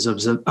masses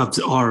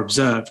are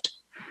observed.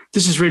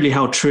 This has really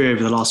held true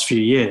over the last few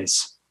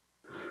years.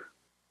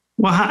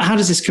 Well, how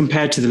does this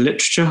compare to the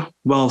literature?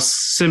 Well,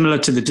 similar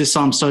to the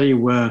DISARM study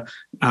where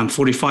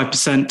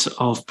 45%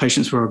 of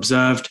patients were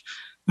observed.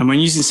 And when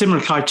using similar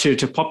criteria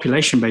to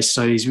population-based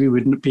studies, we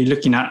would be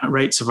looking at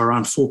rates of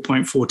around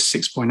 4.4 to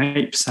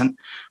 6.8%,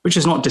 which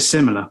is not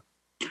dissimilar.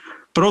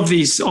 But of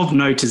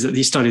note is that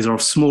these studies are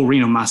of small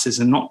renal masses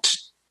and not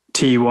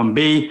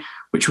T1B,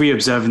 which we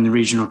observe in the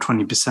region of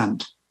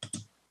 20%.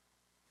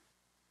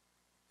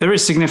 There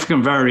is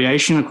significant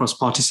variation across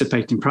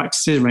participating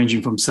practices,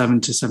 ranging from 7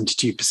 to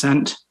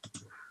 72%.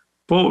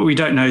 But what we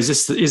don't know is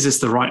this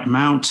the right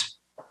amount?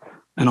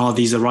 And are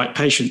these the right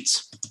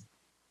patients?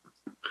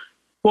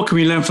 What can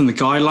we learn from the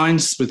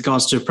guidelines with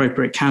regards to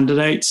appropriate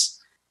candidates?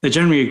 They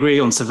generally agree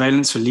on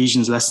surveillance for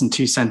lesions less than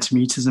 2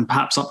 centimeters and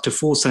perhaps up to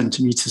 4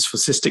 centimeters for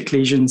cystic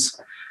lesions,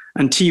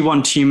 and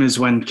T1 tumors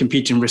when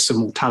competing risks of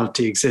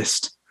mortality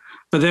exist.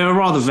 But they are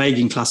rather vague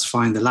in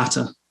classifying the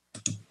latter.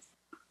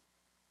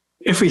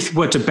 If we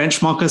were to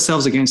benchmark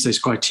ourselves against those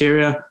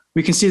criteria,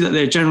 we can see that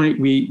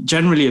we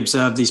generally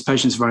observe these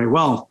patients very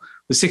well,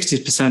 with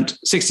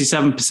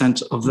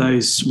 67% of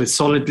those with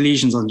solid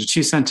lesions under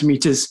 2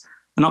 centimeters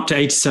and up to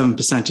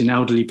 87% in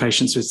elderly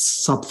patients with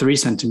sub 3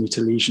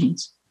 centimeter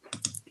lesions.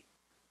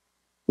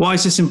 Why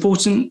is this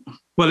important?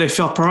 Well, if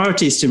our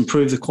priority is to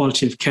improve the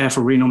quality of care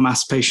for renal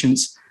mass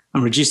patients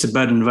and reduce the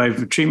burden of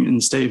overtreatment in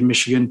the state of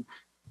Michigan,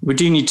 we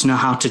do need to know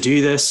how to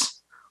do this.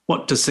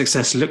 What does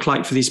success look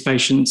like for these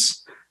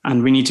patients?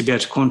 And we need to be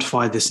able to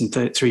quantify this in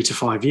 3 to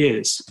 5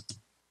 years.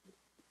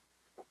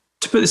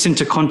 To put this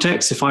into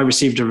context, if I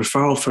received a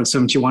referral for a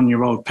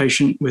 71-year-old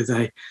patient with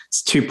a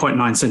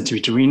 2.9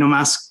 centimeter renal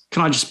mass,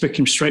 can I just book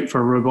him straight for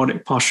a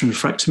robotic partial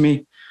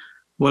nephrectomy?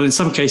 Well, in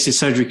some cases,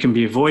 surgery can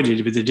be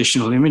avoided with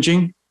additional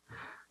imaging,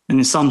 and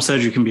in some,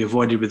 surgery can be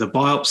avoided with a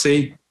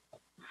biopsy.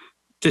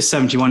 This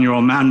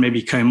 71-year-old man may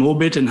be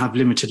comorbid and have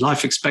limited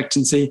life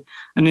expectancy,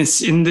 and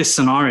in this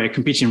scenario,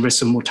 competing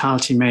risks of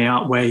mortality may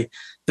outweigh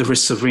the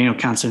risks of renal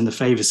cancer in the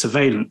favor of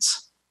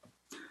surveillance.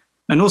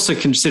 And also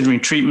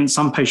considering treatment,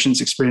 some patients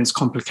experience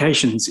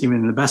complications, even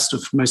in the best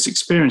of most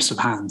experienced of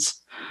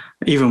hands.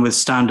 even with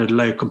standard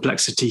low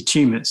complexity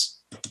tumors.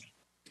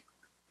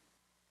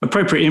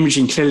 Appropriate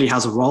imaging clearly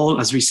has a role,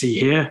 as we see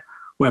here,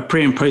 where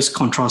pre and post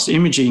contrast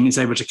imaging is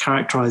able to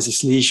characterize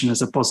this lesion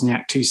as a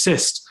Bosniak 2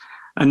 cyst,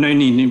 and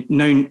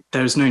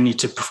there is no need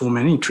to perform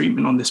any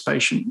treatment on this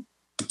patient.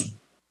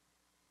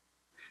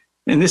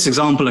 In this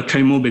example, a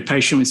comorbid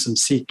patient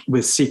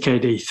with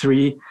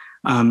CKD3,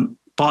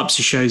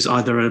 biopsy shows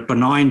either a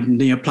benign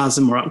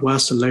neoplasm or at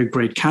worst a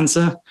low-grade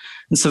cancer,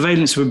 and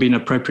surveillance would be an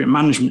appropriate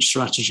management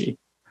strategy.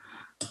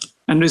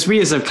 And as we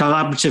as a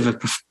collaborative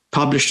have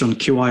published on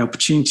QI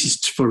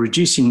opportunities for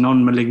reducing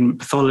non-malignant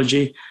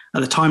pathology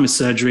at the time of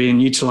surgery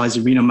and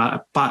utilizing renal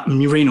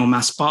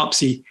mass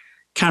biopsy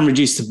can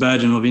reduce the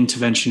burden of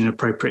intervention in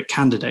appropriate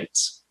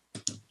candidates.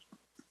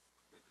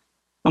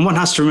 And one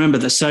has to remember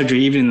that surgery,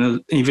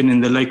 even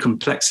in the low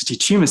complexity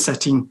tumor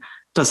setting,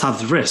 does have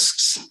the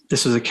risks.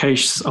 This was a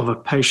case of a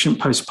patient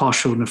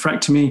post-partial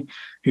nephrectomy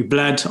who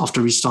bled after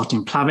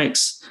restarting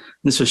Plavix.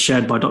 This was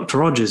shared by Dr.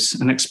 Rogers,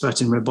 an expert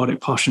in robotic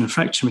partial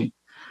nephrectomy.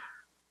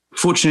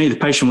 Fortunately, the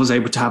patient was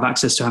able to have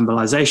access to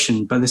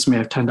embolization, but this may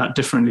have turned out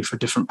differently for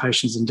different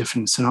patients in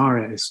different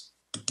scenarios.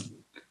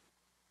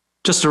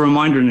 Just a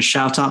reminder and a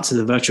shout out to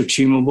the Virtual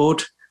Tumor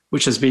Board,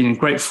 which has been a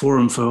great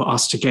forum for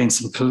us to gain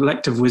some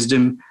collective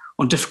wisdom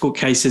on difficult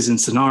cases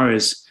and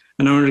scenarios,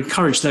 and I would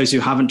encourage those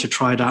who haven't to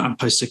try it out and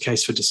post a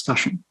case for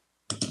discussion.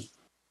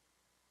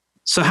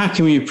 So how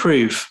can we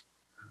improve?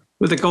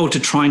 With the goal to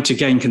trying to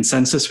gain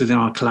consensus within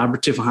our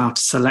collaborative on how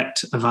to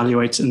select,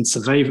 evaluate, and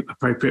survey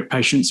appropriate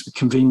patients, we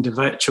convened a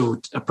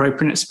virtual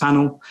appropriateness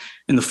panel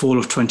in the fall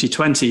of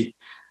 2020.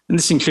 And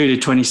this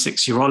included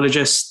 26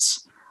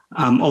 urologists,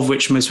 of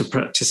which most were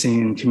practicing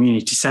in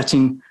community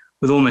setting,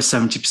 with almost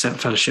 70%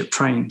 fellowship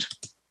trained.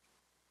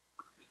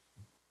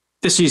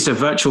 This used a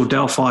virtual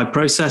Delphi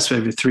process with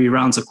over 3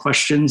 rounds of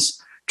questions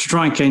to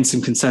try and gain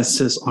some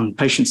consensus on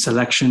patient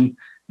selection,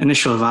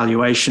 initial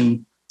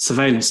evaluation,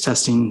 surveillance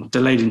testing,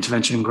 delayed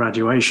intervention, and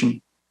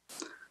graduation.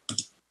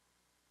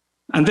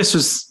 And this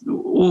was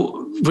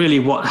really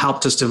what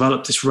helped us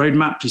develop this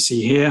roadmap you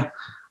see here.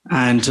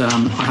 And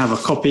I have a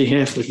copy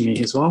here with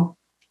me as well.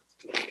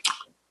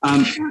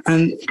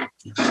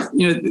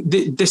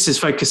 This is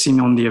focusing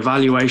on the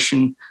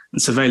evaluation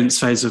and surveillance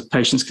phase of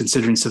patients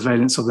considering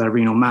surveillance of their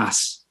renal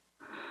mass.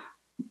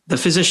 The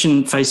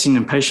physician-facing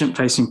and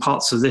patient-facing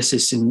parts of this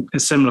is in a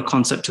similar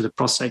concept to the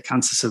prostate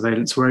cancer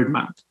surveillance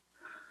roadmap.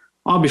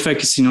 I'll be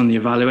focusing on the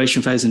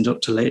evaluation phase, and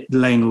Dr.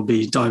 Lane will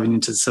be diving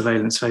into the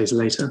surveillance phase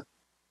later.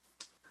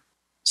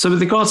 So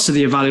with regards to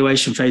the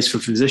evaluation phase for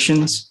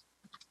physicians,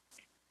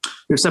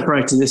 we've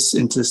separated this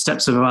into the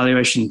steps of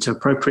evaluation into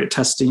appropriate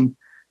testing,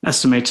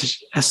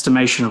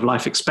 estimation of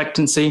life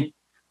expectancy,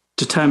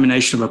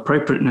 determination of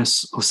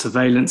appropriateness of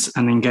surveillance,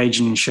 and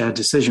engaging in shared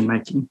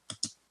decision-making.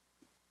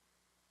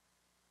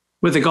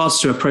 With regards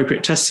to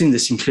appropriate testing,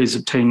 this includes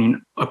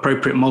obtaining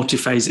appropriate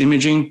multi-phase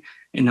imaging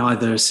in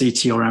either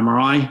CT or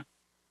MRI,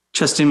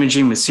 chest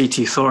imaging with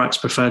CT thorax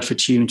preferred for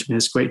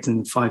tumors greater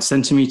than 5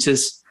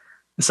 centimeters,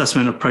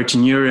 assessment of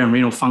proteinuria and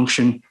renal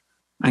function,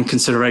 and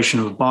consideration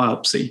of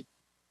biopsy.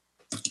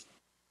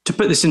 To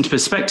put this into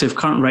perspective,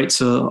 current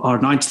rates are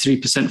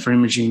 93% for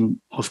imaging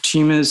of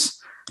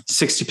tumors,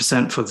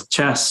 60% for the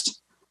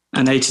chest,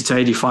 and 80 to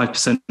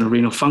 85% of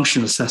renal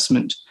function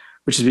assessment,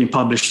 which has been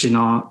published in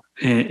our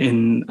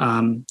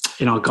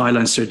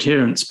guidelines to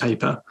adherence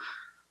paper.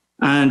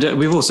 And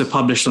we've also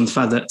published on the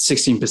fact that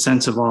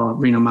 16% of our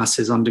renal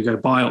masses undergo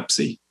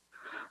biopsy.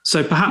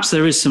 So perhaps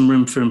there is some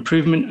room for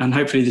improvement, and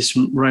hopefully this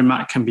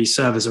roadmap can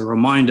serve as a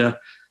reminder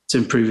to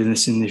improving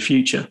this in the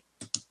future.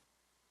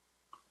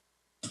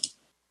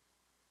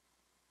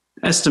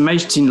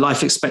 Estimating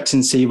life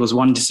expectancy was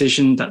one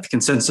decision that the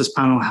consensus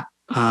panel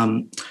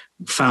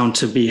found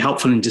to be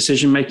helpful in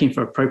decision-making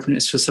for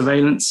appropriateness for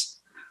surveillance.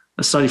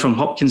 A study from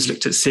Hopkins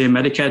looked at SEER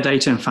Medicare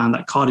data and found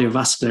that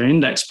cardiovascular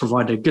index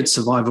provided a good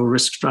survival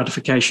risk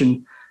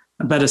stratification,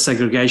 a better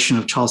segregation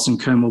of Charleston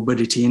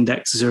Comorbidity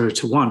Index 0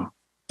 to 1.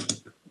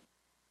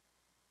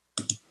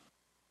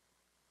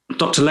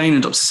 Dr. Lane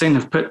and Dr. Singh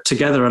have put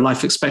together a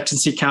life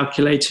expectancy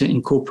calculator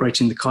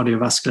incorporating the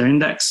cardiovascular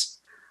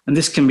index, and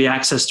this can be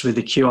accessed with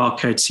the QR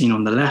code seen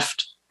on the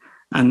left.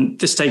 And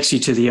this takes you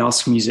to the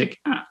Ask Music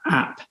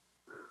app.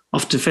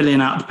 After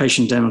filling out the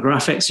patient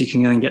demographics, you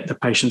can then get the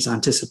patient's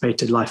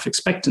anticipated life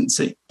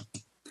expectancy.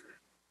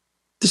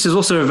 This is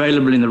also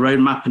available in the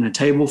roadmap in a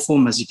table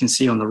form, as you can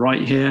see on the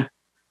right here.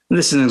 And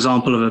this is an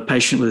example of a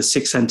patient with a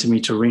 6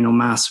 centimeter renal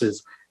mass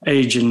with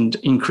age and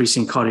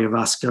increasing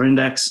cardiovascular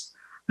index.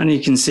 And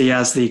you can see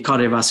as the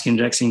cardiovascular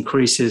index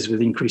increases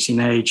with increasing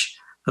age,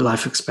 the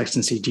life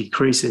expectancy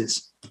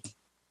decreases.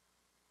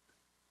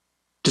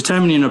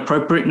 Determining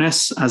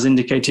appropriateness, as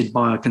indicated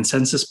by our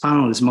consensus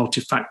panel, is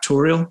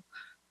multifactorial.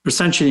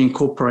 Essentially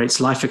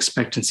incorporates life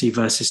expectancy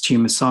versus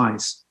tumor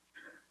size.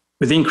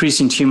 With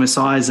increasing tumor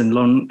size and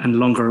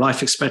longer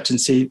life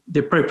expectancy, the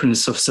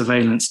appropriateness of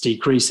surveillance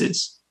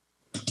decreases.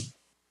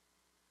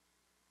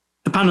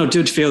 The panel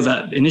did feel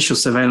that initial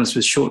surveillance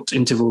with short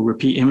interval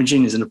repeat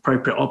imaging is an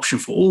appropriate option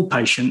for all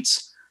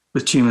patients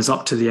with tumors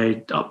up to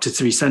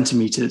 3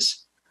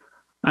 centimeters.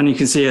 And you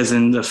can see, as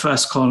in the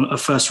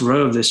first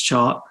row of this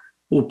chart,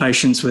 all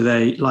patients with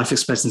a life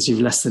expectancy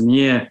of less than a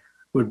year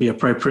would be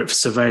appropriate for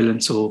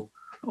surveillance or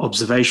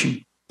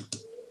observation.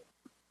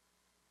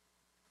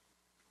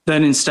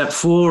 Then in step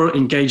 4,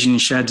 engaging in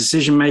shared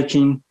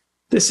decision-making.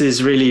 This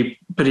is really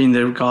putting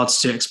the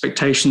regards to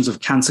expectations of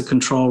cancer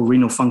control,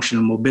 renal function,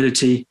 and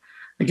morbidity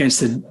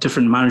against the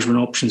different management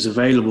options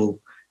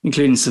available,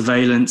 including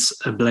surveillance,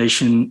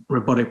 ablation,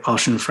 robotic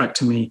partial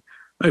nephrectomy,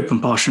 open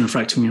partial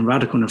nephrectomy, and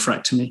radical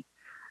nephrectomy,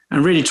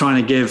 and really trying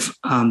to give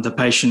the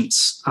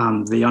patients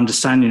the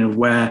understanding of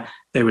where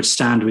they would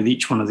stand with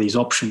each one of these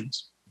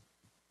options.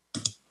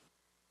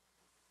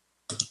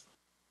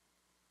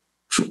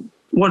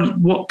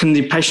 What can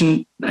the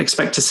patient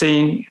expect to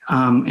see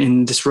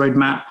in this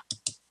roadmap?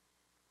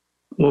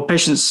 Well,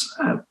 patients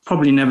have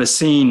probably never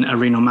seen a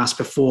renal mass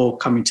before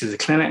coming to the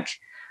clinic.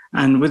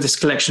 And with this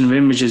collection of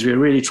images, we're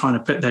really trying to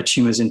put their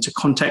tumors into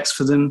context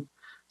for them.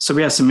 So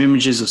we have some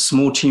images of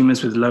small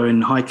tumors with low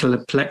and high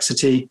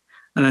complexity,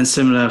 and then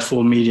similar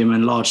for medium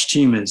and large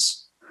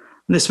tumors.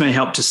 And this may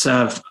help to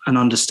serve an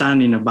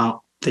understanding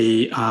about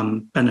the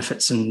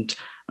benefits and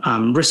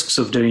risks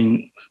of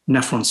doing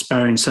nephron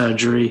sparing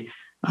surgery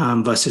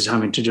versus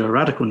having to do a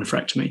radical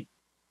nephrectomy.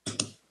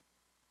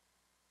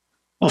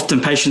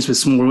 Often patients with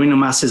small renal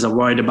masses are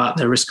worried about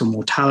their risk of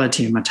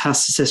mortality and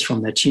metastasis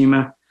from their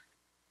tumor.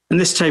 And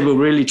this table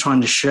really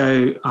trying to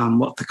show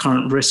what the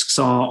current risks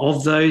are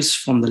of those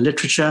from the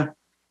literature.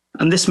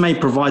 And this may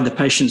provide the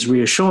patients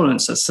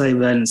reassurance that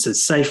surveillance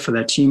is safe for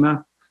their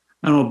tumor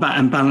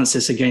and balance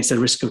this against the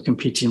risk of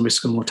competing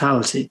risk of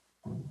mortality.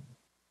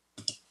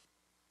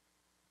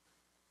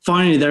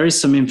 Finally, there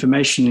is some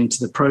information into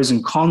the pros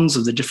and cons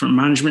of the different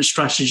management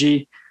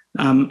strategy.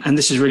 And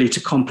this is really to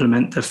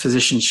complement the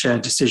physician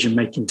shared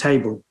decision-making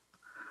table.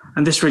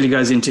 And this really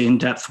goes into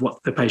in-depth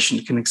what the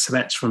patient can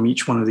expect from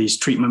each one of these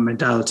treatment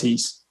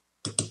modalities.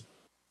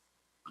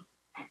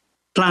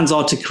 Plans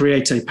are to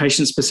create a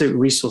patient-specific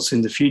resource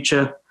in the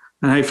future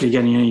and hopefully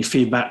getting any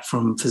feedback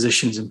from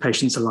physicians and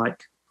patients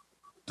alike.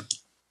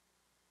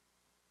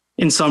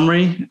 In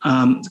summary,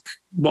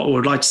 what we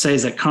would like to say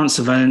is that current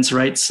surveillance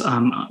rates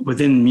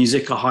within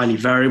music are highly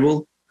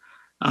variable.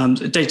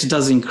 Data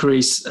does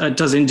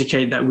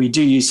indicate that we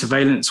do use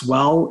surveillance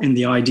well in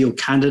the ideal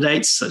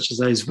candidates, such as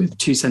those with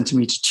 2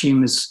 centimeter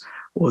tumors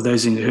or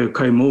those who are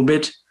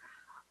comorbid.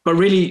 But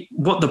really,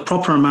 what the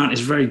proper amount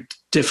is very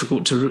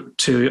difficult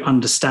to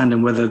understand,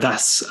 and whether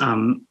that's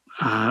and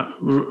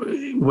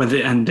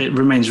it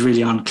remains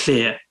really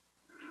unclear.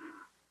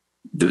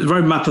 The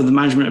roadmap of the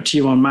management of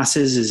T1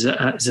 masses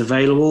is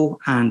available,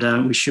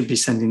 and we should be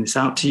sending this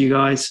out to you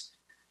guys.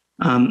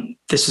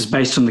 This is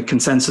based on the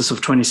consensus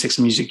of 26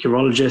 music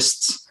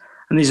urologists,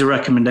 and these are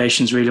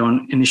recommendations really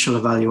on initial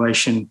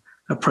evaluation,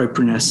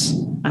 appropriateness,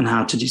 and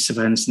how to do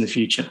surveillance in the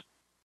future.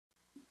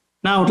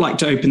 Now I'd like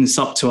to open this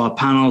up to our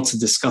panel to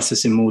discuss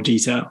this in more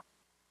detail.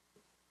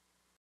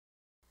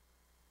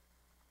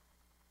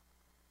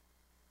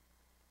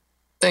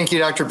 Thank you,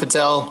 Dr.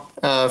 Patel,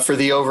 for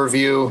the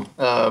overview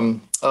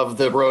of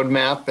the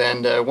roadmap,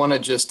 and I want to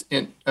just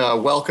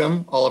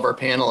welcome all of our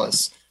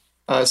panelists.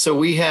 So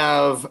we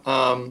have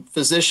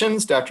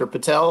physicians, Dr.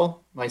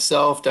 Patel,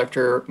 myself,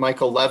 Dr.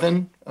 Michael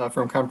Levin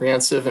from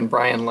Comprehensive, and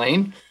Brian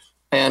Lane.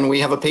 And we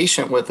have a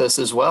patient with us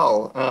as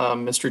well,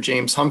 Mr.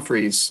 James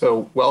Humphreys.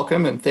 So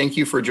welcome, and thank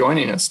you for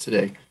joining us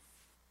today.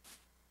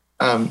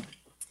 Thank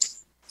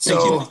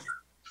you.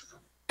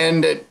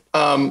 And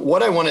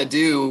what I want to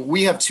do,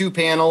 we have 2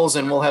 panels,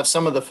 and we'll have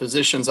some of the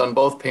physicians on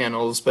both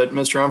panels. But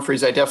Mr.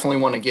 Humphreys, I definitely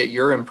want to get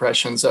your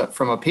impressions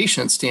from a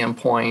patient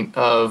standpoint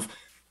of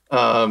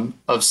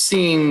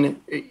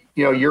seeing,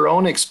 your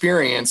own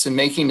experience in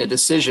making a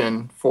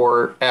decision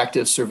for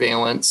active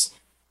surveillance,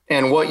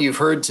 and what you've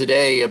heard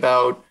today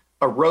about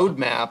a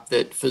roadmap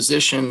that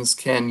physicians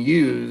can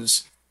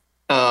use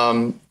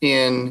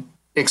in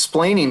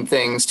explaining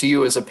things to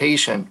you as a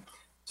patient.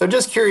 So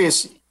just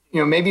curious,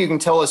 maybe you can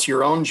tell us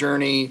your own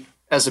journey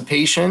as a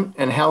patient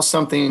and how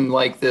something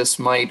like this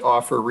might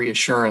offer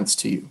reassurance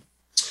to you.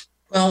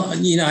 Well,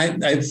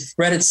 I've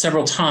read it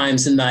several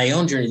times in my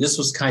own journey. This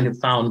was kind of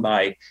found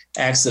by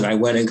accident. I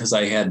went in because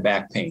I had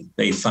back pain.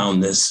 They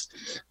found this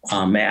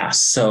mass.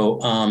 So,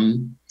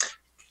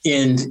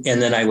 and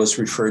then I was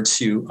referred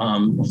to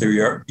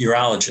the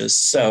urologist.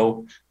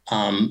 So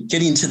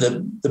getting to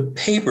the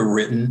paper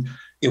written,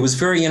 it was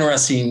very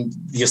interesting,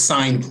 the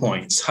assigned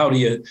points. How do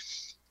you,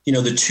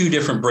 the 2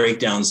 different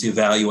breakdowns, the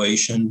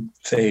evaluation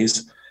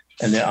phase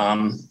and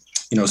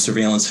the,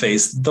 surveillance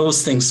phase,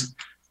 those things.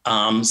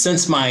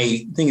 Since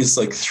my thing is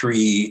like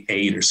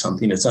 3.8 or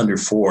something, it's under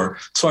 4.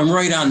 So I'm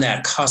right on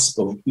that cusp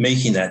of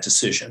making that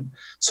decision.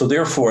 So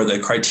therefore the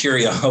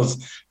criteria of,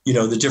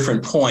 the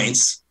different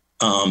points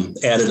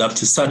added up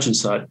to such and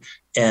such.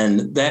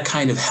 And that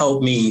kind of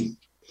helped me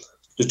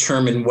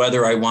determine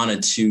whether I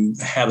wanted to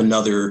have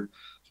another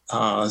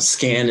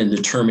scan in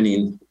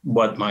determining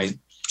what my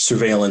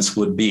surveillance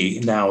would be.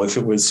 Now, if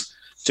it was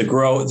to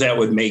grow, that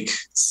would make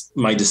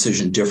my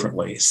decision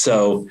differently.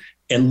 So,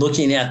 and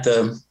looking at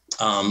the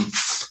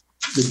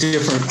the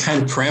different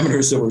kind of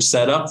parameters that were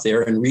set up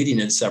there and reading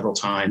it several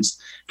times,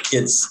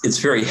 it's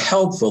very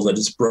helpful that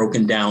it's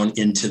broken down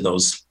into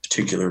those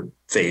particular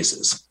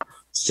phases.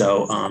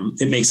 So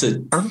it makes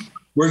it,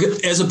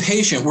 as a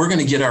patient, we're going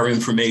to get our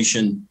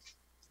information.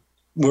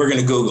 We're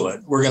going to Google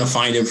it. We're going to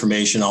find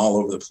information all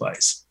over the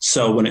place.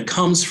 So when it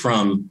comes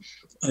from,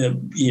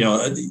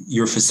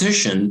 your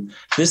physician,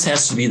 this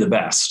has to be the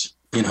best.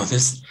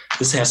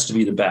 This has to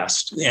be the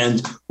best,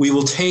 and we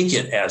will take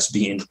it as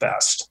being the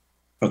best.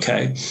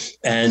 Okay,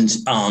 and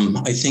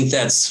I think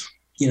that's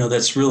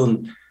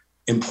real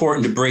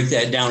important to break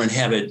that down and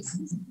have it.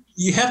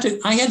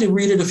 I had to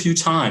read it a few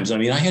times. I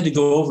mean, I had to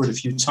go over it a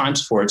few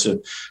times for it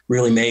to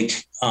really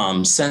make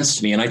sense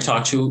to me. And I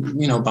talked to,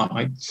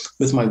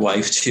 with my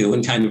wife too,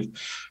 and kind of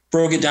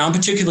broke it down,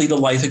 particularly the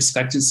life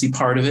expectancy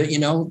part of it, a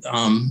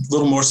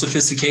little more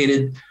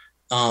sophisticated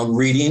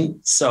reading.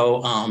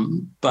 So,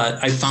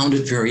 but I found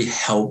it very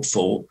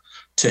helpful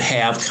to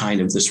have kind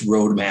of this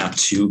roadmap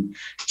to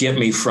get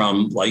me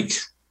from like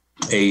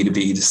A to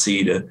B to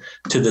C to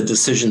the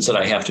decisions that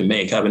I have to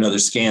make. I have another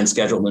scan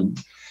scheduled in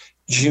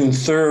June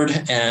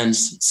 3rd. And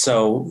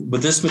so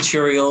with this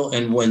material,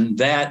 and when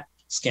that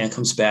scan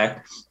comes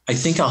back, I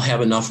think I'll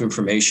have enough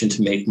information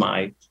to make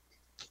my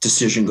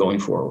decision going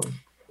forward.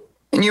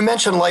 And you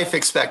mentioned life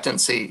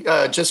expectancy.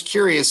 Just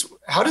curious,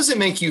 how does it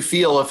make you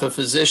feel if a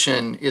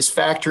physician is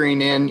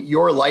factoring in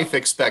your life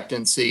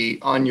expectancy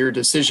on your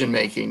decision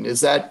making?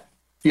 Does that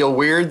feel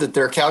weird that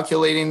they're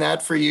calculating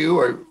that for you,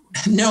 or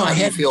no? How do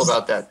you feel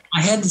about that?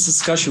 I had this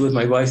discussion with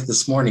my wife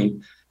this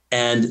morning,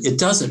 and it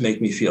doesn't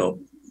make me feel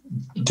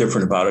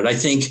different about it. I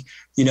think,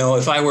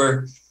 if I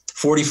were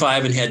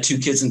 45 and had 2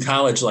 kids in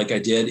college like I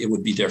did, it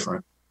would be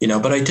different,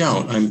 but I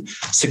don't. I'm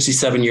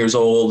 67 years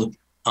old.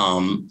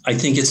 I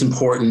think it's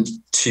important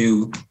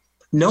to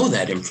know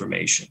that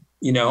information.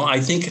 I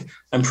think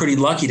I'm pretty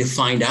lucky to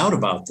find out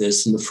about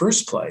this in the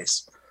first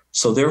place.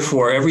 So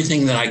therefore,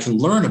 everything that I can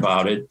learn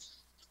about it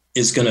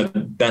is going to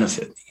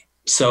benefit me.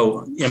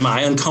 So am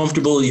I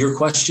uncomfortable? Your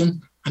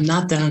question? I'm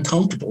not that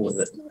uncomfortable with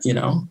it,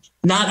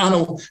 not on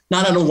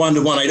a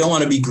one-to-one. I don't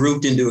want to be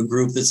grouped into a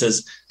group that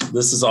says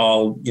this is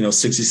all,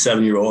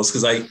 67-year-olds,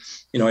 because I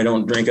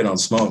don't drink, I don't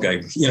smoke.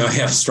 I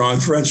have strong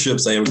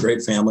friendships. I have a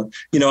great family.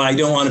 I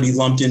don't want to be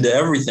lumped into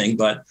everything,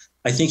 but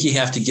I think you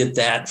have to get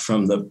that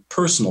from the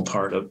personal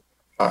part of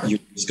your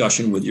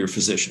discussion with your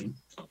physician.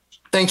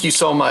 Thank you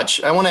so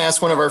much. I want to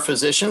ask one of our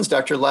physicians,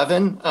 Dr.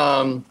 Levin,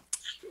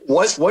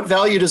 what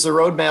value does the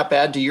roadmap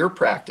add to your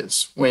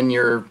practice when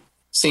you're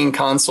seeing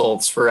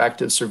consults for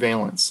active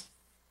surveillance?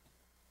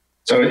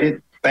 So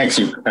thanks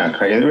you,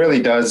 Craig. It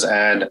really does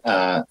add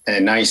a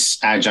nice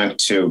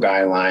adjunct to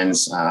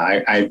guidelines.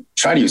 I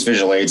try to use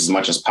visual aids as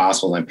much as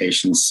possible in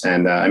patients.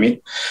 And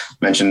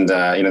mentioned,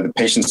 the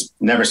patient's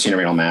never seen a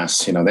renal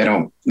mass.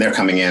 They're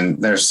coming in,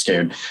 they're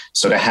scared.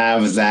 So to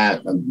have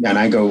that, and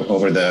I go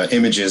over the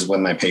images with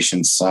my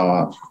patients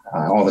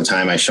all the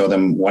time. I show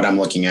them what I'm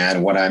looking at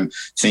and what I'm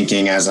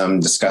thinking as I'm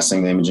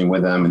discussing the imaging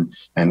with them,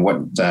 and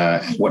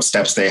what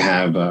steps they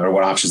have or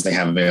what options they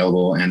have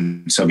available.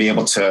 And so be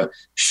able to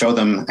show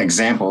them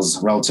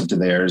examples relative to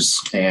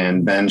theirs,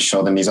 and then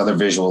show them these other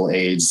visual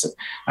aids.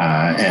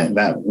 And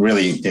that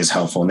really is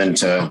helpful. And then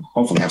to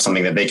hopefully have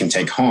something that they can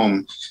take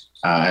home,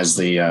 as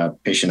the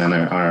patient on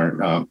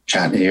our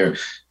chat here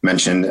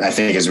mentioned, I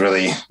think is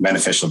really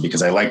beneficial,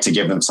 because I like to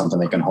give them something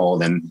they can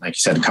hold. And like you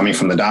said, coming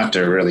from the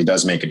doctor really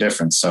does make a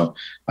difference. So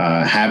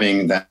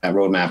having that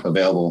roadmap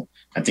available,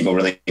 I think will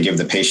really give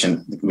the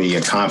patient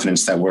the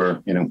confidence that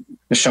we're,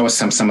 to show us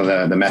some of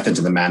the methods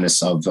of the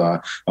madness of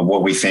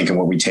what we think and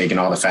what we take and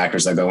all the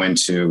factors that go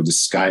into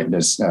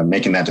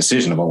making that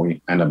decision of what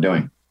we end up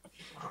doing.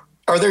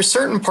 Are there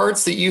certain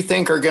parts that you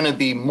think are going to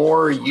be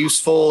more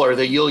useful, or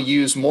that you'll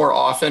use more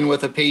often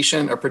with a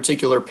patient, a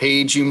particular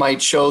page you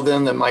might show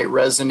them that might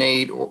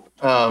resonate, or,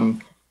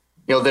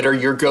 that are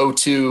your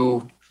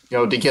go-to,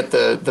 to get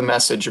the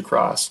message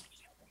across?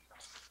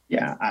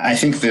 Yeah, I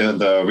think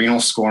the renal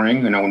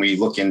scoring, when we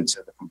look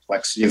into the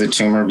complexity of the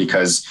tumor,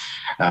 because,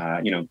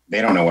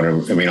 they don't know what a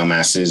renal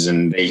mass is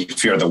and they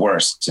fear the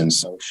worst. And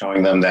so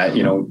showing them that,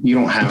 you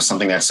don't have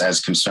something that's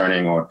as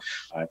concerning, or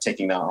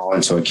taking that all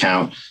into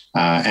account.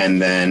 And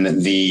then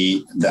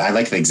I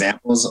like the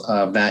examples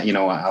of that. A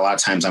lot of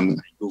times I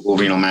Google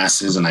renal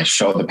masses and I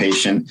show the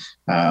patient,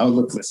 oh,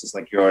 look, this is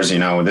like yours,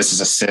 this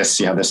is a cyst,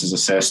 this is a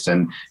cyst.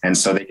 And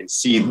so they can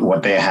see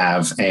what they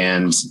have,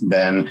 and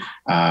then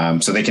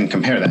so they can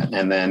compare that.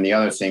 And then the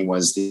other thing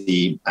was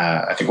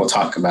I think we'll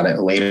talk about it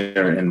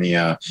later in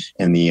the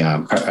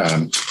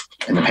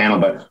panel,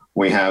 but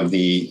we have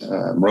the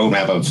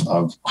roadmap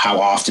of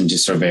how often to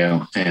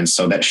surveil. And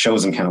so that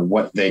shows them kind of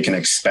what they can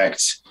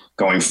expect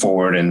going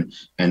forward.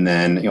 And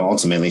then,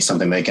 ultimately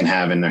something they can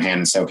have in their hand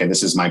and say, okay,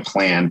 this is my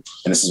plan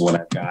and this is what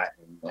I've got.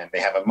 And they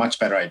have a much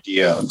better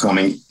idea of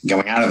going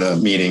out of the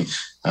meeting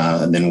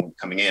than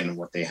coming in,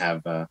 what they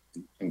have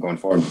going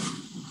forward.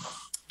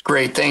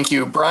 Great. Thank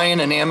you. Brian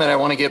and Amit, I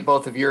want to get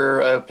both of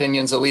your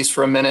opinions, at least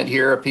for a minute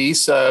here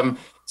apiece.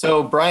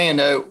 So Brian,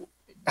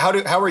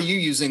 how are you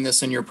using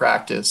this in your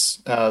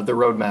practice, the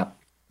roadmap?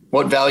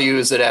 What value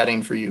is it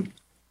adding for you?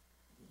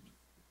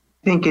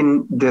 I think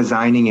in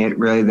designing it,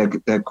 really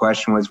the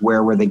question was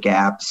where were the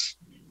gaps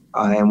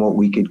and what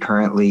we could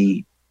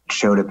currently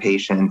show to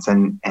patients.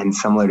 And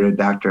similar to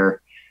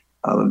Dr.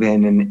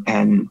 Levin,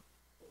 and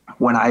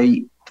when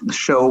I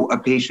show a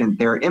patient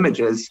their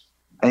images,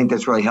 I think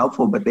that's really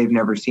helpful, but they've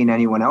never seen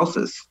anyone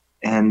else's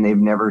and they've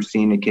never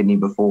seen a kidney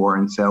before.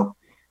 And so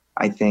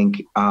I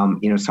think,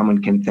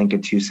 someone can think a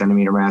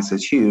 2-centimeter mass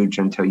is huge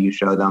until you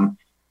show them,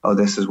 oh,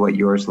 this is what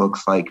yours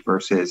looks like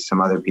versus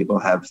some other people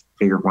have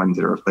bigger ones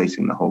that are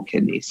replacing the whole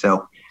kidney.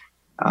 So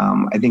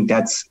I think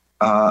that's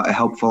a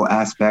helpful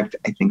aspect.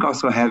 I think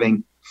also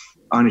having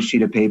on a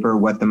sheet of paper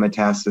what the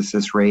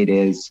metastasis rate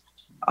is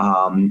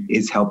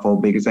helpful,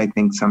 because I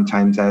think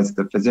sometimes as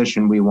the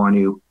physician, we want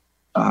to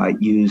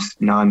use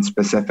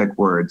non-specific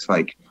words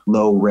like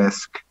low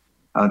risk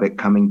of it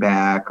coming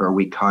back, or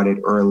we caught it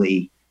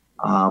early.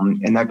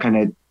 And that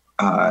kind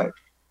of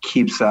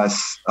keeps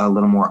us a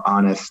little more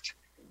honest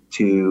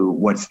to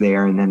what's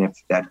there. And then if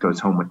that goes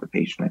home with the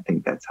patient, I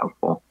think that's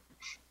helpful.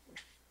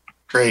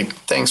 Great.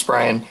 Thanks,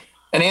 Brian.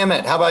 And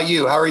Amit, how about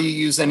you? How are you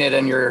using it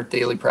in your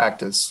daily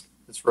practice,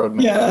 this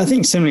roadmap? Yeah, I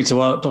think similarly to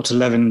what Dr.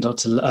 Levin and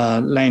Dr.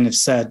 Lane have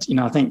said,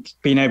 I think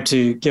being able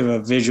to give a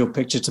visual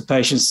picture to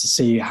patients to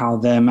see how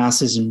their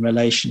mass is in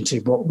relation to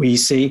what we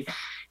see,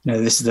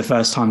 this is the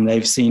first time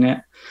they've seen it.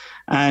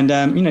 And,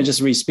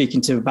 just really speaking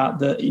to about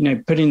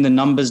the, putting the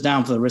numbers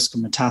down for the risk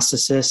of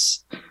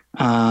metastasis,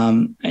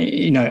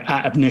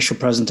 at initial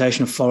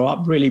presentation of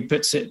follow-up really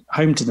puts it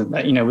home to them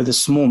that, with a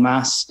small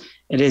mass,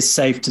 it is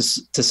safe to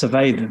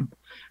survey them.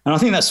 And I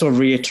think that's sort of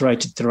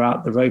reiterated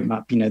throughout the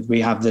roadmap.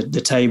 We have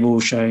the table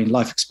showing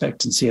life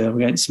expectancy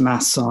against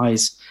mass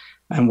size,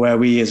 and where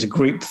we as a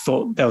group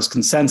thought there was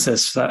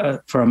consensus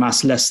for a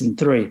mass less than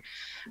 3.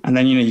 And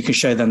then, you can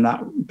show them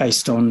that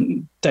based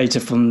on data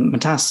from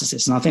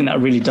metastasis. And I think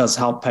that really does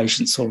help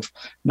patients sort of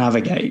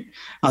navigate.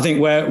 I think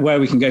where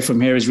we can go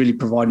from here is really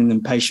providing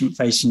them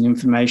patient-facing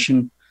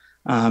information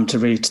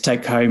to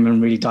take home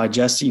and really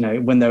digest.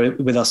 When they're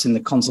with us in the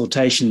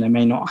consultation, they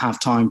may not have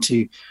time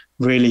to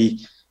really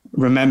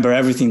remember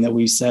everything that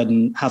we've said,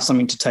 and have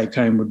something to take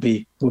home would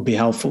be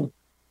helpful.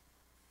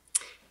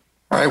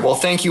 All right. Well,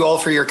 thank you all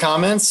for your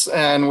comments.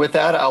 And with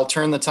that, I'll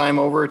turn the time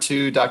over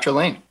to Dr.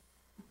 Lane.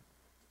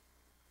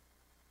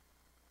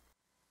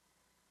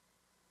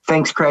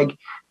 Thanks, Craig.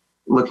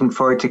 Looking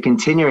forward to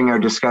continuing our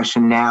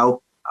discussion now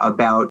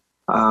about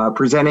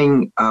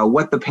presenting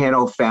what the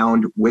panel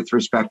found with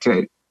respect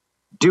to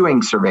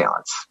doing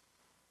surveillance.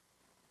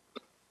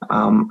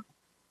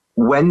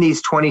 When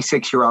these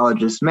 26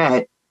 urologists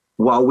met,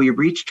 while we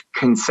reached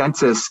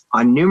consensus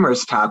on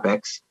numerous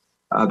topics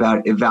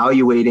about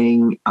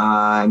evaluating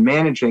and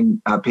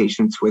managing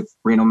patients with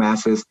renal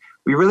masses,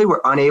 we really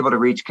were unable to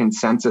reach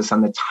consensus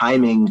on the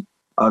timing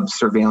of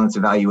surveillance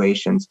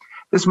evaluations.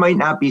 This might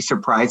not be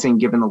surprising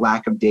given the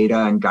lack of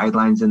data and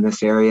guidelines in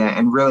this area,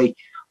 and really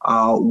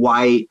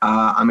why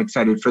I'm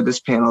excited for this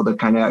panel to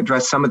kind of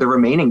address some of the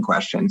remaining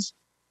questions,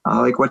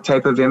 like what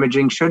type of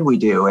imaging should we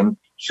do, and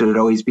should it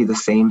always be the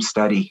same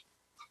study?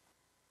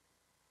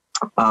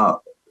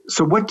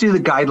 So what do the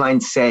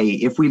guidelines say?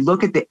 If we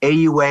look at the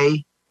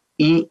AUA,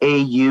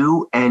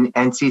 EAU, and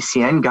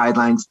NCCN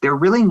guidelines, they're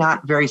really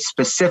not very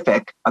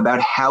specific about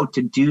how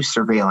to do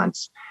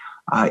surveillance.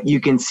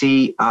 You can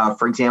see,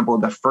 for example,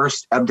 the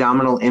first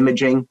abdominal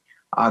imaging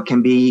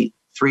can be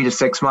 3 to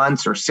 6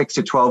 months or 6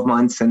 to 12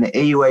 months. And the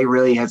AUA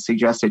really has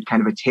suggested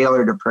kind of a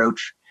tailored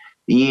approach.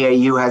 The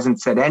EAU hasn't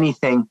said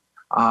anything,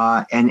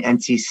 and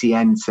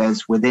NCCN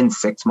says within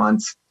 6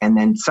 months, and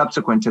then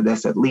subsequent to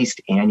this, at least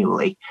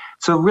annually.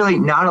 So really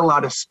not a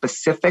lot of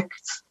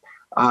specifics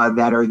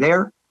that are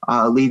there,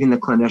 leaving the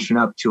clinician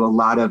up to a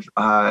lot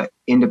of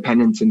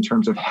independence in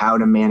terms of how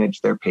to manage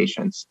their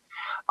patients.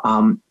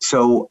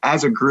 So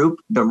as a group,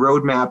 the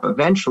roadmap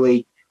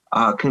eventually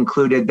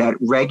concluded that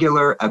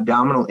regular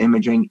abdominal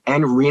imaging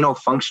and renal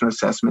function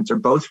assessments are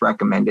both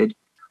recommended.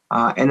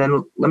 And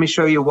then let me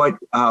show you what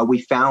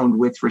we found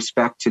with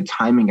respect to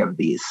timing of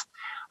these.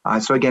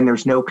 So again,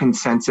 there's no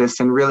consensus,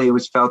 and really it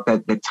was felt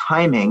that the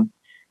timing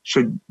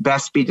should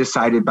best be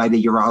decided by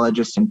the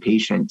urologist and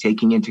patient,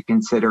 taking into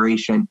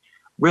consideration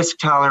risk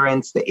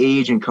tolerance, the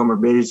age and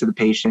comorbidities of the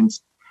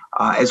patients,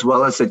 as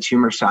well as the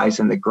tumor size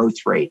and the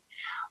growth rate.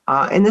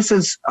 And this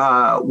is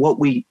what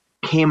we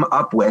came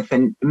up with,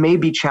 and it may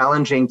be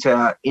challenging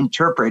to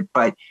interpret,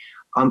 but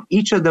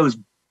each of those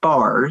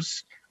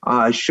bars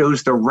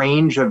shows the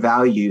range of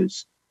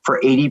values for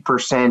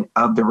 80%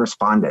 of the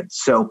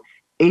respondents. So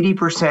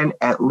 80%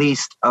 at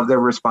least of the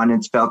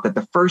respondents felt that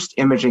the first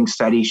imaging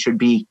study should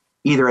be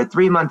either at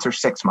 3 months or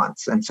 6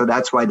 months. And so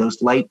that's why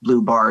those light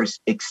blue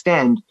bars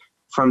extend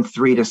from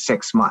 3 to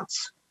 6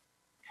 months.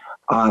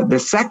 The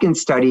second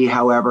study,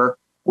 however,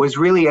 was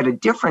really at a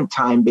different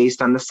time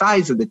based on the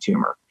size of the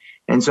tumor.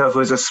 And so if it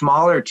was a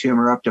smaller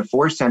tumor up to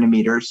 4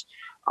 centimeters,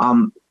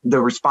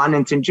 the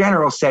respondents in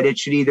general said it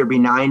should either be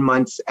 9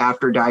 months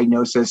after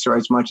diagnosis or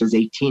as much as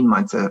 18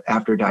 months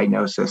after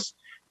diagnosis.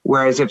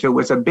 Whereas if it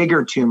was a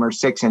bigger tumor,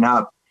 6 and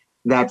up,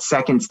 that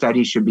second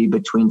study should be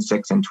between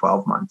 6 and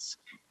 12 months.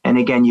 And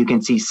again, you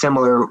can see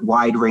similar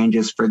wide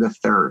ranges for the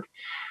third.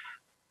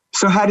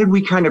 So how did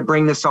we kind of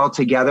bring this all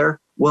together?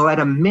 Well, at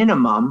a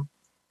minimum,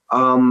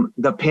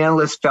 the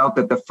panelists felt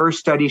that the first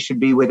study should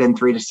be within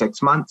 3 to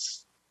 6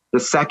 months, the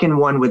second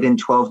one within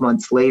 12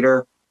 months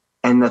later,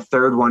 and the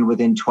third one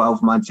within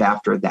 12 months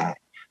after that.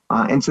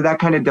 And so that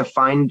kind of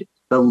defined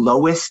the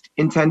lowest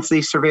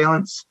intensity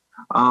surveillance.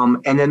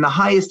 And then the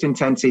highest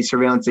intensity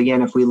surveillance,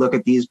 again, if we look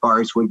at these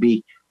bars, would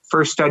be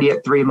first study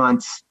at 3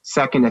 months,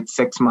 second at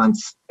 6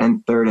 months,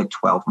 and third at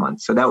 12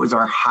 months. So that was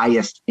our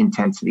highest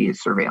intensity of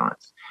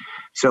surveillance.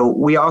 So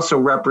we also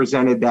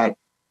represented that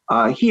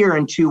here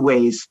in two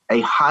ways,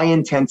 a high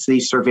intensity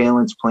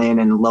surveillance plan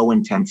and low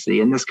intensity.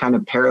 And this kind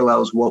of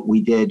parallels what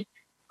we did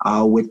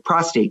with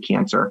prostate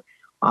cancer.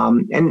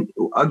 And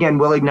again,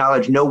 we'll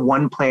acknowledge no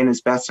one plan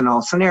is best in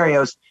all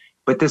scenarios,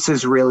 but this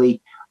is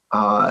really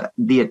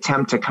the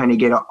attempt to kind of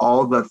get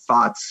all the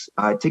thoughts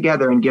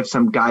together and give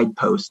some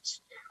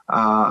guideposts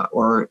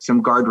or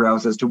some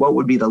guardrails as to what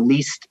would be the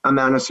least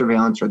amount of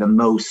surveillance or the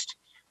most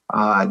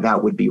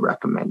that would be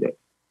recommended.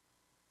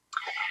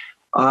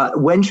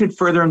 When should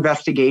further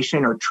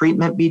investigation or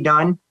treatment be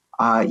done?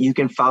 You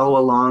can follow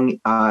along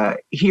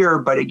here,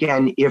 but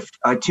again, if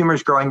a tumor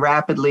is growing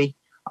rapidly,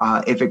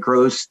 if it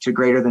grows to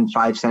greater than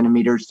 5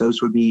 centimeters,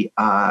 those would be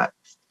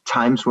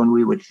times when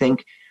we would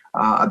think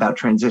about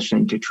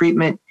transitioning to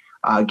treatment,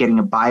 getting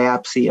a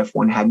biopsy if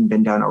one hadn't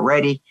been done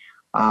already,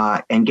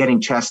 and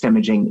getting chest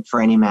imaging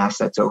for any mass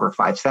that's over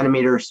 5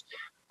 centimeters.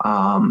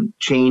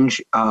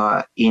 Change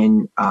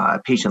in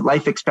patient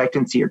life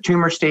expectancy or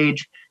tumor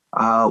stage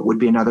would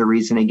be another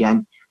reason,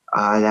 again,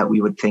 that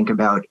we would think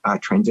about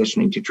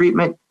transitioning to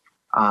treatment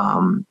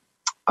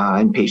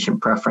and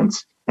patient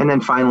preference. And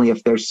then finally,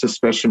 if there's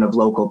suspicion of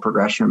local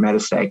progression or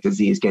metastatic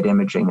disease, get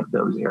imaging of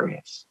those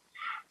areas.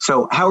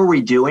 So how are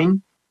we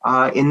doing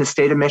in the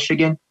state of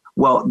Michigan?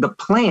 Well, the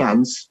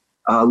plans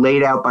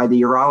laid out by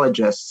the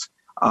urologists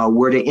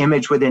were to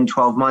image within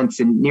 12 months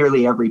in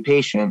nearly every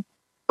patient.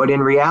 But in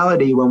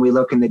reality, when we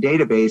look in the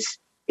database,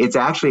 it's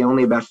actually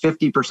only about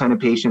 50% of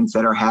patients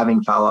that are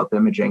having follow-up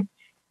imaging,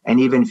 and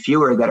even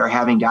fewer that are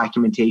having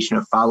documentation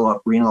of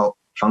follow-up renal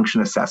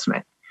function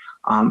assessment.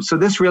 So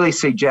this really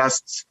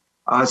suggests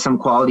some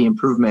quality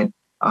improvement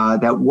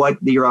that what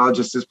the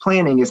urologist is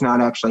planning is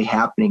not actually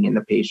happening in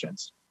the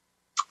patients.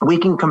 We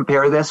can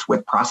compare this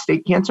with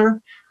prostate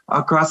cancer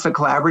across the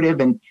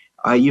collaborative, and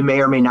you may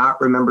or may not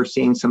remember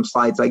seeing some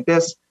slides like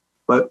this,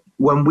 but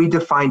when we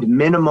defined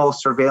minimal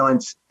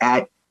surveillance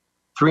at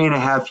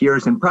 3.5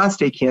 years in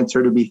prostate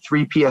cancer to be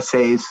 3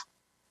 PSAs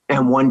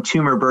and 1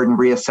 tumor burden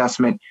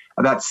reassessment,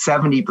 about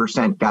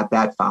 70% got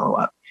that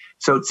follow-up.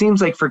 So it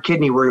seems like for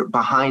kidney, we're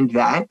behind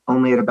that,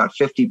 only at about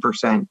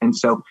 50%. And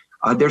so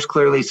there's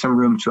clearly some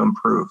room to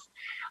improve.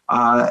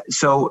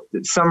 So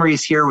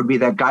summaries here would be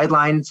that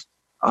guidelines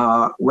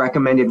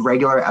recommended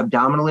regular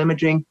abdominal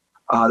imaging.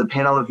 The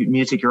panel of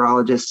music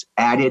urologists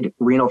added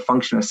renal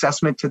function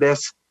assessment to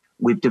this.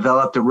 We've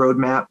developed a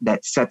roadmap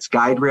that sets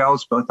guide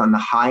rails both on the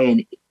high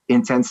and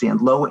intensity and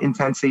low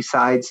intensity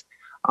sides.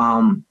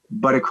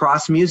 But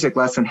across music,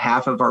 less than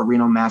half of our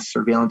renal mass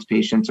surveillance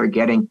patients are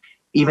getting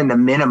even the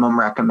minimum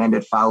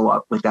recommended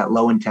follow-up with that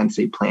low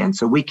intensity plan.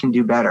 So we can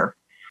do better.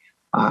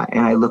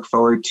 And I look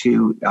forward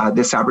to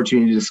this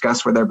opportunity to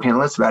discuss with our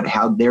panelists about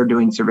how they're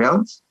doing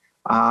surveillance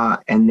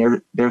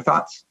and their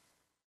thoughts.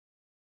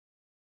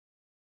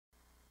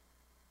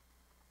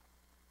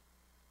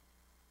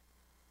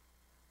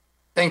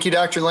 Thank you,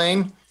 Dr.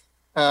 Lane.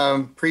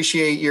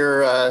 Appreciate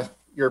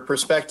your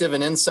perspective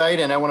and insight,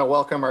 and I want to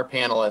welcome our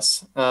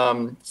panelists.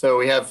 So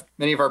we have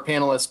many of our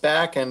panelists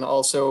back, and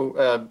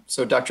also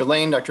so Dr.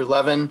 Lane, Dr.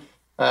 Levin,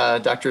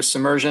 Dr.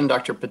 Submersian,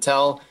 Dr.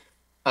 Patel.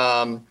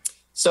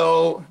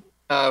 So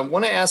I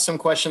want to ask some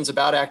questions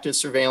about active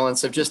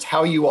surveillance of just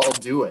how you all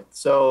do it.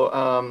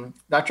 So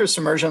Dr.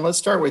 Submersian, let's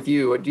start with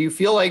you. Do you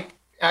feel like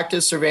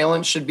active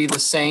surveillance should be the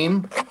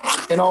same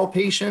in all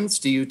patients?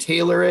 Do you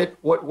tailor it?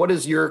 What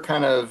is your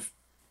kind of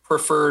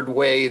preferred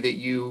way that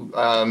you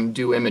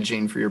do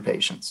imaging for your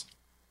patients?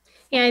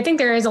 Yeah, I think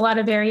there is a lot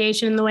of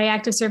variation in the way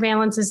active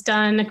surveillance is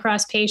done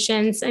across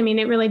patients. I mean,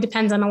 it really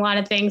depends on a lot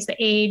of things, the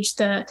age,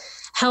 the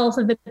health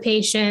of the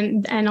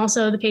patient, and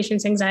also the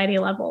patient's anxiety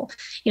level.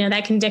 You know,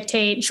 that can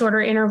dictate shorter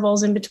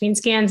intervals in between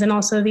scans, and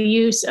also the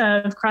use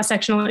of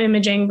cross-sectional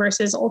imaging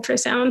versus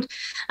ultrasound.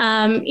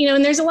 You know,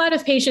 and there's a lot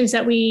of patients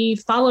that we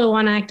follow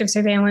on active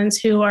surveillance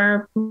who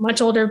are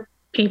much older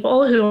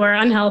people who are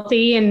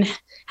unhealthy and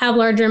have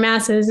larger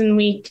masses, and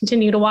we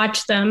continue to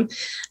watch them,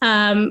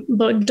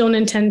 but don't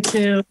intend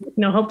to, you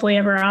know, hopefully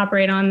ever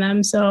operate on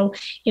them. So,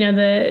 you know,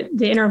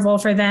 the interval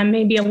for them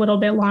may be a little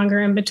bit longer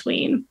in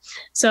between.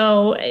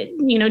 So,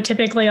 you know,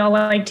 typically I'll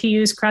like to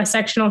use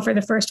cross-sectional for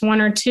the first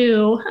 1 or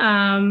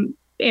 2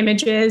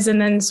 images,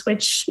 and then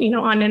switch, you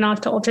know, on and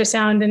off to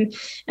ultrasound,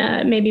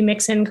 and maybe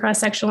mix in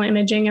cross-sectional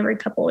imaging every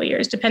couple of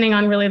years, depending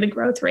on really the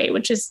growth rate,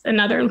 which is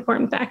another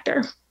important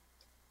factor.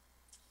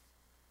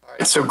 All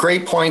right, so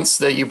great points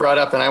that you brought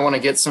up, and I want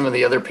to get some of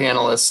the other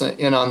panelists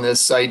in on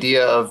this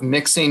idea of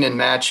mixing and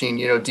matching.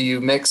 You know, do you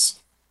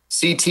mix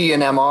CT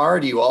and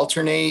MR? Do you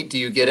alternate? Do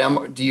you get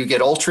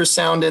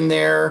ultrasound in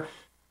there?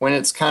 When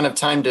it's kind of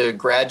time to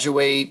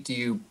graduate, do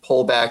you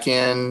pull back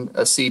in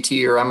a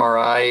CT or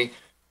MRI?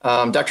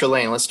 Dr.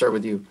 Lane, let's start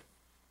with you.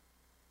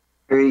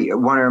 I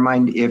want to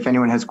remind if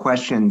anyone has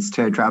questions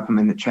to drop them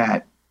in the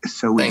chat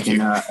so we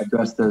can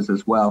address those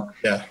as well.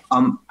 Yeah.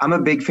 I'm a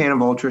big fan of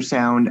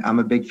ultrasound. I'm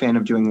a big fan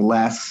of doing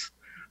less.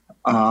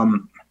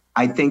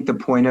 I think the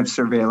point of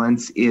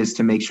surveillance is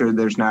to make sure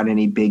there's not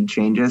any big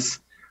changes.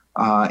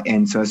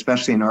 And so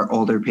especially in our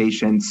older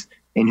patients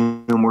in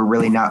whom we're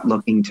really not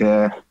looking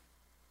to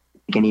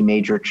make any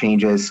major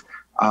changes,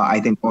 I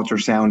think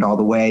ultrasound all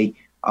the way.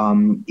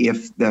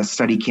 If the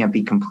study can't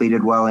be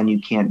completed well and you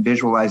can't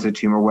visualize the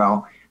tumor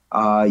well,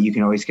 you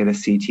can always get a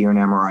CT or an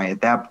MRI.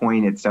 At that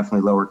point, it's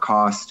definitely lower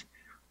cost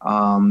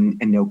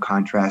and no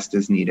contrast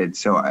is needed.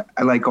 So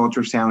I like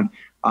ultrasound.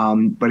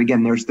 But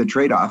again, there's the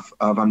trade-off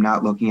of I'm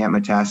not looking at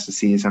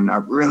metastases. I'm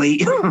not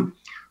really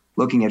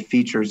looking at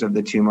features of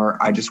the tumor.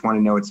 I just want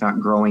to know it's not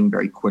growing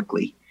very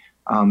quickly.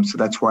 So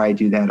that's why I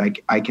do that.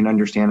 I can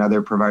understand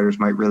other providers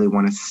might really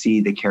want to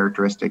see the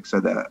characteristics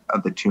of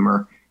the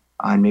tumor.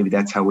 And maybe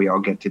that's how we all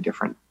get to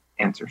different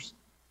answers.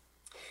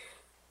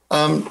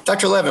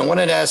 Dr. Levin,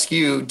 wanted to ask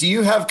you, do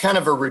you have kind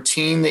of a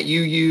routine that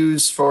you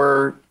use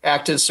for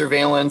active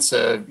surveillance?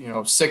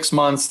 6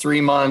 months,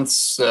 3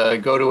 months,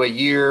 go to a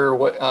year,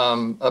 what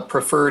a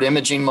preferred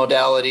imaging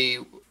modality?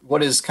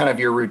 What is kind of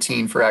your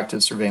routine for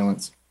active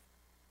surveillance?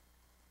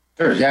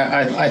 Sure.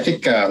 Yeah, I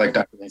think like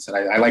Dr. Lane said,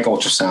 I like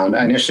ultrasound.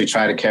 I initially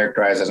try to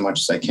characterize as much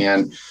as I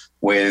can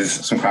with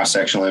some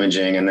cross-sectional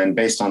imaging, and then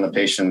based on the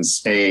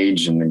patient's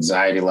age and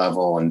anxiety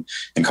level and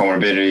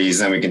comorbidities,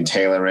 then we can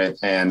tailor it.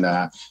 And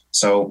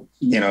so,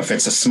 if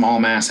it's a small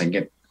mass, I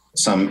get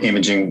some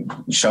imaging,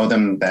 show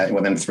them that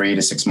within 3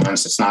 to 6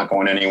 months, it's not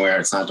going anywhere,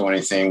 it's not doing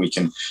anything. We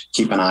can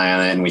keep an eye on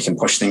it and we can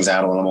push things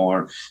out a little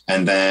more.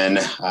 And then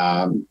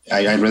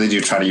I really do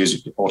try to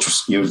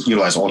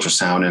utilize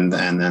ultrasound.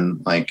 And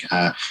then like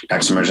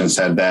Dr. Submersion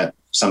said, that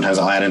sometimes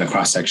I'll add in a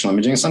cross-sectional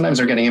imaging. Sometimes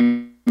they're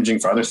getting imaging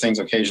for other things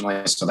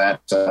occasionally, so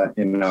that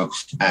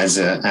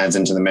adds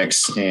into the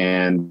mix.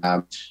 And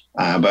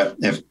but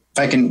if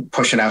I can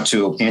push it out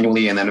to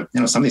annually, and then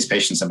some of these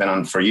patients have been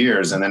on for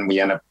years, and then we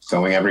end up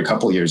going every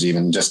couple of years,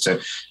 even just to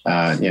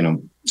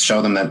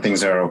show them that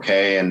things are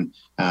okay. And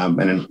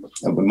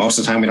most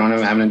of the time we don't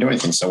have to do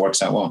anything, so it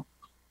works out well.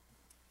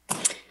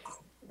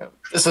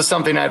 This is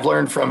something I've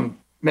learned from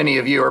many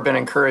of you, or been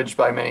encouraged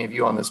by many of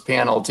you on this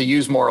panel, to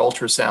use more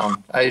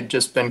ultrasound. I've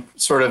just been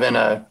sort of in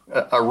a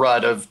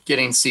rut of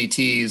getting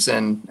CTs,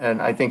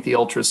 and I think the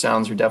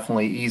ultrasounds are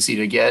definitely easy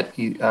to get.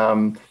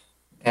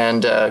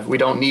 And we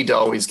don't need to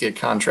always get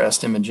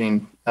contrast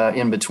imaging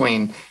in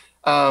between.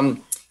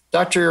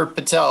 Dr.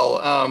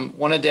 Patel,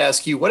 wanted to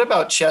ask you, what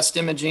about chest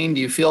imaging?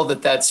 Do you feel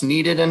that that's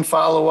needed in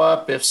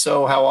follow-up? If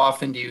so, how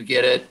often do you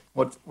get it?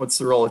 What's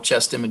the role of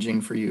chest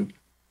imaging for you?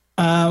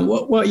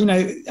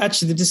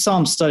 Actually the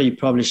DISARM study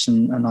published a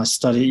nice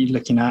study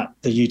looking at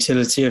the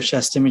utility of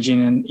chest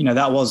imaging, and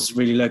that was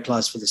really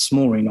localized for the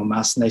small renal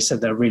mass, and they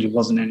said there really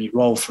wasn't any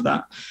role for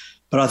that.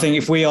 But I think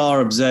if we are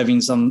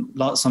observing some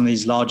of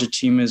these larger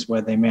tumors where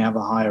they may have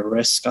a higher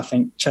risk, I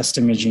think chest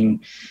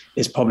imaging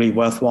is probably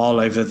worthwhile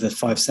over the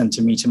 5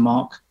 centimeter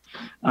mark.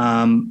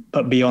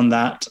 But beyond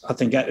that, I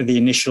think at the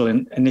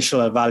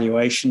initial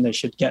evaluation, they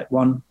should get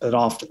one, but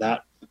after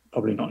that,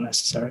 probably not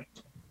necessary.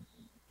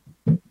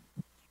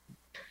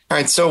 All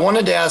right, so I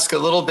wanted to ask a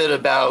little bit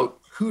about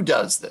who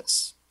does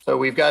this. So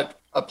we've got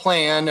a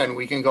plan, and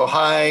we can go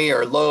high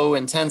or low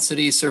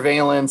intensity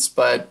surveillance,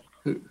 but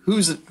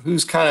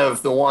who's kind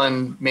of the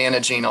one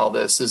managing all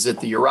this? Is it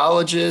the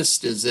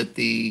urologist? Is it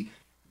the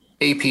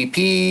APP,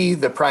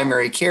 the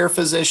primary care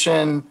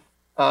physician?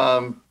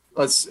 Dr.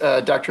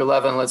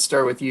 Levin, let's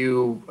start with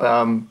you.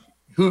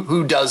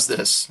 Who does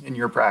this in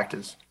your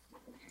practice?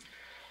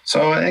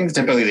 So I think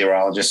typically the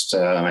urologist,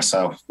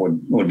 myself,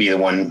 would be the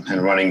one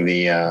running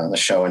the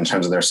show in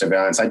terms of their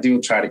surveillance. I do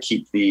try to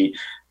keep the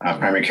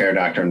primary care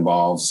doctor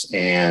involved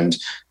and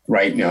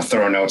write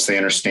thorough notes. They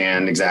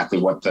understand exactly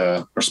what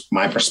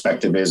my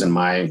perspective is and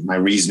my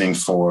reasoning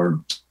for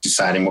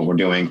deciding what we're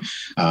doing.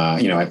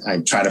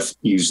 I try to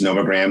use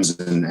nomograms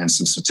and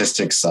some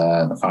statistics.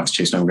 The Fox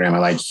Chase nomogram I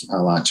like a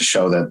lot to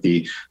show that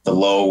the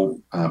low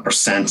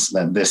percent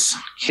that this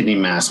kidney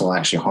mass will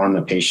actually harm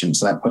the patient.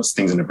 So that puts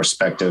things into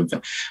perspective.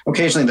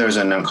 Occasionally there's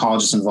an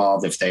oncologist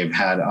involved if they've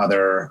had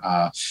other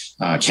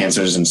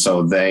cancers, and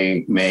so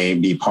they may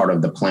be part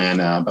of the plan.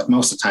 But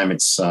most of the time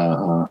it's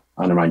under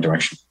my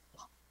direction.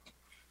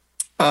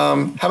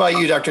 How about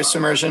you, Dr.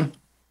 Submersion?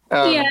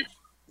 Yeah,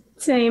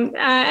 same.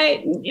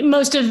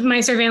 Most of my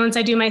surveillance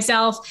I do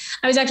myself.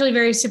 I was actually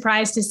very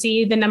surprised to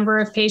see the number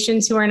of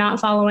patients who are not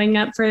following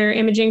up for their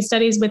imaging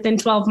studies within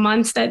 12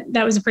 months. That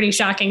was a pretty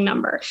shocking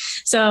number.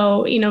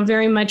 So,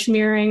 very much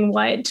mirroring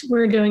what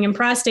we're doing in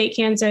prostate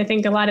cancer. I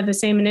think a lot of the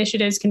same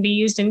initiatives can be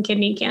used in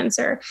kidney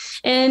cancer.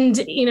 And,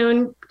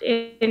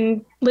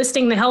 in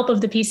listing the help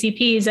of the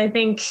PCPs, I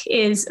think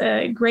is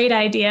a great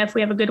idea if we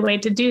have a good way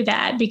to do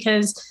that,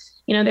 because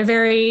they're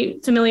very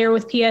familiar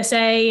with PSA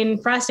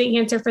and prostate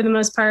cancer for the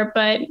most part,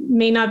 but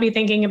may not be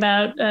thinking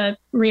about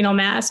renal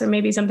mass or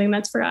maybe something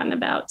that's forgotten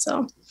about.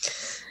 So,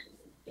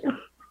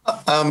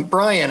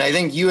 Brian, I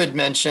think you had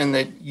mentioned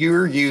that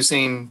you're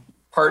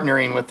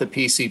partnering with the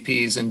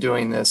PCPs and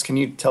doing this. Can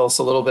you tell us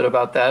a little bit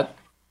about that?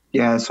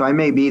 Yeah, so I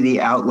may be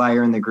the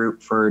outlier in the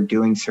group for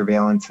doing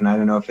surveillance, and I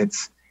don't know if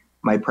it's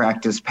my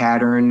practice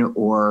pattern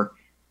or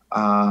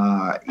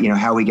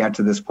how we got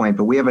to this point,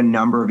 but we have a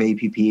number of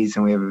APPs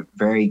and we have a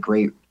very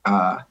great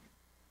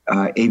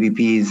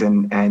APPs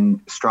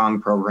and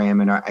strong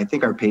program. And I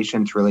think our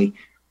patients really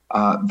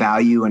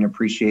value and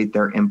appreciate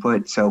their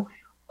input. So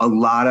a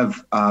lot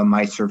of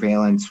my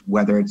surveillance,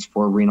 whether it's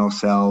for renal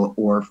cell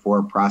or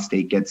for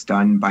prostate, gets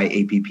done by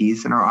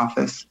APPs in our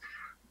office.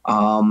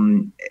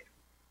 I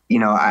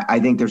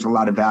think there's a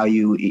lot of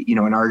value,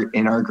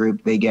 in our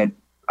group. They get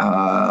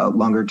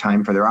longer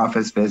time for their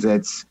office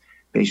visits.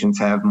 Patients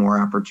have more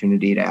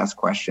opportunity to ask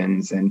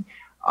questions. And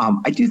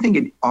I do think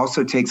it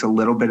also takes a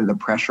little bit of the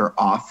pressure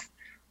off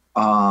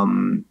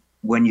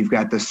when you've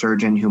got the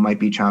surgeon who might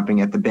be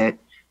chomping at the bit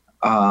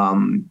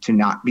to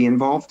not be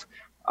involved.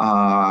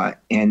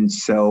 And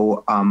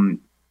so, I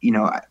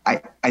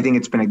think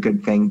it's been a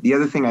good thing. The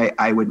other thing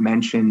I would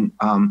mention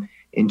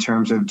in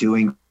terms of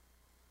doing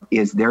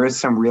is there is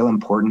some real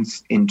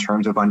importance in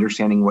terms of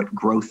understanding what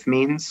growth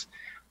means.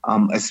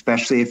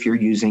 Especially if you're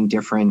using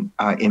different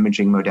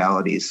imaging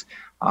modalities.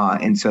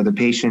 And so the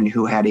patient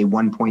who had a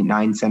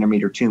 1.9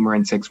 centimeter tumor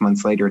and 6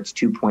 months later, it's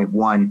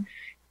 2.1,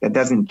 that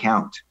doesn't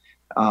count.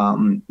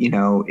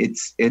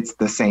 It's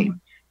the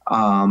same.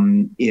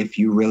 If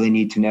you really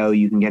need to know,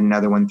 you can get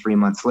another one 3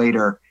 months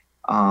later.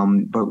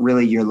 But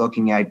really you're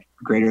looking at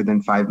greater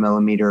than 5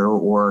 millimeter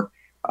or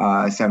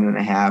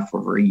 7.5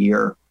 over a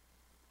year.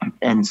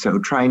 And so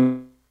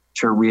trying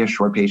to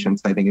reassure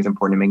patients, I think, is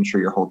important, to making sure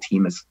your whole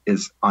team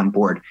is on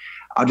board.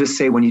 I'll just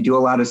say, when you do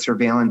a lot of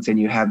surveillance and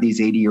you have these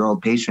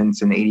 80-year-old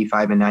patients and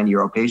 85 and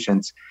 90-year-old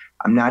patients,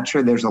 I'm not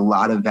sure there's a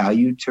lot of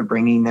value to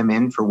bringing them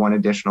in for one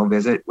additional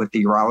visit with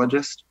the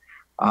urologist.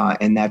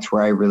 And that's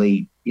where I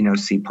really,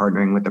 see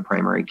partnering with the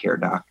primary care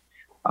doc.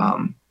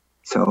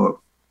 So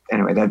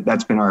anyway,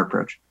 that's been our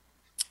approach.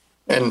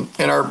 And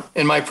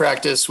in my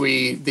practice,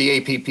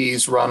 the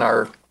APPs run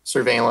our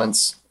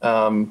surveillance.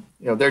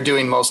 They're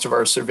doing most of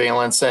our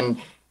surveillance,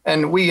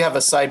 and we have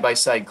a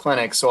side-by-side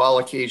clinic. So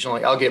I'll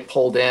get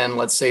pulled in.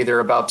 Let's say they're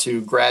about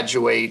to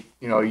graduate.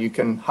 You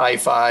can high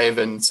five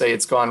and say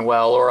it's gone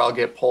well, or I'll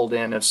get pulled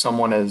in if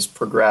someone has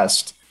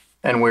progressed,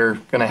 and we're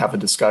going to have a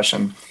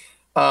discussion.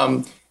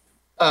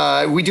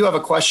 We do have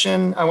a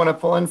question I want to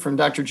pull in from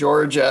Dr.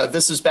 George.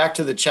 This is back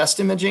to the chest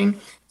imaging.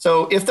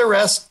 So if the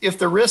risk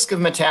of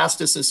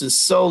metastasis is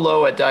so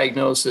low at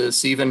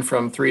diagnosis, even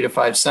from 3 to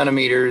 5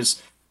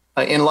 centimeters,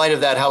 in light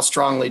of that, how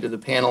strongly do the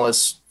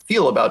panelists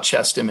feel about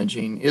chest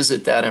imaging? Is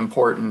it that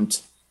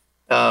important?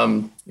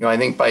 I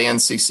think by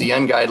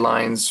NCCN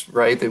guidelines,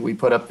 right, that we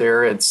put up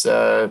there, it's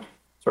sort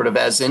of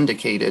as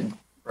indicated,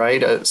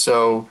 right?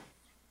 So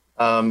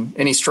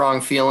any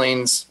strong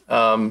feelings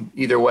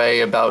either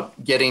way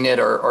about getting it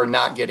or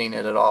not getting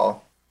it at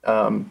all?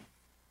 How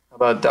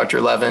about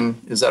Dr.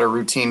 Levin? Is that a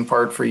routine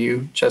part for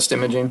you, chest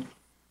imaging?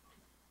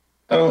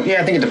 Oh,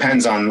 yeah, I think it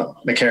depends on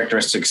the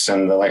characteristics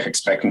and the life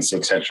expectancy,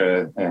 et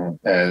cetera.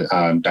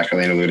 Dr.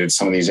 Lane alluded,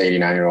 some of these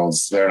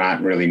 89-year-olds, they're not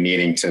really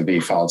needing to be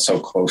followed so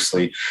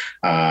closely.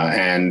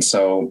 And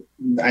so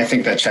I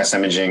think that chest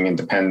imaging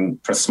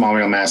for small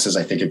renal masses,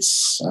 I think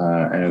it's,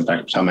 as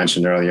Dr. Patel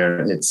mentioned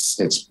earlier,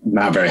 it's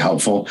not very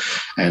helpful.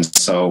 And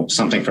so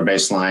something for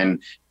baseline,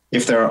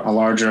 if they're a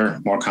larger,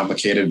 more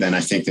complicated, then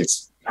I think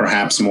it's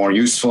perhaps more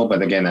useful.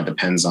 But again, that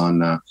depends on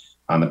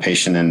the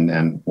patient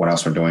and what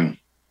else we're doing.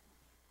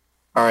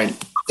 All right.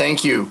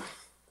 Thank you.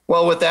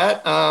 Well, with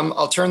that,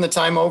 I'll turn the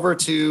time over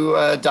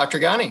to Dr.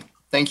 Ghani.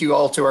 Thank you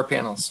all to our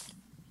panels.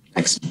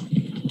 Thanks.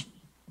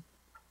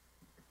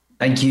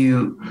 Thank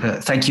you.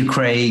 Thank you,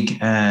 Craig.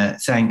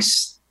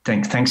 Thanks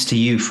to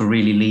you for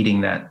really leading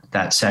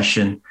that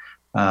session.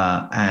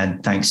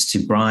 And thanks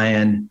to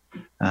Brian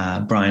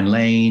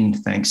Lane.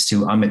 Thanks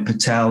to Amit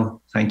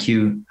Patel. Thank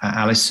you,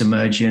 Alice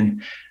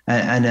Semerjian,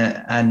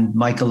 and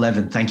Michael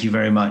Levin. Thank you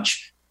very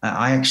much.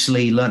 I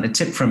actually learned a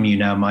tip from you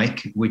now,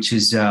 Mike, which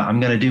is I'm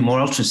going to do more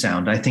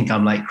ultrasound. I think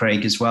I'm like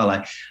Craig as well.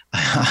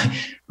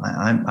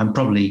 I'm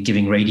probably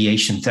giving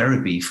radiation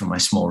therapy for my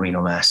small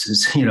renal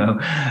masses,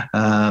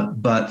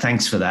 but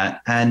thanks for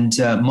that. And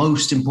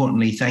most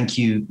importantly, thank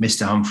you,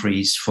 Mr.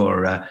 Humphreys,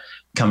 for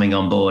coming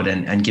on board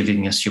and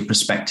giving us your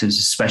perspectives,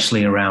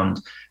 especially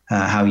around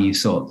how you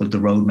thought that the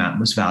roadmap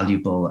was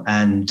valuable.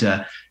 And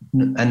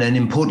an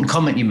important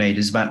comment you made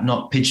is about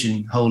not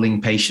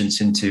pigeonholing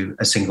patients into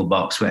a single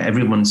box where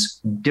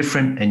everyone's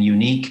different and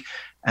unique.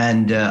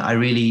 And I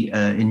really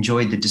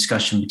enjoyed the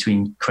discussion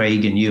between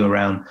Craig and you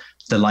around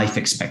the life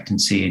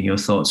expectancy and your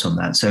thoughts on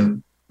that.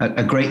 So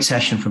a great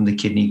session from the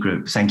kidney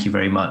group. Thank you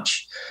very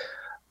much.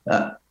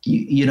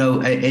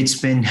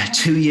 It's been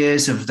 2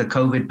 years of the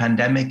COVID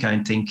pandemic.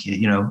 I think,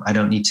 I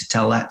don't need to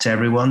tell that to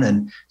everyone.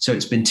 And so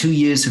it's been 2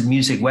 years of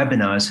music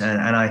webinars.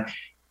 And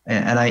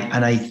And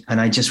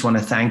I just want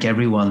to thank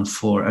everyone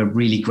for a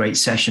really great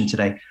session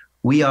today.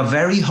 We are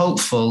very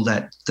hopeful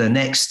that the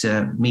next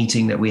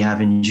meeting that we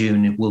have in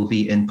June will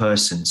be in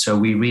person. So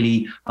we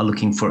really are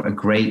looking for a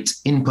great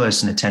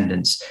in-person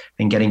attendance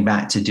and getting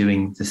back to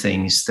doing the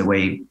things the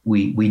way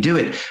we do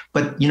it.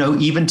 But,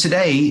 even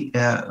today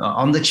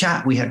on the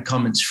chat, we had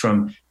comments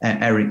from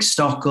Eric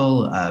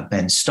Stockel,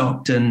 Ben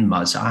Stockton,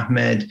 Maz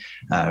Ahmed,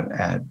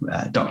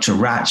 Dr.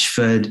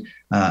 Ratchford,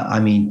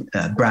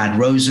 Brad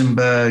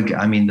Rosenberg.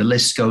 The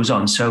list goes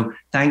on. So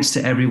thanks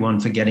to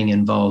everyone for getting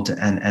involved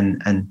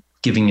and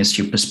giving us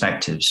your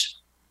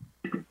perspectives.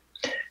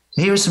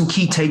 Here are some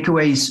key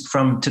takeaways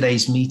from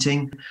today's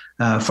meeting.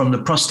 From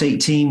the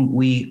prostate team,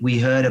 we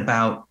heard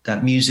about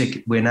that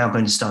music. We're now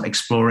going to start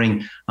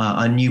exploring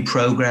a new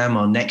program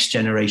on next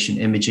generation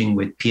imaging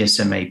with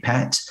PSMA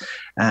PET.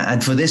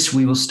 And for this,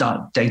 we will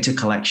start data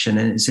collection,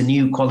 and it's a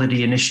new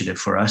quality initiative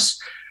for us.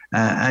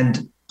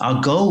 And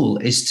our goal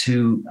is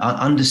to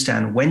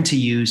understand when to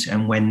use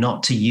and when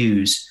not to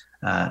use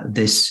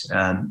this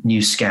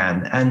new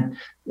scan. And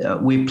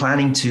we're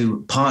planning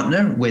to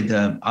partner with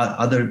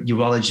other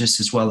urologists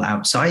as well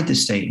outside the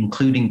state,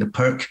 including the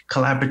PERC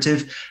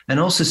Collaborative, and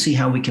also see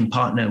how we can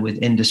partner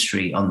with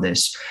industry on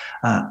this.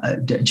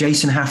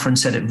 Jason Haffron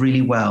said it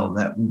really well,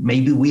 that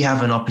maybe we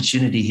have an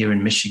opportunity here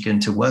in Michigan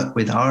to work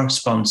with our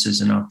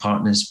sponsors and our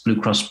partners, Blue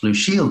Cross Blue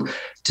Shield,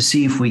 to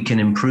see if we can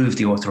improve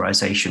the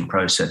authorization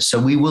process. So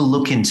we will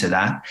look into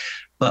that.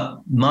 But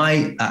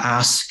my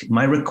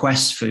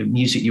request for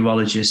music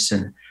urologists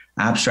and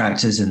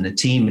abstractors and the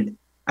team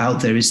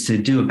out there is to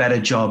do a better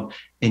job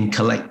in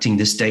collecting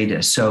this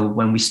data. So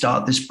when we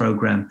start this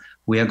program,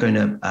 we are going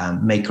to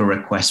make a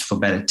request for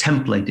better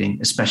templating,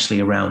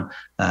 especially around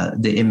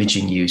the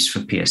imaging use for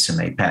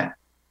PSMA PET.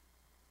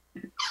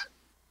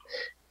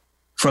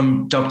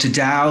 From Dr.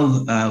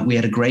 Dow, we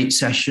had a great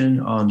session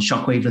on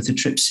shockwave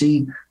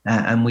lithotripsy,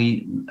 and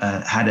we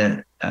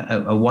had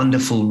a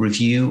wonderful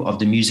review of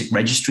the music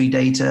registry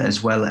data,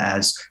 as well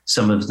as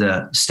some of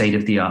the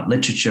state-of-the-art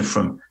literature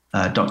from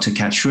Dr.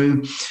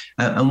 Katru.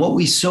 And what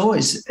we saw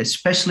is,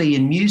 especially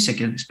in music,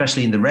 and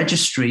especially in the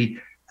registry,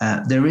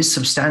 there is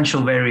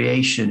substantial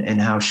variation in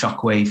how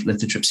shockwave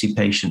lithotripsy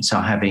patients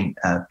are having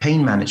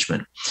pain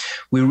management.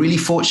 We're really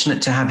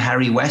fortunate to have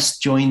Harry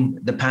West join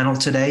the panel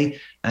today,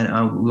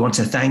 and we want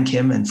to thank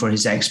him and for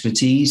his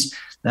expertise.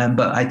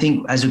 But I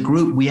think as a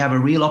group, we have a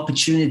real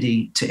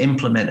opportunity to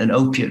implement an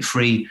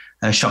opiate-free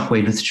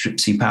shockwave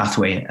lithotripsy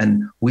pathway,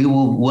 and we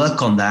will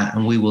work on that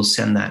and we will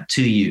send that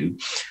to you.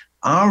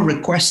 Our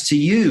request to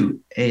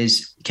you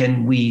is,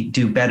 can we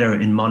do better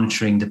in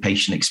monitoring the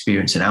patient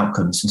experience and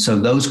outcomes? And so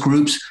those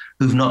groups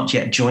who've not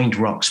yet joined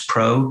ROX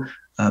Pro,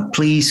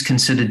 please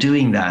consider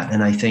doing that.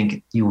 And I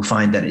think you will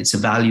find that it's a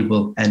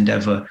valuable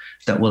endeavor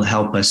that will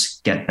help us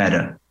get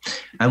better.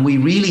 And we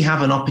really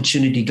have an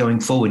opportunity going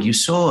forward. You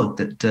saw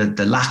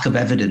the lack of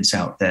evidence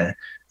out there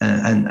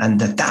and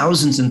the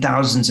thousands and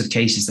thousands of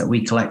cases that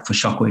we collect for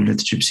shockwave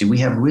lithotripsy. We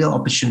have real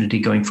opportunity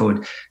going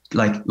forward,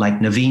 like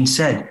Naveen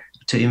said,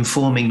 to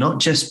informing not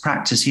just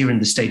practice here in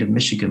the state of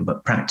Michigan,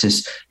 but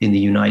practice in the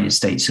United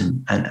States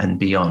and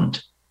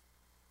beyond.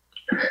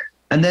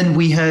 And then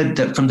we heard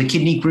that from the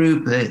kidney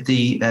group,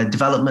 the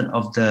development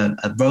of the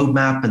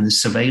roadmap and the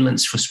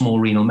surveillance for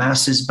small renal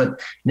masses.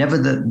 But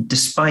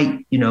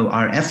despite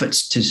our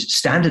efforts to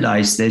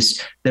standardize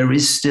this, there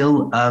is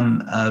still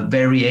a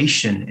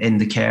variation in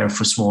the care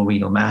for small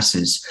renal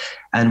masses.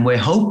 And we're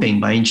hoping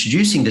by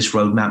introducing this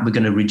roadmap, we're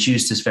going to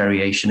reduce this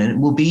variation, and it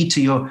will be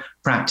to your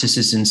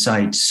practices in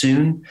sight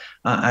soon.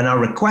 And our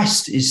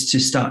request is to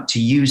start to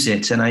use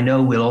it. And I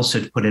know we'll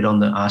also put it on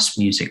the Ask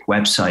Music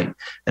website,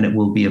 and it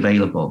will be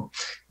available.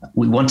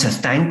 We want to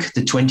thank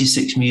the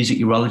 26 music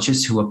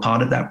urologists who were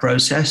part of that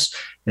process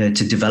to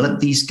develop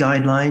these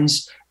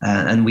guidelines.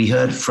 And we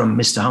heard from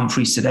Mr.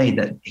 Humphreys today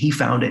that he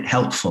found it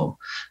helpful.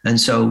 And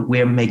so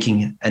we're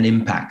making an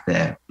impact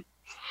there.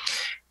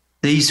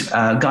 These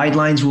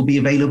guidelines will be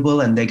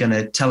available, and they're going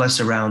to tell us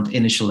around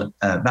initial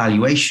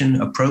evaluation,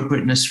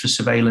 appropriateness for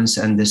surveillance,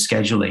 and the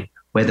scheduling,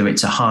 whether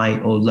it's a high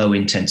or low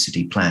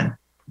intensity plan.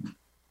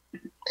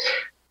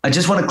 I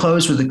just want to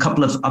close with a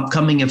couple of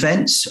upcoming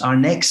events. Our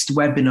next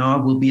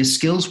webinar will be a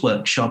skills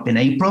workshop in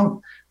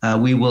April.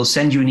 We will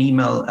send you an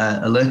email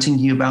alerting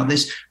you about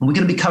this. And we're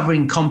going to be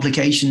covering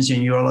complications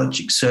in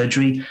urologic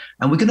surgery.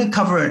 And we're going to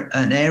cover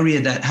an area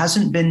that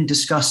hasn't been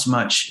discussed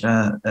much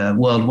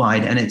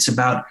worldwide. And it's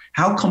about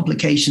how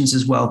complications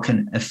as well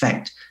can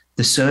affect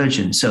the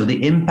surgeon. So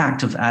the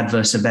impact of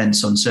adverse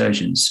events on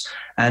surgeons.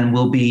 And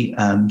we'll be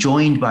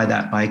joined by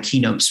a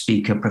keynote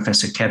speaker,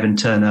 Professor Kevin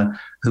Turner,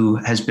 who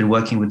has been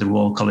working with the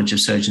Royal College of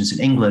Surgeons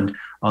in England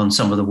on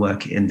some of the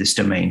work in this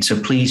domain.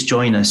 So please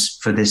join us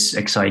for this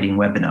exciting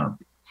webinar.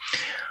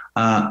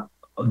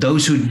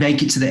 Those who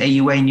make it to the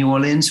AUA New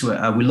Orleans,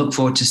 we look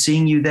forward to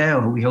seeing you there.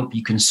 We hope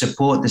you can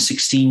support the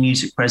 16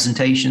 music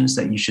presentations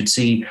that you should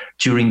see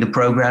during the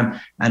program.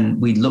 And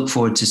we look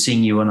forward to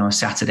seeing you on our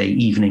Saturday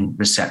evening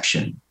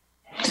reception.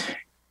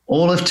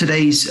 All of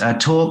today's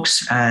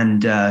talks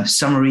and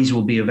summaries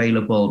will be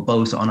available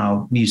both on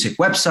our music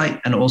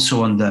website and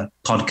also on the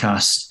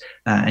podcast.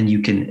 And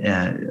you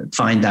can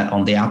find that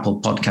on the Apple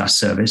Podcast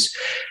service.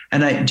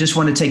 And I just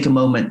want to take a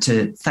moment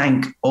to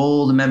thank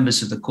all the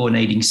members of the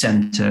Coordinating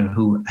Center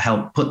who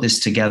helped put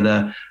this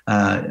together.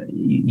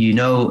 You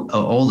know,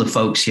 all the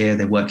folks here,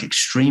 they work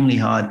extremely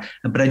hard.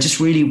 But I just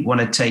really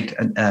want to take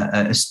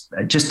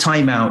just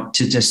time out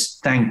to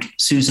just thank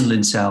Susan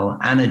Linsell,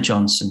 Anna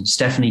Johnson,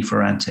 Stephanie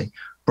Ferrante,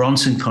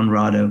 Bronson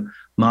Conrado,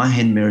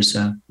 Mahin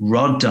Mirza,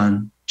 Rod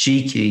Dunn,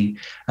 Jiki,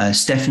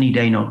 Stephanie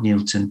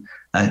Daynock-Nilton,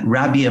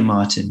 Rabia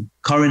Martin,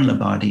 Corinne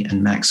Labardi,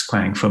 and Max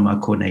Kwang from our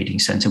Coordinating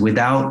Center.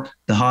 Without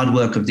the hard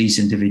work of these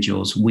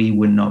individuals, we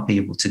would not be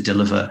able to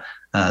deliver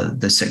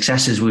the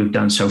successes we've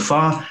done so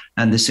far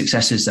and the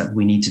successes that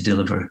we need to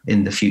deliver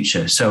in the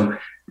future. So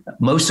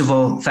most of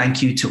all,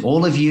 thank you to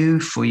all of you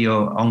for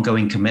your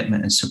ongoing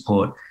commitment and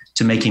support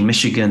to making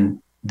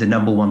Michigan the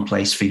 #1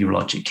 place for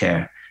urologic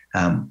care.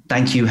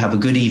 Thank you. Have a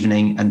good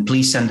evening. And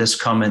please send us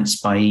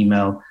comments by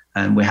email.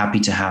 And we're happy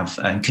to have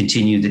and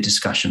continue the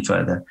discussion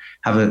further.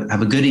 Have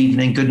a good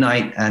evening, good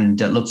night,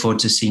 and look forward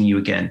to seeing you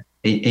again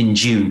in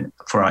June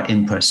for our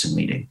in-person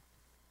meeting.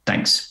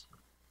 Thanks.